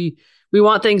 we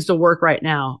want things to work right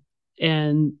now.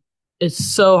 And it's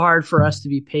so hard for us to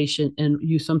be patient, and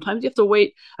sometimes you have to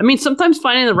wait. I mean, sometimes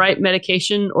finding the right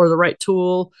medication or the right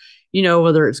tool,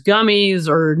 whether it's gummies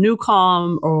or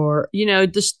Nucalm or,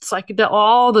 just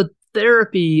all the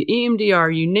therapy,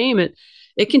 EMDR, you name it,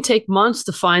 it can take months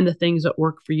to find the things that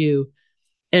work for you.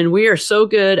 And we are so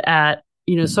good at,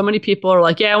 so many people are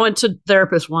like, yeah, I went to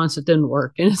therapist once, it didn't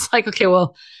work. And it's like, okay,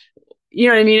 well, you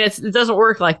know what I mean? It doesn't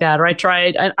work like that. Or I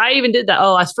tried, and I even did that.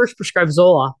 Oh, I was first prescribed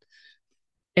Zoloft,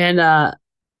 and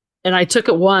I took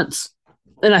it once,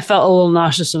 and I felt a little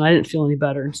nauseous, and I didn't feel any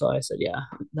better. And so I said, yeah,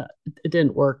 it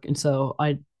didn't work. And so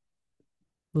I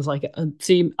was like,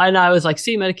 see,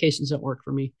 medications don't work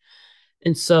for me.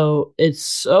 And so it's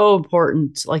so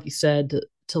important, like you said,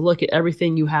 to look at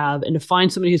everything you have and to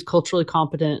find somebody who's culturally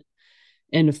competent,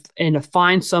 and to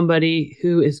find somebody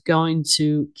who is going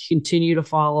to continue to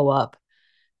follow up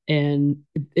and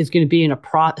is going to be in a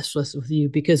process with you,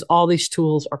 because all these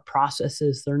tools are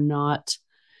processes. They're not,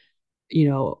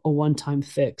 a one-time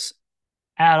fix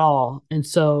at all. And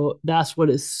so that's what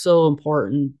is so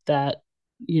important, that,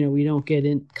 we don't get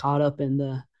caught up in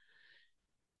the,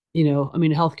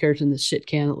 healthcare is in the shit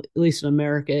can, at least in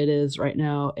America it is right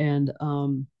now. And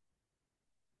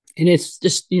it's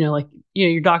just,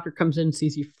 your doctor comes in and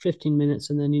sees you for 15 minutes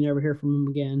and then you never hear from them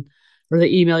again, or they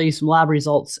email you some lab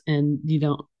results and you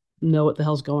don't know what the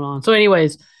hell's going on. So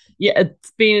anyways, yeah,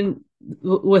 it's being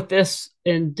with this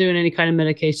and doing any kind of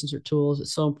medications or tools,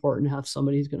 it's so important to have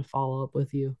somebody who's going to follow up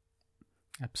with you.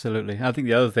 Absolutely. I think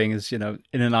the other thing is, in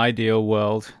an ideal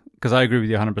world, because I agree with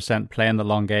you 100%, playing the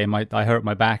long game. I hurt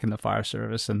my back in the fire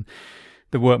service, and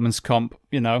the workman's comp,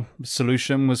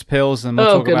 solution was pills, and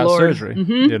we'll talk about Lord. Surgery,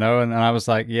 and I was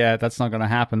like, yeah, that's not going to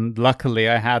happen. Luckily,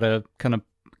 I had a kind of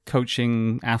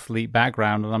coaching athlete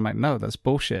background, and I'm like, no, that's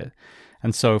bullshit.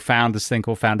 And so found this thing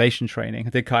called foundation training. I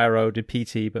did chiro, did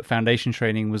PT, but foundation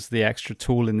training was the extra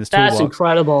tool in this toolbox. That's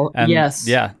incredible. And yes.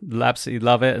 Yeah, absolutely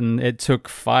love it. And it took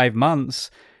 5 months.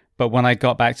 But when I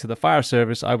got back to the fire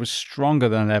service, I was stronger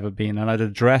than I'd ever been. And I'd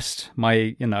addressed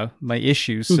my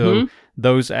issues. So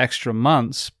those extra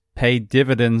months paid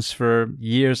dividends for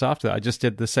years after that. I just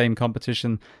did the same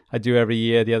competition I do every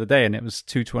year the other day, and it was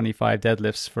 225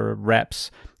 deadlifts for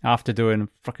reps after doing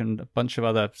fucking a bunch of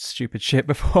other stupid shit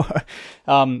before,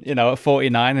 at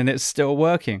 49, and it's still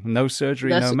working. No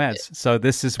surgery, no meds. So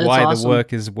this is why awesome. The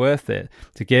work is worth it,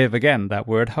 to give, again, that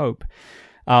word hope.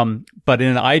 But in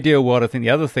an ideal world, I think the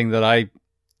other thing that I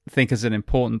think is an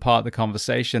important part of the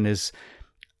conversation is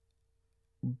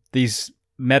these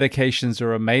medications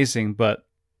are amazing, but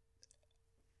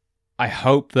I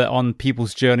hope that on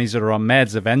people's journeys that are on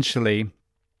meds, eventually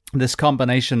this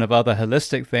combination of other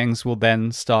holistic things will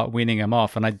then start weaning them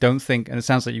off. And I don't think, and it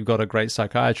sounds like you've got a great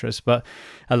psychiatrist, but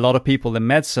a lot of people in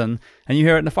medicine, and you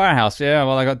hear it in the firehouse, yeah,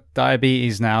 well, I got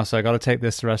diabetes now, so I got to take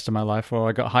this the rest of my life, or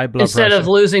I got high blood pressure. Instead of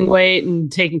losing weight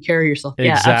and taking care of yourself.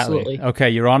 Exactly. Yeah, absolutely.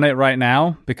 Okay, you're on it right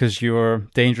now because you're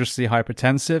dangerously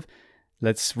hypertensive.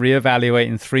 Let's reevaluate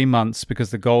in 3 months, because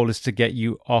the goal is to get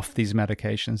you off these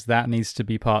medications. That needs to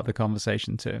be part of the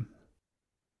conversation too.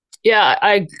 Yeah,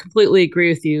 I completely agree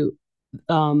with you.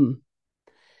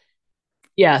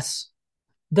 Yes,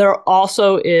 there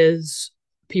also is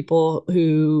people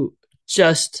who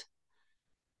just,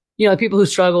 people who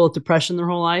struggle with depression their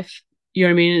whole life. You know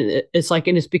what I mean? It's like,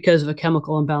 and it's because of a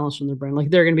chemical imbalance in their brain. Like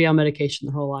they're going to be on medication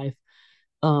their whole life.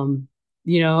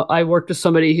 I worked with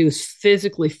somebody who's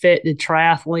physically fit, did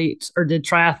triathletes or did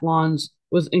triathlons,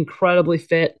 was incredibly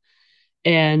fit,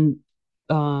 and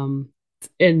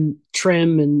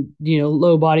trim and,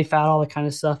 low body fat, all that kind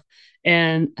of stuff,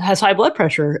 and has high blood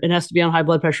pressure and has to be on high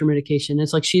blood pressure medication.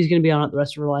 It's like she's going to be on it the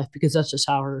rest of her life, because that's just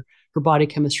how her body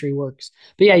chemistry works.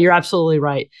 But yeah, you're absolutely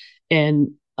right.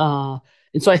 And so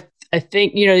I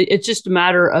think, it's just a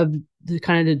matter of the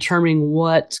kind of determining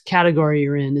what category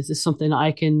you're in. Is this something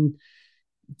I can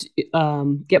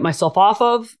get myself off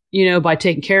of, by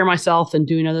taking care of myself and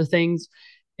doing other things.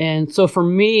 And so for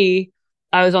me,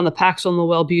 I was on the Paxil and the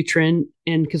Wellbutrin,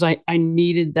 and because I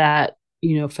needed that,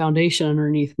 foundation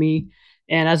underneath me.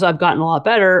 And as I've gotten a lot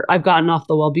better, I've gotten off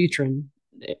the Wellbutrin.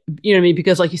 You know what I mean?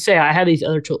 Because like you say, I had these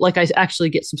other tools. Like I actually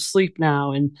get some sleep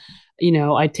now, and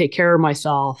I take care of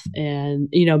myself, and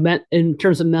in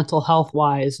terms of mental health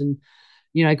wise, and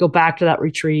I go back to that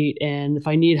retreat, and if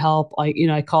I need help,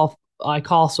 I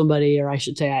call somebody, or I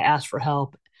should say, I ask for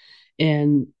help,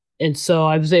 and so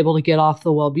I was able to get off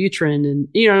the Wellbutrin,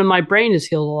 and my brain has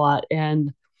healed a lot,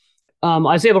 and I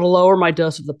was able to lower my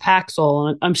dose of the Paxil,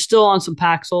 and I'm still on some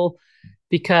Paxil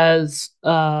because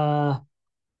I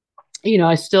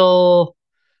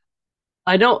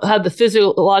don't have the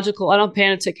physiological, I don't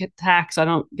panic attacks, I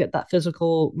don't get that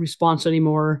physical response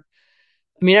anymore.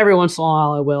 I mean, every once in a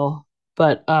while I will,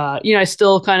 but I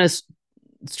still kind of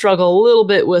struggle a little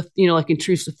bit with like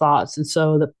intrusive thoughts, and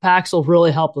so the Paxil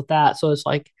really helped with that. So it's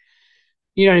like,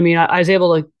 what I mean. I was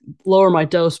able to lower my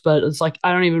dose, but it's like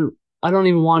I don't even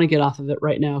want to get off of it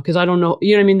right now because I don't know.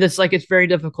 You know what I mean? That's like it's very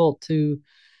difficult to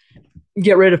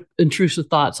get rid of intrusive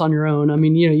thoughts on your own. I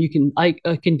mean, I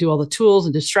can do all the tools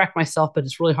and distract myself, but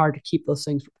it's really hard to keep those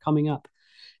things from coming up,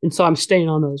 and so I'm staying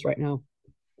on those right now.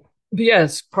 But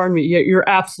yes, pardon me. Yeah, you're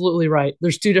absolutely right.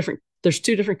 There's two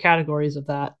different categories of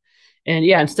that. And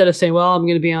yeah, instead of saying, well, I'm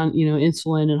going to be on,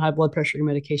 insulin and high blood pressure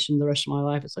medication the rest of my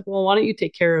life, it's like, well, why don't you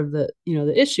take care of the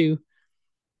issue,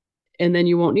 and then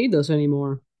you won't need those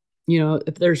anymore.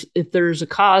 If there's a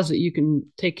cause that you can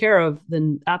take care of,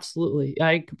 then absolutely,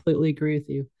 I completely agree with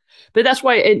you. But that's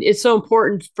why it's so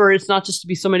important for it's not just to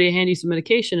be somebody to hand you some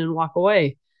medication and walk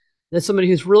away. That's somebody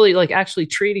who's really like actually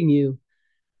treating you,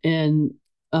 and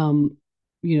um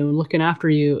looking after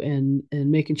you, and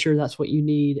making sure that's what you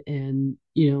need. And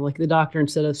like the doctor,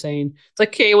 instead of saying it's like,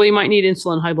 okay, well, you might need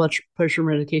insulin, high blood pressure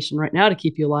medication right now to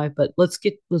keep you alive, but let's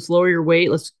lower your weight,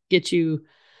 let's get you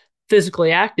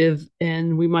physically active,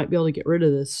 and we might be able to get rid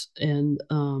of this, and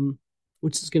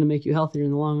which is going to make you healthier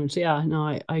in the long run. So yeah, no,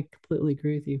 I completely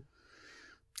agree with you.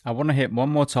 I want to hit one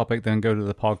more topic, then go to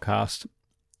the podcast.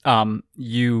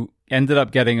 You ended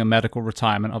up getting a medical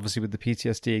retirement, obviously with the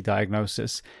PTSD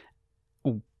diagnosis.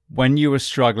 When you were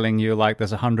struggling, you were like,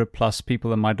 there's 100+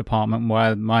 people in my department. Why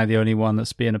am I the only one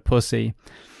that's being a pussy?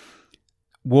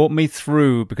 Walk me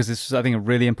through, because this is, I think, a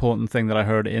really important thing that I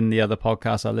heard in the other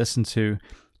podcast I listened to.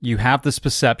 You have this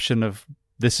perception of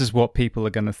this is what people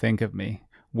are going to think of me.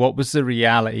 What was the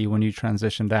reality when you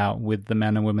transitioned out with the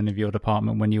men and women of your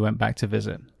department when you went back to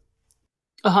visit?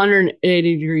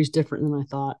 180 degrees different than I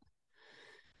thought.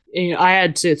 I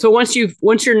had to. So once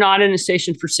you're not in a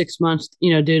station for 6 months,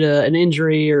 due to an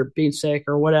injury or being sick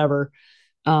or whatever,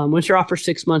 once you're off for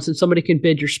 6 months, and somebody can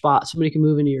bid your spot, somebody can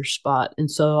move into your spot. And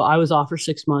so I was off for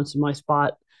 6 months, and my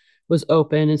spot was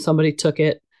open, and somebody took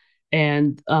it.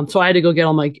 And so I had to go get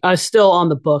I was still on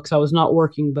the books. I was not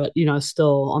working, but I was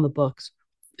still on the books.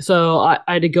 So I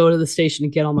had to go to the station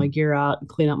and get all my gear out and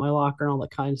clean out my locker and all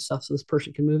that kind of stuff so this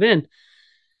person can move in.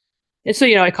 And so,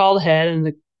 I called ahead, and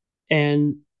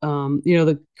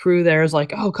the crew there is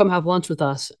like, oh, come have lunch with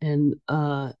us. And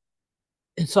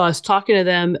so I was talking to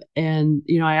them, and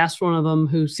I asked one of them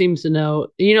who seems to know.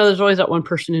 There's always that one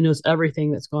person who knows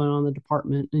everything that's going on in the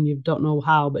department, and you don't know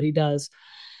how, but he does.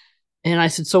 And I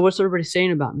said, so what's everybody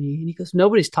saying about me? And he goes,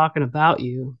 nobody's talking about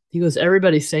you. He goes,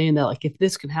 everybody's saying that, like, if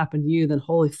this can happen to you, then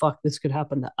holy fuck, this could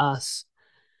happen to us.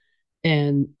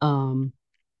 And and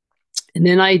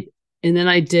then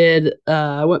I did.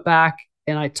 I went back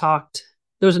and I talked.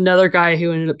 There was another guy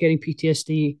who ended up getting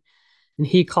PTSD, and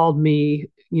he called me,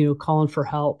 calling for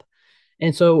help.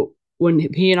 And so when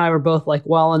he and I were both like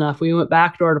well enough, we went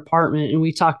back to our department and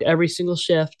we talked every single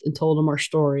shift and told them our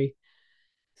story.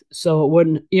 So it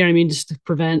wouldn't, what I mean, just to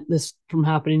prevent this from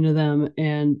happening to them.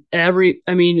 And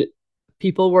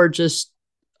people were just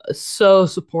so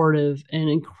supportive and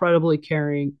incredibly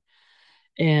caring.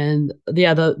 And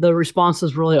yeah, the response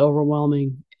was really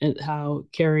overwhelming at how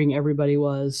caring everybody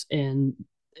was. And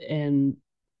then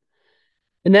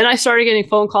I started getting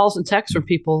phone calls and texts from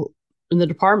people in the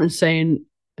department saying,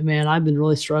 man, I've been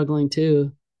really struggling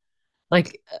too.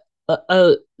 Like,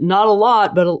 not a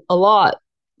lot, but a lot,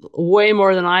 way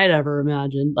more than I had ever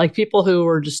imagined. Like people who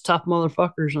were just tough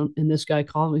motherfuckers. And this guy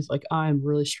called me. He's like, I'm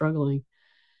really struggling.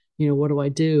 What do I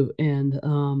do?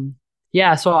 And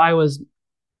yeah, so I was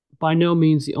by no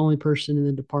means the only person in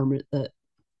the department that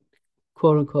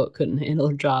quote unquote couldn't handle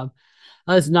their job.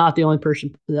 I was not the only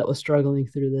person that was struggling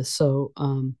through this. So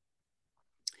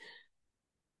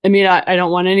I mean, I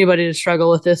don't want anybody to struggle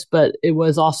with this, but it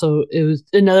was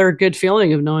another good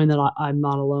feeling of knowing that I'm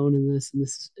not alone in this, and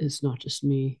this is not just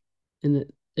me, and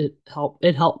it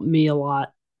helped me a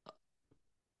lot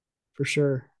for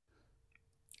sure.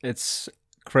 It's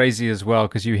crazy as well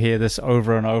because you hear this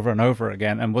over and over and over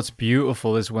again. And what's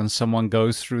beautiful is when someone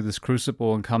goes through this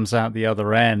crucible and comes out the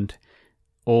other end,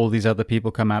 all these other people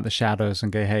come out the shadows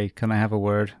and go, hey, can I have a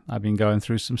word? I've been going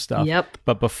through some stuff. Yep.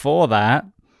 But before that,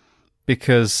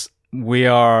 because we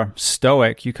are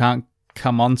stoic, you can't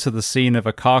come onto the scene of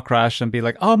a car crash and be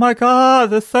like, oh my God,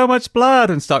 there's so much blood,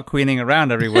 and start queening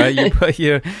around everywhere. You put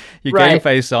your Right. game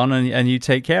face on and you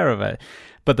take care of it.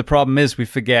 But the problem is we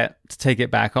forget to take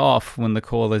it back off when the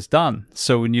call is done.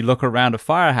 So when you look around a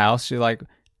firehouse, you're like,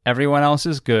 everyone else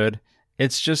is good.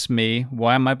 It's just me.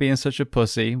 Why am I being such a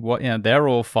pussy? What, they're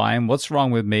all fine. What's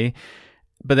wrong with me?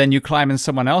 But then you climb in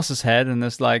someone else's head and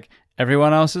it's like,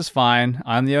 everyone else is fine.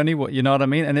 I'm the only one, you know what I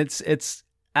mean? And it's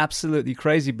absolutely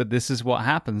crazy, but this is what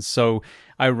happens. So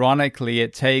ironically,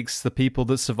 it takes the people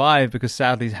that survive, because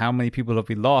sadly, how many people have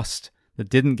we lost that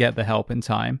didn't get the help in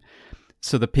time?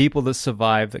 So the people that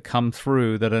survive, that come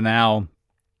through, that are now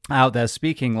out there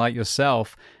speaking like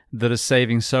yourself, that are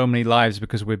saving so many lives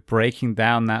because we're breaking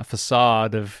down that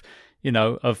facade of,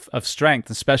 of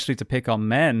strength, especially to pick on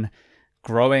men.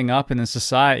 Growing up in a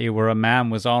society where a man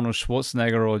was Arnold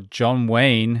Schwarzenegger or John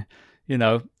Wayne,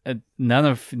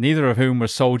 neither of whom were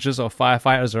soldiers or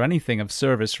firefighters or anything of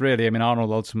service, really. I mean,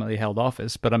 Arnold ultimately held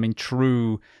office, but I mean,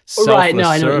 true selfless Right. No,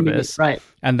 I know what you mean. service. Right.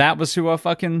 And that was who our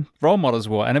fucking role models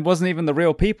were. And it wasn't even the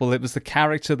real people. It was the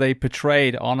character they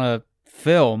portrayed on a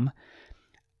film.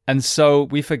 And so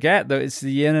we forget that it's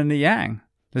the yin and the yang.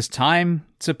 There's time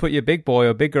to put your big boy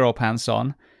or big girl pants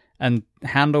on and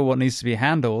handle what needs to be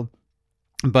handled.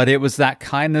 But it was that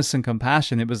kindness and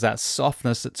compassion. It was that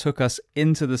softness that took us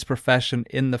into this profession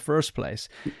in the first place.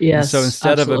 Yes. And so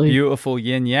instead absolutely. of a beautiful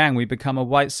yin yang, we become a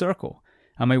white circle.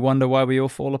 And we wonder why we all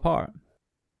fall apart.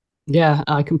 Yeah,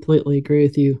 I completely agree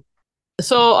with you.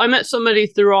 So I met somebody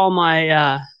through all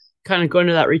my kind of going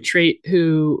to that retreat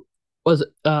who was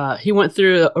he went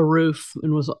through a roof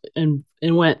and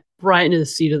went right into the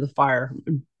seat of the fire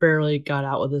and barely got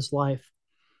out with his life.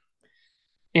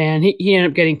 And he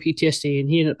ended up getting PTSD and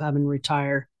he ended up having to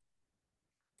retire.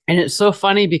 And it's so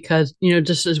funny because,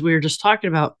 just as we were just talking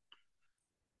about,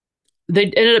 they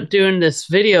ended up doing this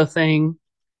video thing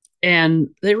and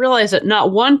they realized that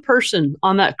not one person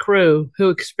on that crew who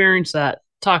experienced that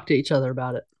talked to each other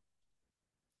about it.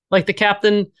 Like the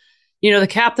captain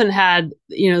had,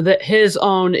 that his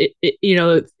own,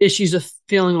 issues of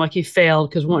feeling like he failed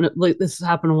because this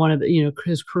happened to one of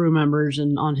his crew members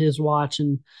and on his watch.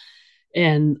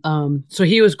 And so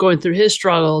he was going through his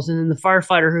struggles. And then the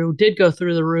firefighter who did go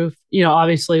through the roof,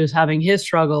 obviously was having his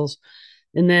struggles.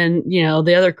 And then,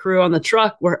 the other crew on the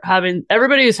truck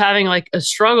everybody was having like a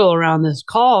struggle around this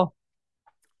call.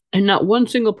 And not one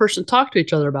single person talked to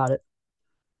each other about it.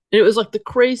 And it was like the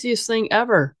craziest thing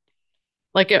ever.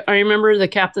 Like I remember the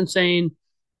captain saying,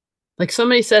 like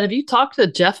somebody said, have you talked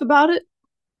to Jeff about it?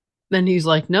 And he's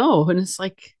like, no. And it's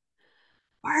like,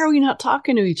 why are we not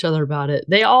talking to each other about it?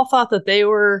 They all thought that they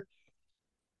were,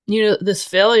 this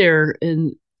failure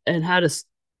and had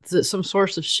some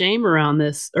source of shame around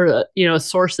this, or, a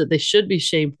source that they should be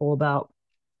shameful about.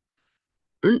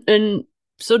 And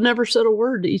so never said a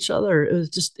word to each other.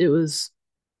 It was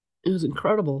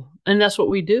incredible. And that's what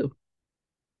we do.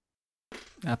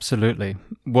 Absolutely.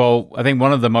 Well, I think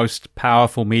one of the most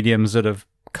powerful mediums that have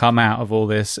come out of all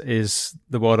this is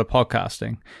the world of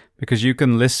podcasting, because you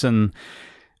can listen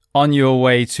on your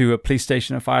way to a police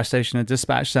station, a fire station, a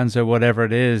dispatch center, whatever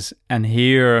it is, and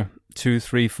hear 2,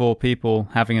 3, 4 people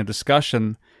having a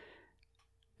discussion,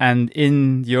 and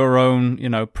in your own,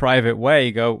 private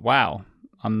way go, wow,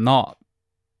 I'm not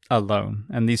alone.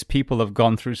 And these people have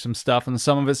gone through some stuff, and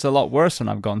some of it's a lot worse than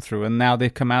I've gone through. And now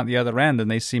they've come out the other end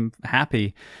and they seem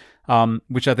happy,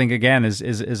 which I think, again,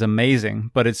 is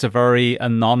amazing. But it's a very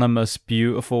anonymous,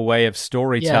 beautiful way of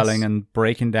storytelling. Yes. And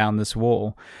breaking down this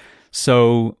wall.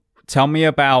 So tell me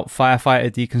about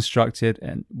Firefighter Deconstructed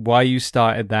and why you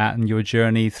started that and your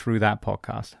journey through that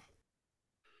podcast.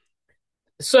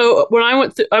 So when I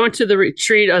went to the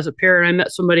retreat as a peer, and I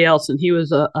met somebody else, and he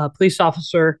was a police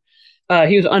officer.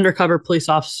 He was an undercover police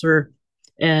officer,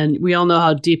 and we all know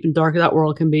how deep and dark that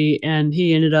world can be. And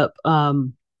he ended up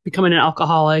becoming an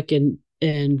alcoholic and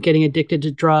getting addicted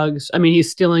to drugs. I mean, he's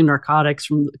stealing narcotics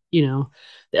from, the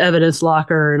evidence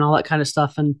locker and all that kind of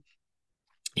stuff. And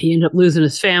he ended up losing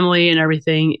his family and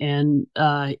everything. And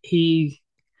he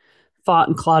fought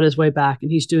and clawed his way back,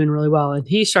 and he's doing really well. And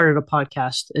he started a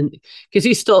podcast, and because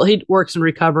he works in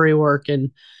recovery work,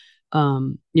 and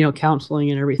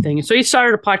counseling and everything. And so he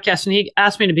started a podcast and he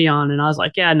asked me to be on. And I was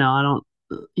like, yeah, no, I don't,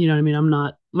 what I mean? I'm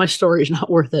not, my story is not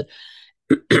worth it.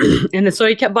 And then, so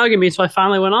he kept bugging me. So I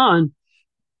finally went on,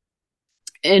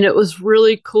 and it was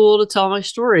really cool to tell my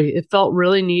story. It felt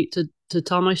really neat to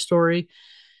tell my story.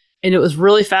 And it was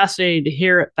really fascinating to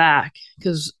hear it back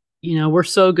because, we're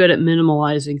so good at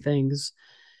minimalizing things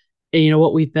and,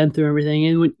 what we've been through and everything.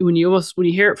 And when you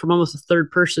hear it from almost a third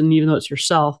person, even though it's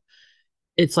yourself,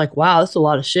 it's like, wow, that's a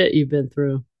lot of shit you've been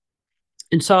through.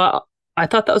 And so I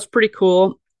thought that was pretty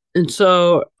cool. And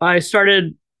so I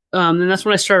started, and that's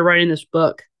when I started writing this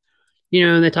book,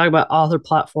 and they talk about author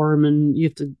platform and you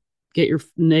have to get your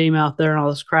name out there and all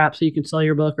this crap so you can sell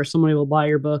your book or somebody will buy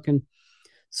your book. And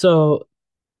so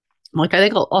I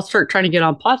think I'll start trying to get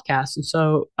on podcasts. And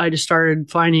so I just started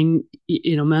finding,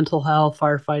 mental health,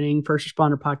 firefighting, first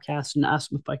responder podcasts and asked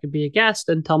them if I could be a guest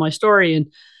and tell my story.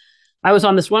 And I was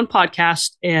on this one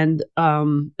podcast, and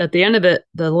at the end of it,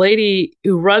 the lady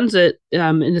who runs it,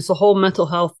 and it's a whole mental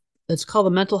health, it's called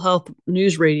the Mental Health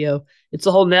News Radio. It's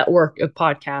a whole network of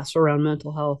podcasts around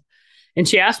mental health. And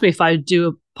she asked me if I'd do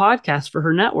a podcast for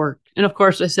her network. And of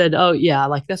course I said, oh yeah,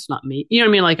 like that's not me. You know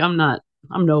what I mean? Like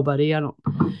I'm nobody. I don't.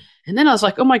 And then I was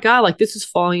like, oh my God, like this is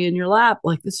falling in your lap.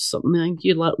 Like this is something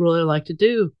you'd really like to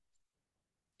do.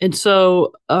 And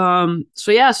so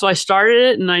I started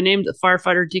it and I named it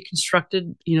Firefighter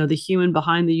Deconstructed, the human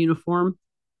behind the uniform,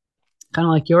 kind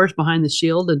of like yours behind the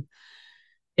shield.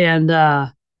 And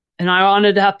I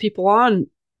wanted to have people on,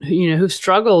 who've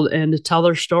struggled and to tell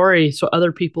their story so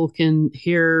other people can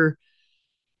hear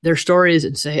their stories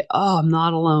and say, oh, I'm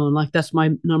not alone. Like that's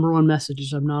my number one message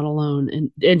is I'm not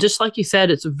alone. And just like you said,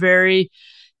 it's a very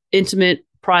intimate,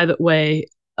 private way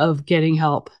of getting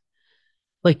help.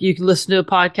 Like you can listen to a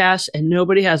podcast and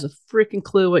nobody has a freaking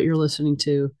clue what you're listening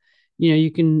to.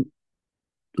 You can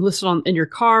listen in your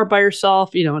car by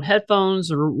yourself, on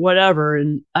headphones or whatever.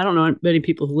 And I don't know many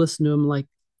people who listen to them like,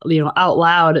 out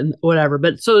loud and whatever.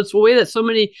 But so it's a way that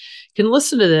somebody can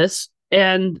listen to this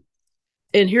and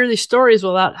hear these stories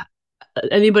without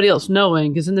anybody else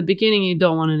knowing. Because in the beginning, you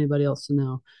don't want anybody else to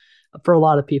know for a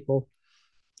lot of people.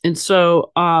 And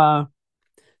so I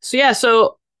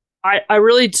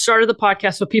really started the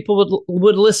podcast so people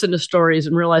would listen to stories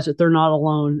and realize that they're not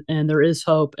alone and there is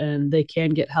hope and they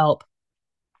can get help.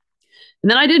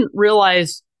 And then I didn't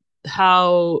realize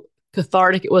how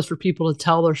cathartic it was for people to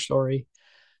tell their story.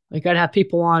 Like I'd have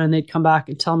people on and they'd come back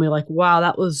and tell me like, wow,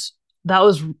 that was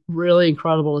really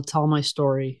incredible to tell my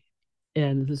story.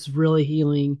 And it's really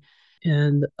healing.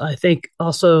 And I think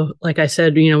also, like I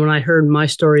said, when I heard my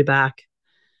story back,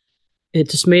 it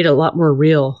just made it a lot more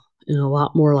real and a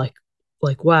lot more like,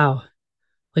 wow,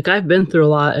 like I've been through a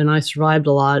lot and I survived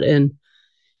a lot and,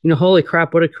 holy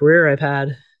crap, what a career I've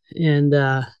had.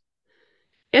 And,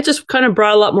 it just kind of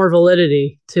brought a lot more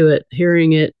validity to it,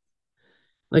 hearing it,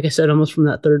 like I said, almost from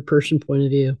that third person point of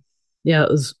view. Yeah,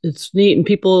 it's neat and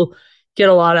people get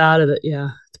a lot out of it.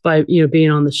 Yeah. By,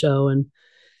 being on the show. And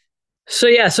so,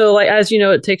 yeah, so like, as you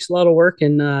know, it takes a lot of work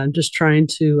and I'm just trying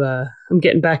to, I'm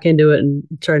getting back into it and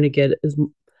trying to get as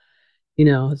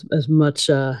much,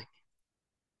 or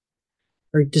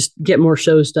just get more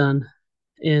shows done.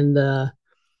 And,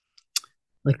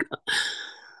 like,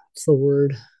 what's the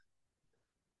word?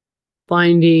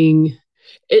 Finding,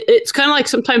 it's kind of like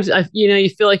sometimes, you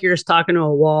feel like you're just talking to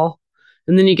a wall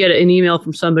and then you get an email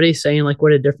from somebody saying like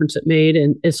what a difference it made.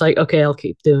 And it's like, okay, I'll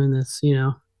keep doing this,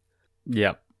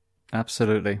 Yep,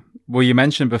 absolutely. Well, you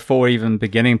mentioned before even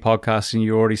beginning podcasting,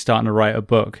 you're already starting to write a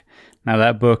book. Now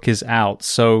that book is out.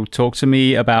 So talk to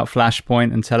me about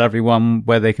Flashpoint and tell everyone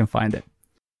where they can find it.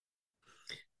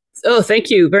 Oh, thank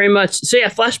you very much. So yeah,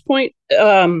 Flashpoint,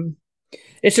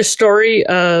 it's a story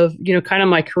of, kind of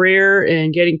my career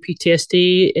and getting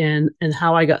PTSD and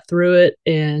how I got through it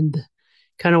and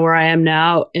kind of where I am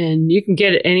now. And you can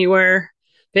get it anywhere.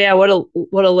 But yeah, what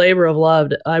a labor of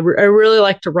love. I really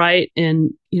like to write.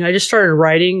 And, I just started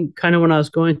writing kind of when I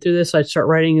was going through this. I'd start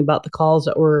writing about the calls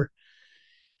that were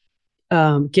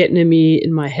getting to me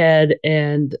in my head.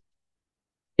 And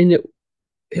it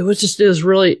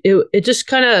just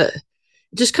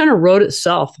kind of wrote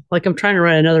itself. Like I'm trying to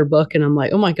write another book and I'm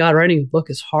like, oh my God, writing a book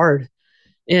is hard.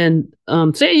 And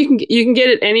so yeah, you can get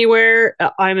it anywhere.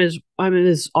 I'm as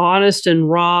honest and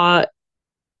raw,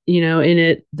 in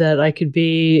it that I could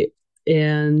be.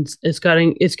 And it's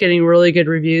getting really good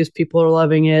reviews. People are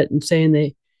loving it and saying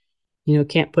they,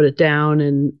 can't put it down.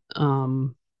 And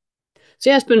so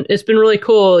yeah, it's been really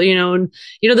cool, and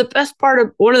one of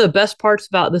the best parts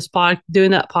about this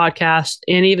doing that podcast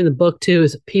and even the book too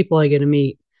is the people I get to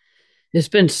meet. It's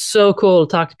been so cool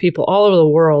to talk to people all over the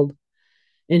world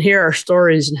and hear our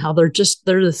stories and how they're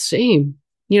the same.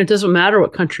 It doesn't matter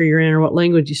what country you're in or what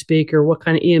language you speak or what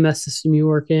kind of EMS system you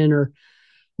work in or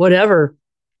whatever.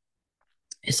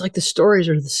 It's like the stories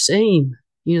are the same.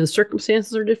 The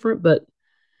circumstances are different, but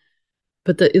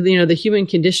the human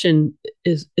condition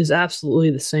is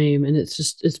absolutely the same. And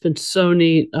it's been so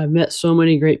neat. I've met so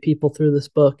many great people through this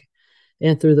book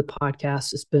and through the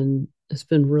podcast. It's been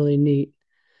really neat.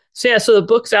 So yeah, so the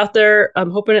book's out there.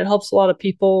 I'm hoping it helps a lot of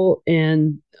people,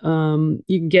 and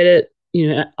you can get it,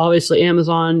 obviously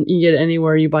Amazon. You can get it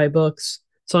anywhere you buy books.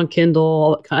 It's on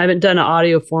Kindle. I haven't done an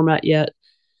audio format yet,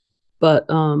 but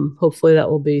hopefully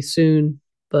that will be soon.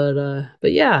 But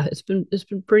yeah, it's been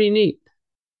pretty neat.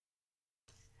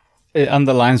 It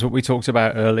underlines what we talked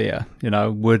about earlier.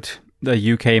 Would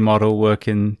the UK model work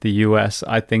in the US?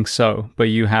 I think so, but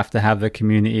you have to have the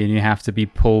community, and you have to be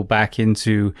pulled back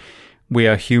into, we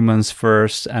are humans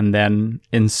first, and then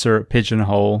insert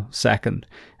pigeonhole second.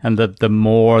 And the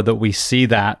more that we see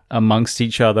that amongst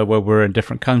each other, where we're in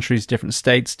different countries, different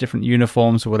states, different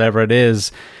uniforms, or whatever it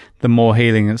is, the more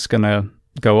healing it's going to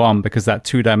go on. Because that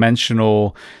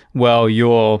two-dimensional, well,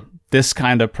 you're this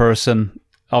kind of person,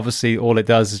 obviously all it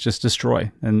does is just destroy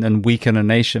and weaken a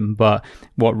nation. But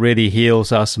what really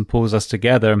heals us and pulls us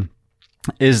together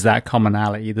is that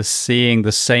commonality, the seeing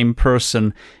the same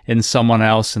person in someone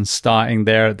else and starting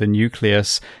there at the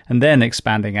nucleus and then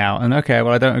expanding out. And okay,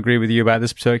 well, I don't agree with you about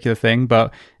this particular thing,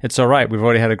 but it's all right. We've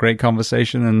already had a great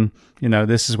conversation, and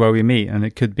this is where we meet. And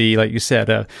it could be, like you said,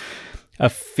 a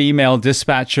female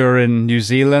dispatcher in New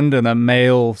Zealand and a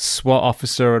male SWAT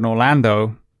officer in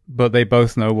Orlando, but they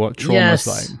both know what trauma is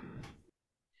like.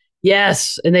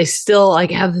 Yes, and they still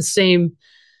have the same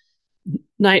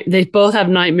night. They both have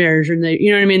nightmares, and they,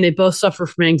 you know what I mean. They both suffer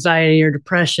from anxiety or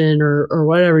depression or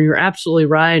whatever. You're absolutely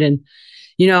right, and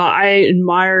I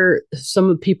admire some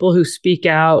of the people who speak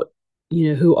out.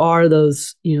 Who are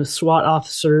those SWAT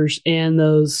officers and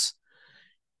those.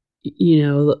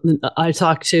 I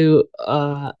talked to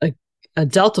a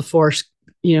Delta Force.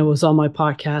 Was on my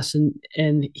podcast,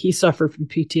 and he suffered from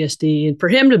PTSD. And for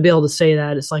him to be able to say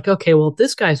that, it's like, okay, well, if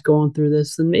this guy's going through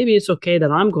this, then maybe it's okay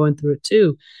that I'm going through it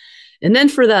too. And then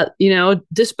for that,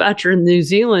 dispatcher in New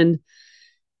Zealand,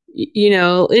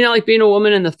 like being a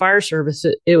woman in the fire service,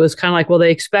 it was kind of like, well, they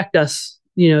expect us,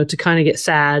 to kind of get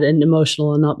sad and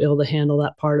emotional and not be able to handle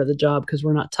that part of the job because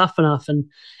we're not tough enough. And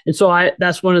so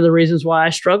that's one of the reasons why I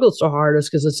struggled so hard, is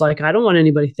because it's like, I don't want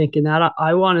anybody thinking that.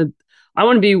 I want to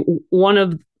be one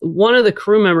of the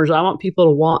crew members. I want people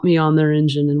to want me on their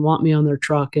engine and want me on their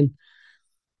truck. And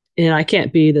I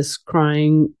can't be this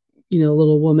crying,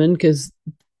 little woman, because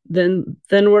then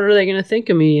what are they going to think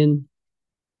of me? And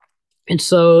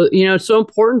so, it's so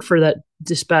important for that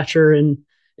dispatcher in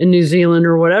New Zealand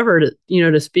or whatever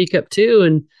to speak up too.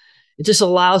 And it just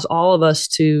allows all of us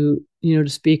to, to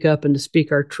speak up and to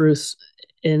speak our truths.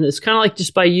 And it's kind of like,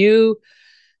 just by you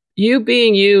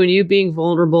being you and you being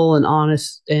vulnerable and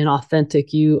honest and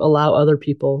authentic, you allow other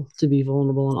people to be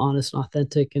vulnerable and honest and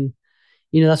authentic. And,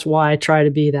 that's why I try to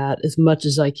be that as much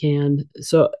as I can.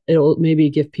 So it'll maybe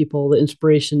give people the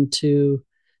inspiration to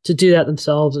do that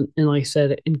themselves. And like I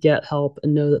said, and get help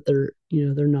and know that they're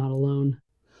not alone.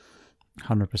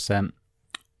 100%.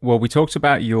 Well, we talked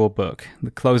about your book,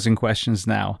 the closing questions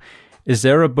now. Is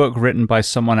there a book written by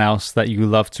someone else that you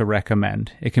love to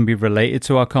recommend? It can be related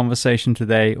to our conversation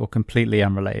today or completely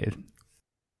unrelated.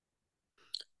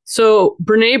 So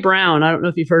Brene Brown, I don't know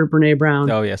if you've heard of Brene Brown.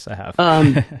 Oh, yes, I have.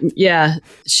 Yeah,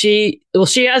 she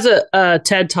has a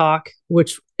TED Talk,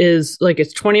 which is like,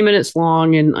 it's 20 minutes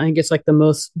long, and I think it's like the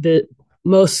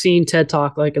most seen TED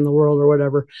Talk like in the world or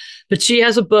whatever. But she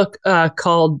has a book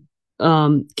called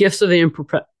Gifts of the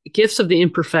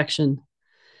Imperfection.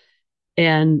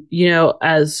 And,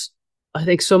 as I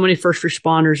think so many first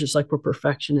responders, it's like, we're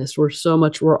perfectionists. We're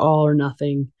all or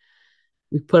nothing.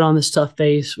 We put on this tough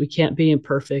face. We can't be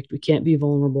imperfect. We can't be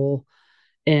vulnerable.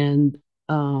 And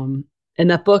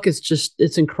that book is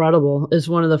it's incredible. It's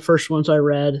one of the first ones I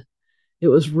read. It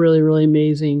was really, really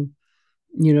amazing,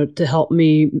 to help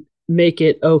me make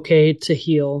it okay to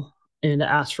heal and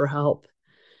to ask for help.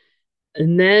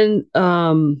 And then,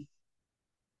 there's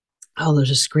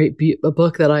this great a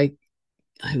book that it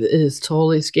is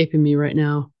totally escaping me right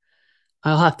now.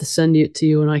 I'll have to send it to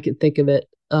you when I can think of it.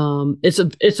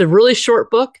 It's a really short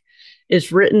book.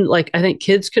 It's written, like, I think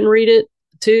kids can read it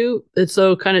too. It's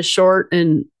so kind of short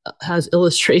and has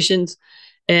illustrations,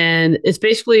 and it's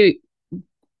basically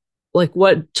like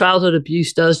what childhood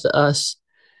abuse does to us.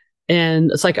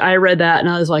 And it's like, I read that and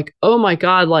I was like, oh my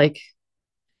God, like,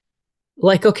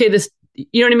 okay,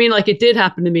 you know what I mean? Like it did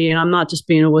happen to me, and I'm not just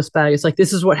being a wuss bag. It's like,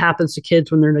 this is what happens to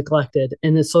kids when they're neglected.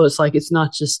 So it's like, it's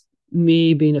not just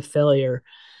me being a failure.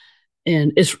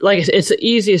 And it's like, it's the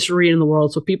easiest to read in the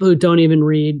world. So people who don't even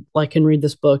read, like, can read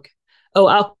this book.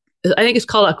 I think it's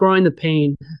called Outgrowing the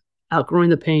Pain. Outgrowing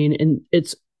the Pain. And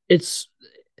it's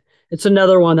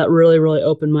another one that really, really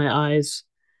opened my eyes.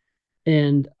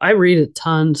 And I read a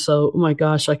ton. So, oh my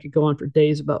gosh, I could go on for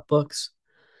days about books.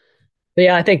 But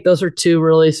yeah, I think those are two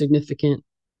really significant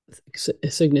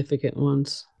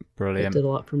ones. Brilliant. That did a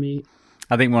lot for me.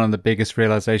 I think one of the biggest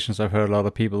realizations I've heard a lot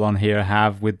of people on here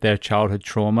have with their childhood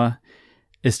trauma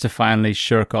is to finally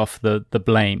shirk off the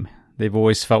blame. They've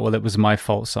always felt, well, it was my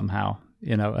fault somehow,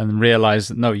 and realize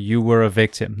that, no, you were a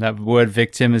victim. That word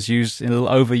victim is a little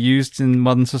overused in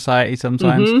modern society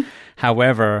sometimes. Mm-hmm.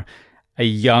 However, a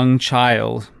young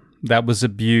child that was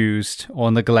abused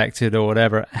or neglected or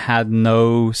whatever had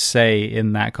no say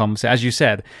in that conversation. As you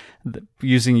said,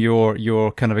 using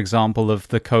your kind of example of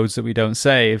the codes that we don't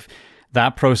save,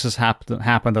 that process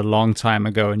happened a long time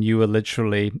ago, and you were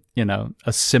literally,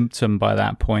 a symptom by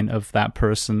that point of that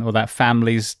person or that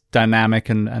family's dynamic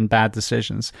and bad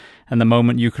decisions. And the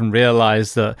moment you can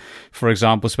realize that, for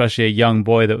example, especially a young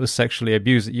boy that was sexually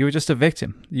abused, you were just a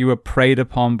victim. You were preyed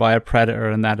upon by a predator,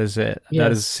 and that is it. Yes.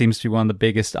 That seems to be one of the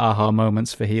biggest aha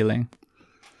moments for healing.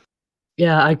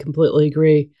 Yeah, I completely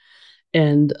agree.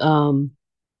 And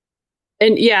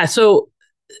yeah, so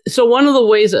one of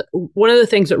the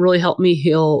things that really helped me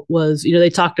heal was, they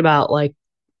talked about, like,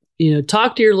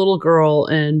 talk to your little girl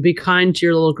and be kind to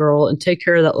your little girl and take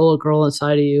care of that little girl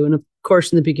inside of you. And of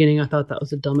course, in the beginning, I thought that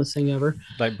was the dumbest thing ever.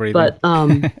 Like breathing.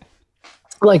 But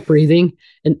like breathing,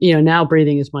 and now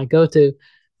breathing is my go-to.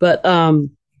 But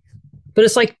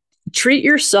it's like, treat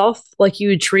yourself like you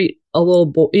would treat a little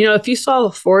boy. If you saw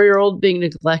a 4-year-old being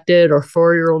neglected or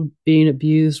 4-year-old being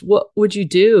abused, what would you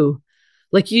do?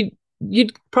 Like,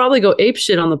 you'd probably go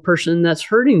apeshit on the person that's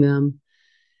hurting them.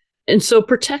 And so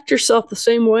protect yourself the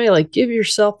same way. Like, give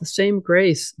yourself the same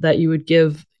grace that you would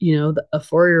give, a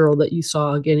 4-year-old that you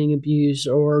saw getting abused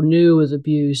or knew was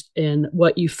abused, and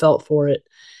what you felt for it.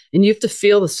 And you have to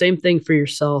feel the same thing for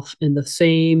yourself, and the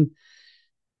same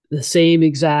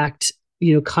exact,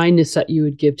 kindness that you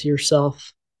would give to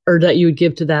yourself, or that you would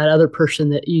give to that other person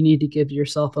that you need to give to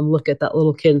yourself, and look at that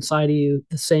little kid inside of you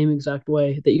the same exact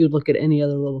way that you would look at any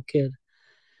other little kid.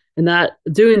 And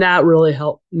doing that really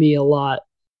helped me a lot.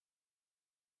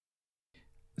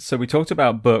 So we talked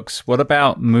about books. What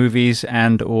about movies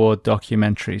and or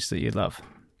documentaries that you love?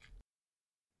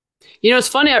 It's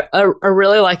funny. I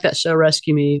really like that show,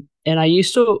 Rescue Me. And I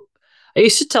used to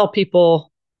tell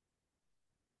people,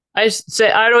 I'd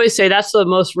always say that's the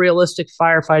most realistic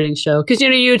firefighting show. Because,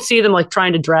 you'd see them like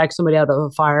trying to drag somebody out of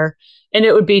a fire, and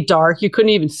it would be dark. You couldn't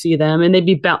even see them, and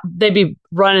they'd be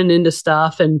running into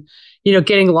stuff and,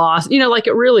 getting lost, like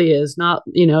it really is. Not,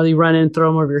 you run in, throw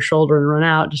them over your shoulder and run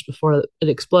out just before it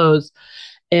explodes.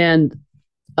 And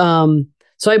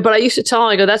but I used to tell them,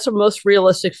 I go, that's the most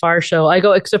realistic fire show. I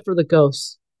go, except for the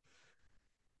ghosts.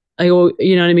 I go,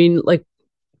 you know what I mean? Like,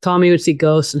 Tommy would see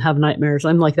ghosts and have nightmares.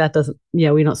 I'm like,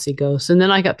 we don't see ghosts. And then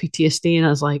I got PTSD, and I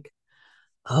was like,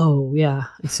 oh yeah,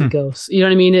 I see ghosts. You know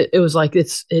what I mean? It was like,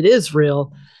 it is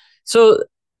real. So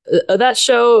that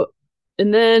show,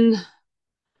 and then,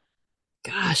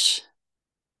 gosh,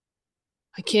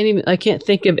 I can't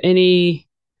think of any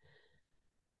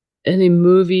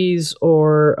movies,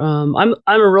 or I'm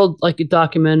a real, like, a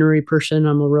documentary person.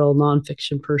 I'm a real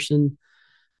nonfiction person.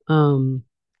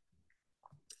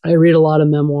 I read a lot of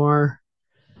memoir.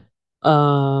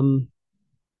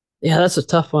 Yeah, that's a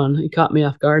tough one. You caught me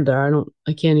off guard there.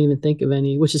 I can't even think of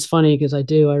any, which is funny because I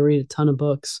read a ton of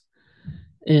books,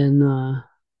 and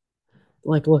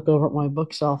like, look over at my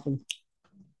bookshelf and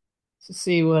to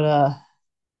see what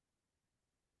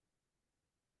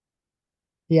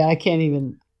yeah, I can't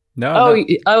even. No.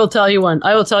 I will tell you one.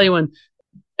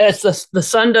 It's The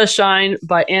Sun Does Shine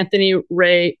by Anthony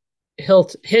Ray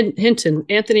Hinton.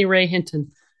 Anthony Ray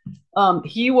Hinton.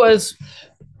 He was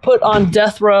put on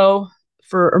death row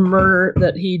for a murder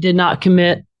that he did not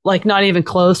commit, like, not even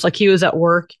close. Like, he was at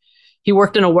work. He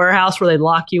worked in a warehouse where they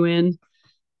lock you in,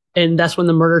 and that's when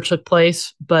the murder took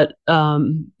place. But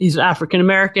he's African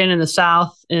American in the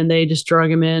South, and they just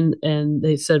drug him in, and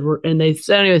they said,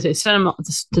 anyways, they sent him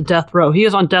to death row. He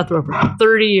was on death row for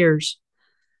 30 years,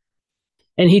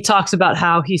 and he talks about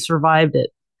how he survived it.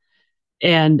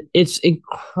 And it's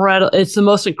incredible. It's the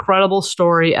most incredible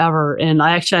story ever. And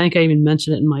I think I even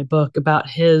mentioned it in my book about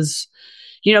his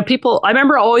people, I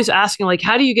remember always asking, like,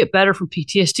 how do you get better from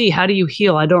PTSD? How do you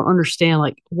heal? I don't understand.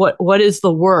 Like, what is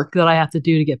the work that I have to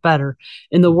do to get better?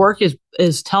 And the work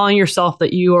is telling yourself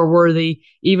that you are worthy,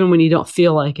 even when you don't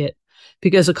feel like it.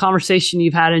 Because a conversation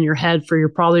you've had in your head for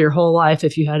probably your whole life,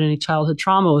 if you had any childhood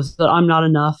trauma, was that I'm not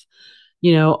enough.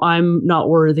 I'm not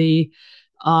worthy.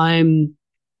 I'm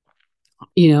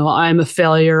I'm a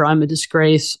failure. I'm a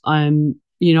disgrace. I'm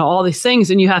all these things.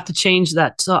 And you have to change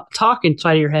that talk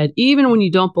inside of your head, even when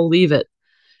you don't believe it.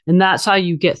 And that's how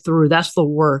you get through. That's the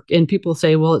work. And people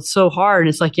say, well, it's so hard. And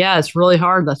it's like, yeah, it's really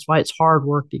hard. That's why it's hard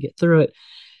work to get through it.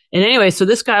 And anyway, so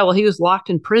this guy, while he was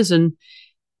locked in prison,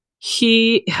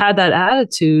 he had that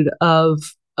attitude of,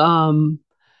 talking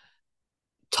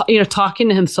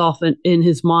to himself in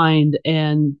his mind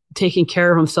and taking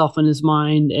care of himself in his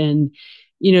mind. And,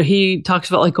 he talks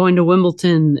about like going to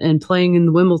Wimbledon and playing in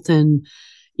the Wimbledon.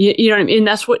 You know what I mean? And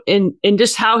that's what, and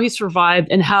just how he survived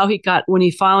and how he got, when he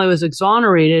finally was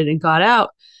exonerated and got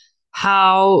out,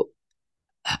 how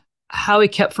he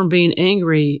kept from being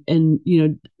angry and,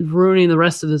 ruining the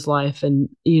rest of his life. And,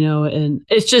 and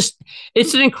it's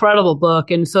an incredible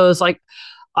book. And so it's like,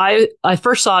 I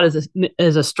first saw it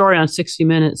as a story on 60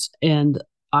 Minutes, and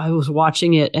I was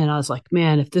watching it and I was like,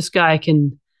 man, if this guy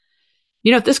can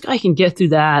get through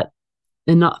that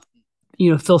and not,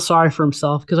 feel sorry for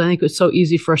himself, because I think it's so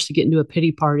easy for us to get into a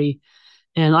pity party.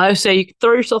 And I always say you can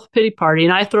throw yourself a pity party,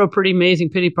 and I throw pretty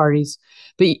amazing pity parties,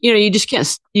 but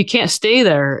you can't stay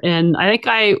there. And I think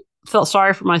I felt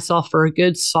sorry for myself for a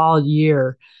good solid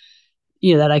year,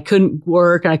 that I couldn't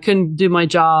work and I couldn't do my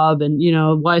job, and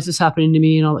why is this happening to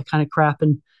me, and all that kind of crap.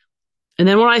 And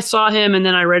then when I saw him and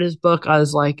then I read his book, I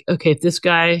was like, okay, if this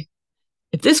guy's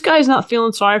not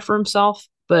feeling sorry for himself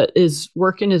but is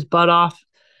working his butt off,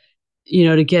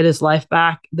 to get his life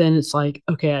back, then it's like,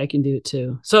 okay, I can do it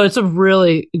too. So it's a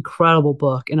really incredible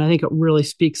book. And I think it really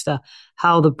speaks to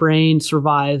how the brain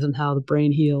survives and how the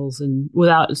brain heals. And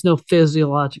it's no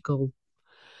physiological,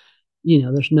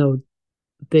 there's no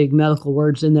big medical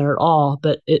words in there at all,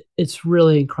 but it's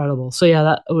really incredible. So yeah,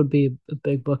 that would be a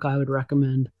big book I would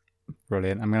recommend.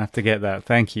 Brilliant. I'm going to have to get that.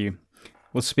 Thank you.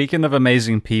 Well, speaking of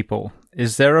amazing people,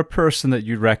 is there a person that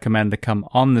you'd recommend to come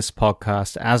on this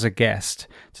podcast as a guest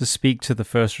to speak to the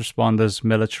first responders,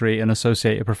 military, and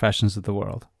associated professions of the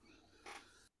world?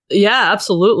 Yeah,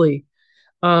 absolutely.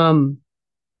 Oh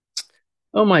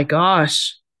my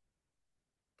gosh.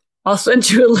 I'll send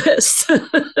you a list.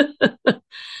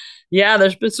 Yeah,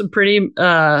 there's been some pretty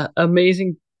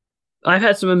amazing. I've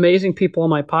had some amazing people on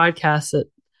my podcast that,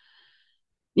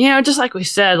 just like we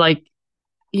said, like,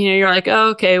 you're like, oh,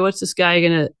 okay, what's this guy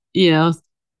gonna,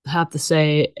 have to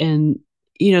say? And,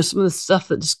 some of the stuff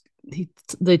that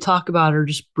they talk about are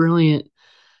just brilliant.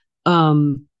 Yeah,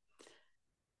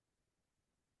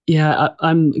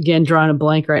 I'm again drawing a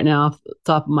blank right now off the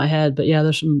top of my head, but yeah,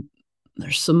 there's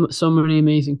so many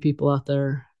amazing people out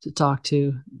there to talk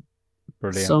to.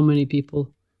 Brilliant. So many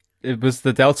people. It was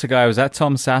the Delta guy. Was that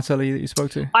Tom Satterley that you spoke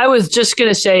to? I was just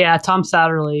going to say, yeah, Tom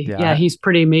Satterley. Yeah, he's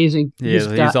pretty amazing.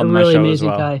 Yeah, he's on my really show amazing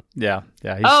as well. Guy. Yeah.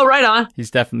 Right on.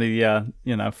 He's definitely,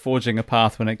 forging a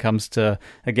path when it comes to,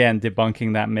 again,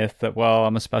 debunking that myth that, well,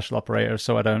 I'm a special operator,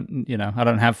 so I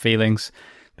don't have feelings.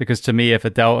 Because to me, if a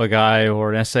Delta guy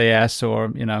or an SAS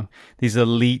or, these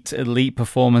elite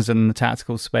performers in the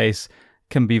tactical space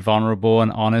can be vulnerable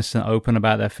and honest and open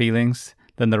about their feelings,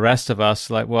 then the rest of us,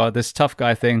 like, well, this tough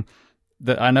guy thing,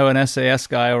 that I know an SAS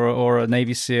guy or a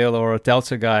Navy SEAL or a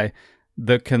Delta guy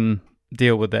that can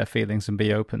deal with their feelings and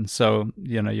be open. So,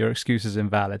 your excuse is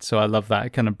invalid. So I love that.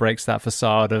 It kind of breaks that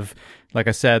facade of, like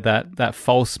I said, that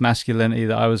false masculinity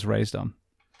that I was raised on.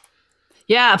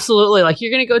 Yeah, absolutely. Like,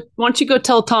 you're going to go, why don't you go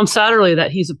tell Tom Satterley that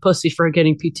he's a pussy for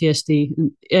getting PTSD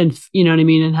and you know what I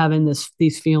mean? And having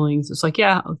these feelings. It's like,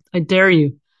 yeah, I dare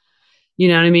you. You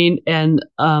know what I mean? And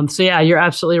so, yeah, you're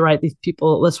absolutely right. These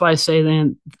people, that's why I say,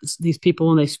 man, these people,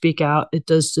 when they speak out, it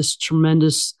does just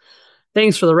tremendous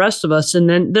things for the rest of us. And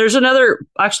then there's another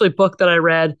actually book that I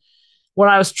read when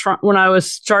I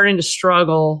was starting to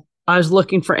struggle. I was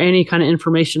looking for any kind of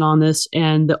information on this.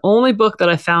 And the only book that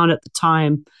I found at the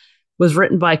time was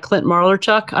written by Clint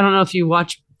Marlarchuk. I don't know if you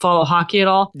follow hockey at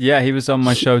all. Yeah, he was on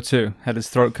my show too. Had his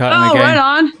throat cut in the game. Oh, right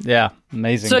on. Yeah,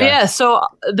 amazing. So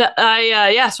guy.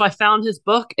 yeah, so I found his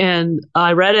book and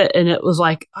I read it, and it was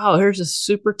like, oh, here's a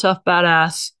super tough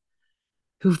badass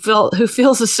who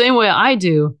feels the same way I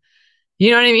do. You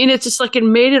know what I mean? It's just like, it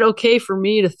made it okay for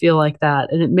me to feel like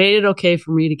that, and it made it okay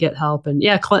for me to get help. And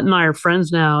yeah, Clint and I are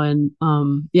friends now, and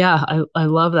I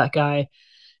love that guy.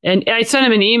 And I sent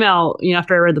him an email,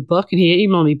 after I read the book, and he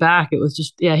emailed me back. It was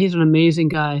just, yeah, he's an amazing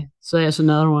guy. So that's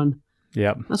another one.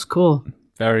 Yeah. That's cool.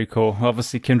 Very cool.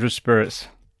 Obviously, kindred spirits.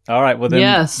 All right. Well, then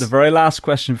Yes. the very last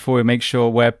question before we make sure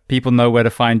where people know where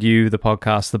to find you, the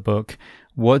podcast, the book.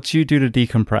 What do you do to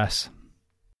decompress?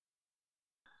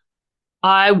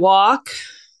 I walk.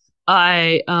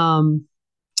 I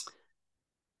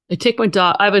take my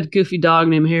dog. I have a goofy dog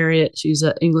named Harriet. She's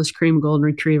an English cream golden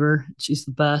retriever. She's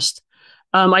the best.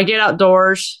 I get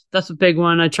outdoors. That's a big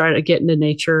one. I try to get into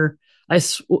nature. I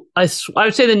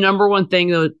would say the number one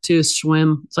thing though too is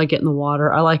swim. It's like get in the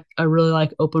water. I really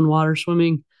like open water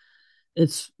swimming.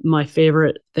 It's my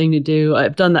favorite thing to do.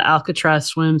 I've done the Alcatraz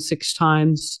swim 6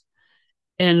 times,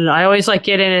 and I always like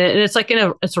get in it. And it's like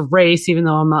it's a race, even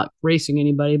though I'm not racing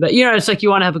anybody. But it's like you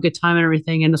want to have a good time and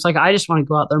everything. And it's like I just want to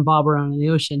go out there and bob around in the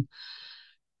ocean.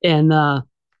 And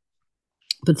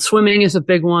but swimming is a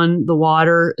big one. The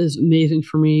water is amazing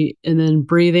for me. And then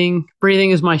breathing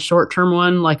is my short term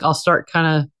one. Like I'll start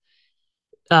kind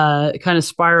of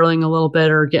spiraling a little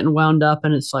bit or getting wound up,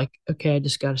 and it's like, okay, I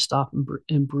just got to stop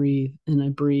and breathe. And I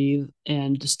breathe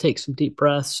and just take some deep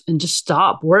breaths and just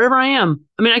stop wherever I am.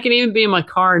 I mean, I can even be in my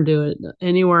car and do it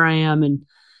anywhere I am, and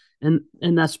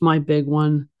that's my big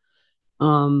one.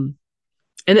 And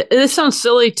this sounds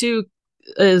silly too,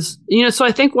 is so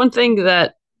I think one thing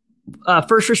that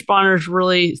first responders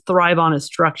really thrive on is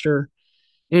structure.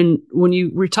 And when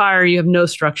you retire, you have no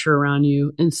structure around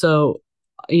you. And so,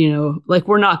 like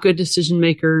we're not good decision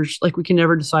makers. Like we can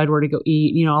never decide where to go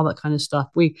eat, all that kind of stuff.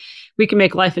 We can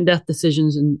make life and death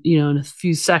decisions in a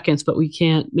few seconds, but we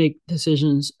can't make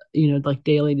decisions, like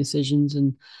daily decisions.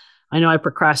 And I know I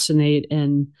procrastinate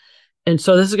and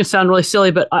so this is going to sound really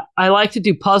silly, but I like to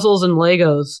do puzzles and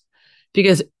Legos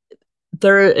because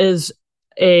there is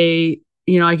I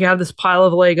have this pile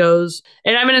of Legos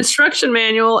and I have an instruction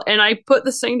manual and I put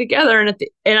this thing together and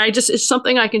it's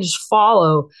something I can just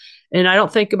follow. And I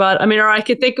don't think about, or I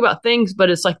can think about things, but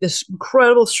it's like this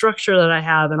incredible structure that I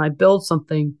have and I build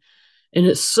something. And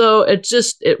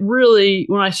it really,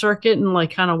 when I start getting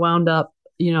like kind of wound up,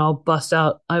 I'll bust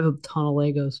out. I have a ton of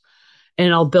Legos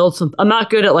and I'll build some. I'm not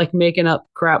good at like making up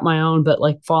crap my own, but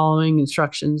like following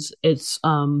instructions, it's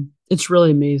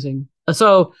really amazing.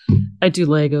 So I do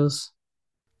Legos.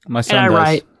 My son and I does.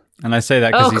 Write. And I say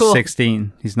that because cool. He's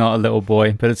 16. He's not a little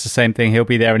boy, but it's the same thing. He'll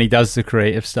be there and he does the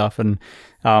creative stuff. And,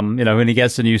 when he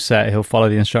gets a new set, he'll follow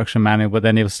the instruction manual, but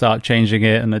then he'll start changing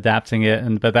it and adapting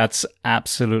it. But that's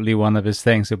absolutely one of his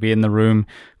things. He'll be in the room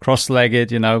cross-legged,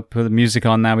 put the music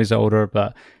on now he's older,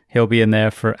 but he'll be in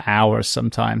there for hours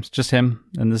sometimes. Just him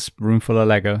and this room full of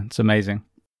Lego. It's amazing.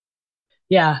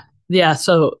 Yeah. Yeah.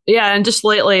 So, and just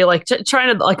lately, like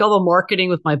trying to, like all the marketing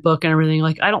with my book and everything,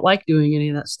 like I don't like doing any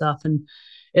of that stuff. And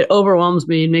it overwhelms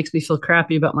me and makes me feel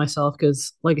crappy about myself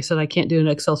because, like I said, I can't do an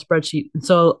Excel spreadsheet. And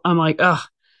so I'm like,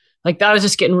 like that was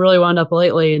just getting really wound up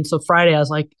lately. And so Friday I was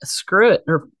like, screw it.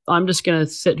 Or I'm just going to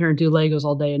sit here and do Legos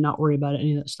all day and not worry about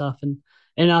any of that stuff. And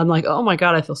I'm like, oh my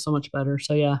God, I feel so much better.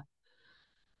 So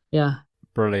yeah.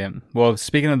 Brilliant. Well,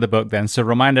 speaking of the book then, so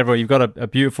remind everyone, you've got a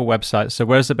beautiful website. So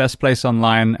where's the best place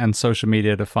online and social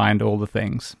media to find all the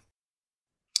things?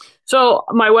 So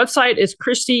my website is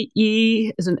Christy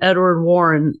E as in Edward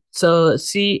Warren. So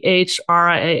CHRISTY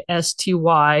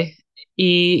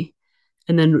E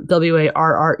and then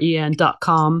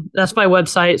WARREN.com. That's my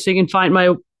website. So you can find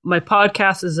my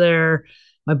podcast is there.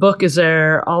 My book is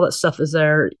there. All that stuff is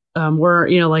there. Where,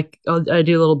 I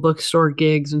do little bookstore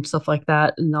gigs and stuff like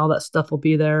that. And all that stuff will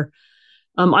be there.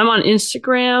 I'm on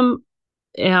Instagram.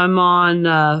 And I'm on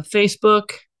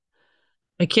Facebook.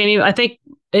 I think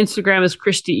Instagram is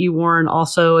Christy E. Warren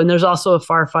also. And there's also a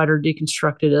Firefighter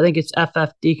Deconstructed. I think it's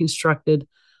FF Deconstructed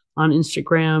on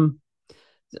Instagram.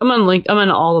 I'm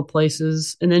on all the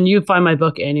places. And then you find my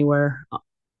book anywhere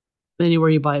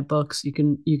you buy books, you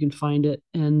can find it.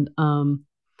 And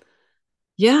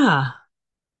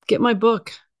get my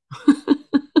book.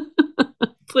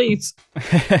 Please.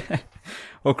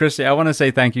 Well, Christy, I want to say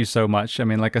thank you so much. I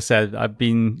mean, like I said, I've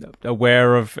been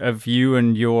aware of you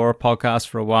and your podcast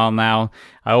for a while now.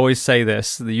 I always say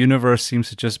this, the universe seems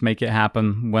to just make it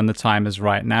happen when the time is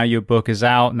right. Now your book is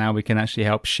out. Now we can actually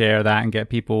help share that and get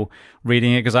people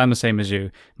reading it because I'm the same as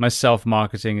you. My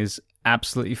self-marketing is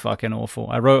absolutely fucking awful.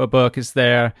 I wrote a book. It's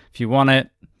there. If you want it.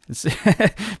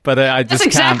 But I just That's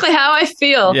exactly how I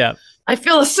feel. Yeah. I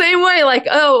feel the same way. Like,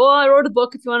 oh, well, I wrote a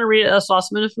book. If you want to read it, that's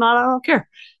awesome. And if not, I don't care.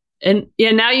 And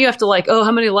now you have to like, oh,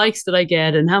 how many likes did I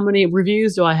get? And how many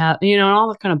reviews do I have? And all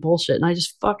that kind of bullshit. And I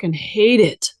just fucking hate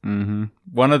it. Mm-hmm.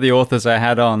 One of the authors I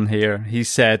had on here, he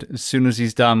said as soon as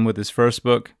he's done with his first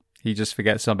book, he just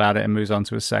forgets about it and moves on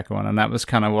to his second one. And that was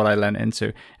kind of what I lent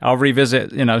into. I'll revisit,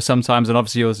 sometimes, and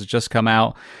obviously yours has just come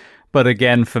out. But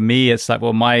again, for me, it's like,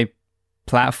 well, my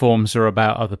platforms are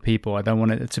about other people. I don't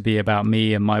want it to be about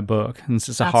me and my book. And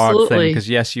it's a hard Absolutely. thing because,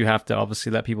 yes, you have to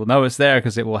obviously let people know it's there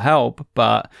because it will help.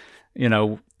 But, you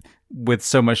know, with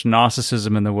so much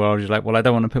narcissism in the world, you're like, well, I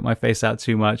don't want to put my face out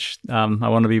too much. I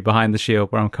want to be behind the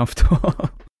shield where I'm comfortable.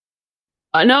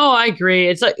 No, I agree.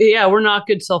 It's like, yeah, we're not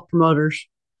good self-promoters.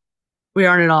 We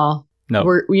aren't at all. No.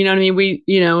 You know what I mean? We,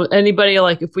 you know, anybody,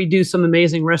 like if we do some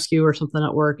amazing rescue or something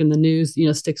at work and the news, you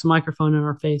know, sticks a microphone in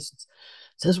our face, it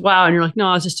says, wow. And you're like, no,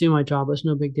 I was just doing my job. It's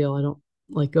no big deal. I don't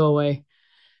like go away.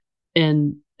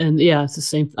 And yeah, it's the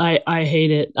same. I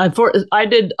hate it.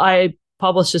 I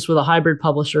published this with a hybrid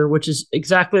publisher, which is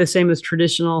exactly the same as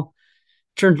traditional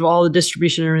in terms of all the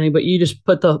distribution and everything, but you just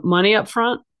put the money up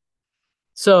front.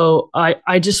 So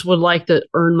I just would like to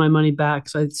earn my money back.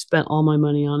 So I spent all my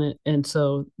money on it. And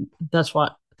so I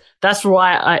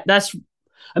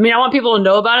mean, I want people to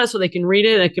know about it so they can read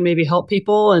it and it can maybe help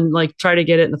people and like try to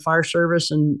get it in the fire service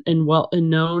and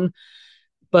known.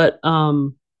 But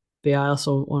yeah, I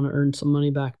also want to earn some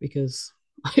money back because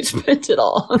I spent it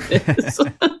all on this.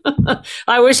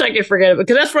 I wish I could forget it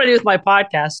because that's what I do with my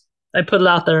podcast. I put it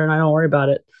out there and I don't worry about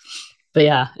it. But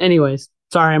yeah, anyways.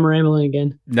 Sorry, I'm rambling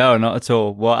again. No, not at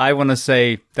all. Well, I want to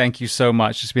say thank you so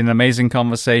much. It's been an amazing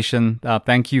conversation.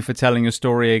 Thank you for telling your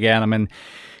story again. I mean,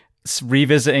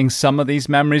 revisiting some of these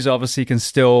memories obviously can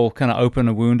still kind of open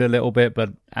a wound a little bit,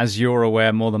 but as you're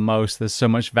aware more than most, there's so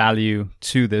much value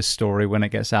to this story when it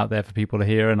gets out there for people to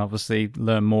hear and obviously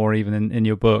learn more even in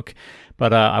your book.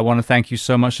 But I want to thank you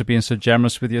so much for being so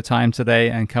generous with your time today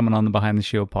and coming on the Behind the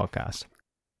Shield podcast.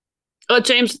 Oh,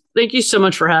 James, thank you so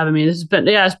much for having me. It's been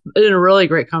a really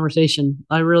great conversation.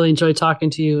 I really enjoyed talking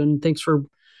to you, and thanks for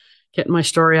getting my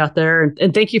story out there.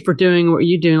 And thank you for doing what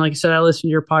you're doing. Like I said, I listened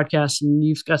to your podcast, and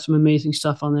you've got some amazing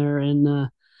stuff on there. And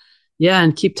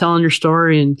and keep telling your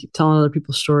story and keep telling other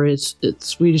people's stories.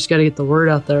 We just got to get the word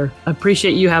out there. I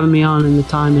appreciate you having me on and the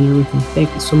time and everything.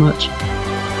 Thank you so much.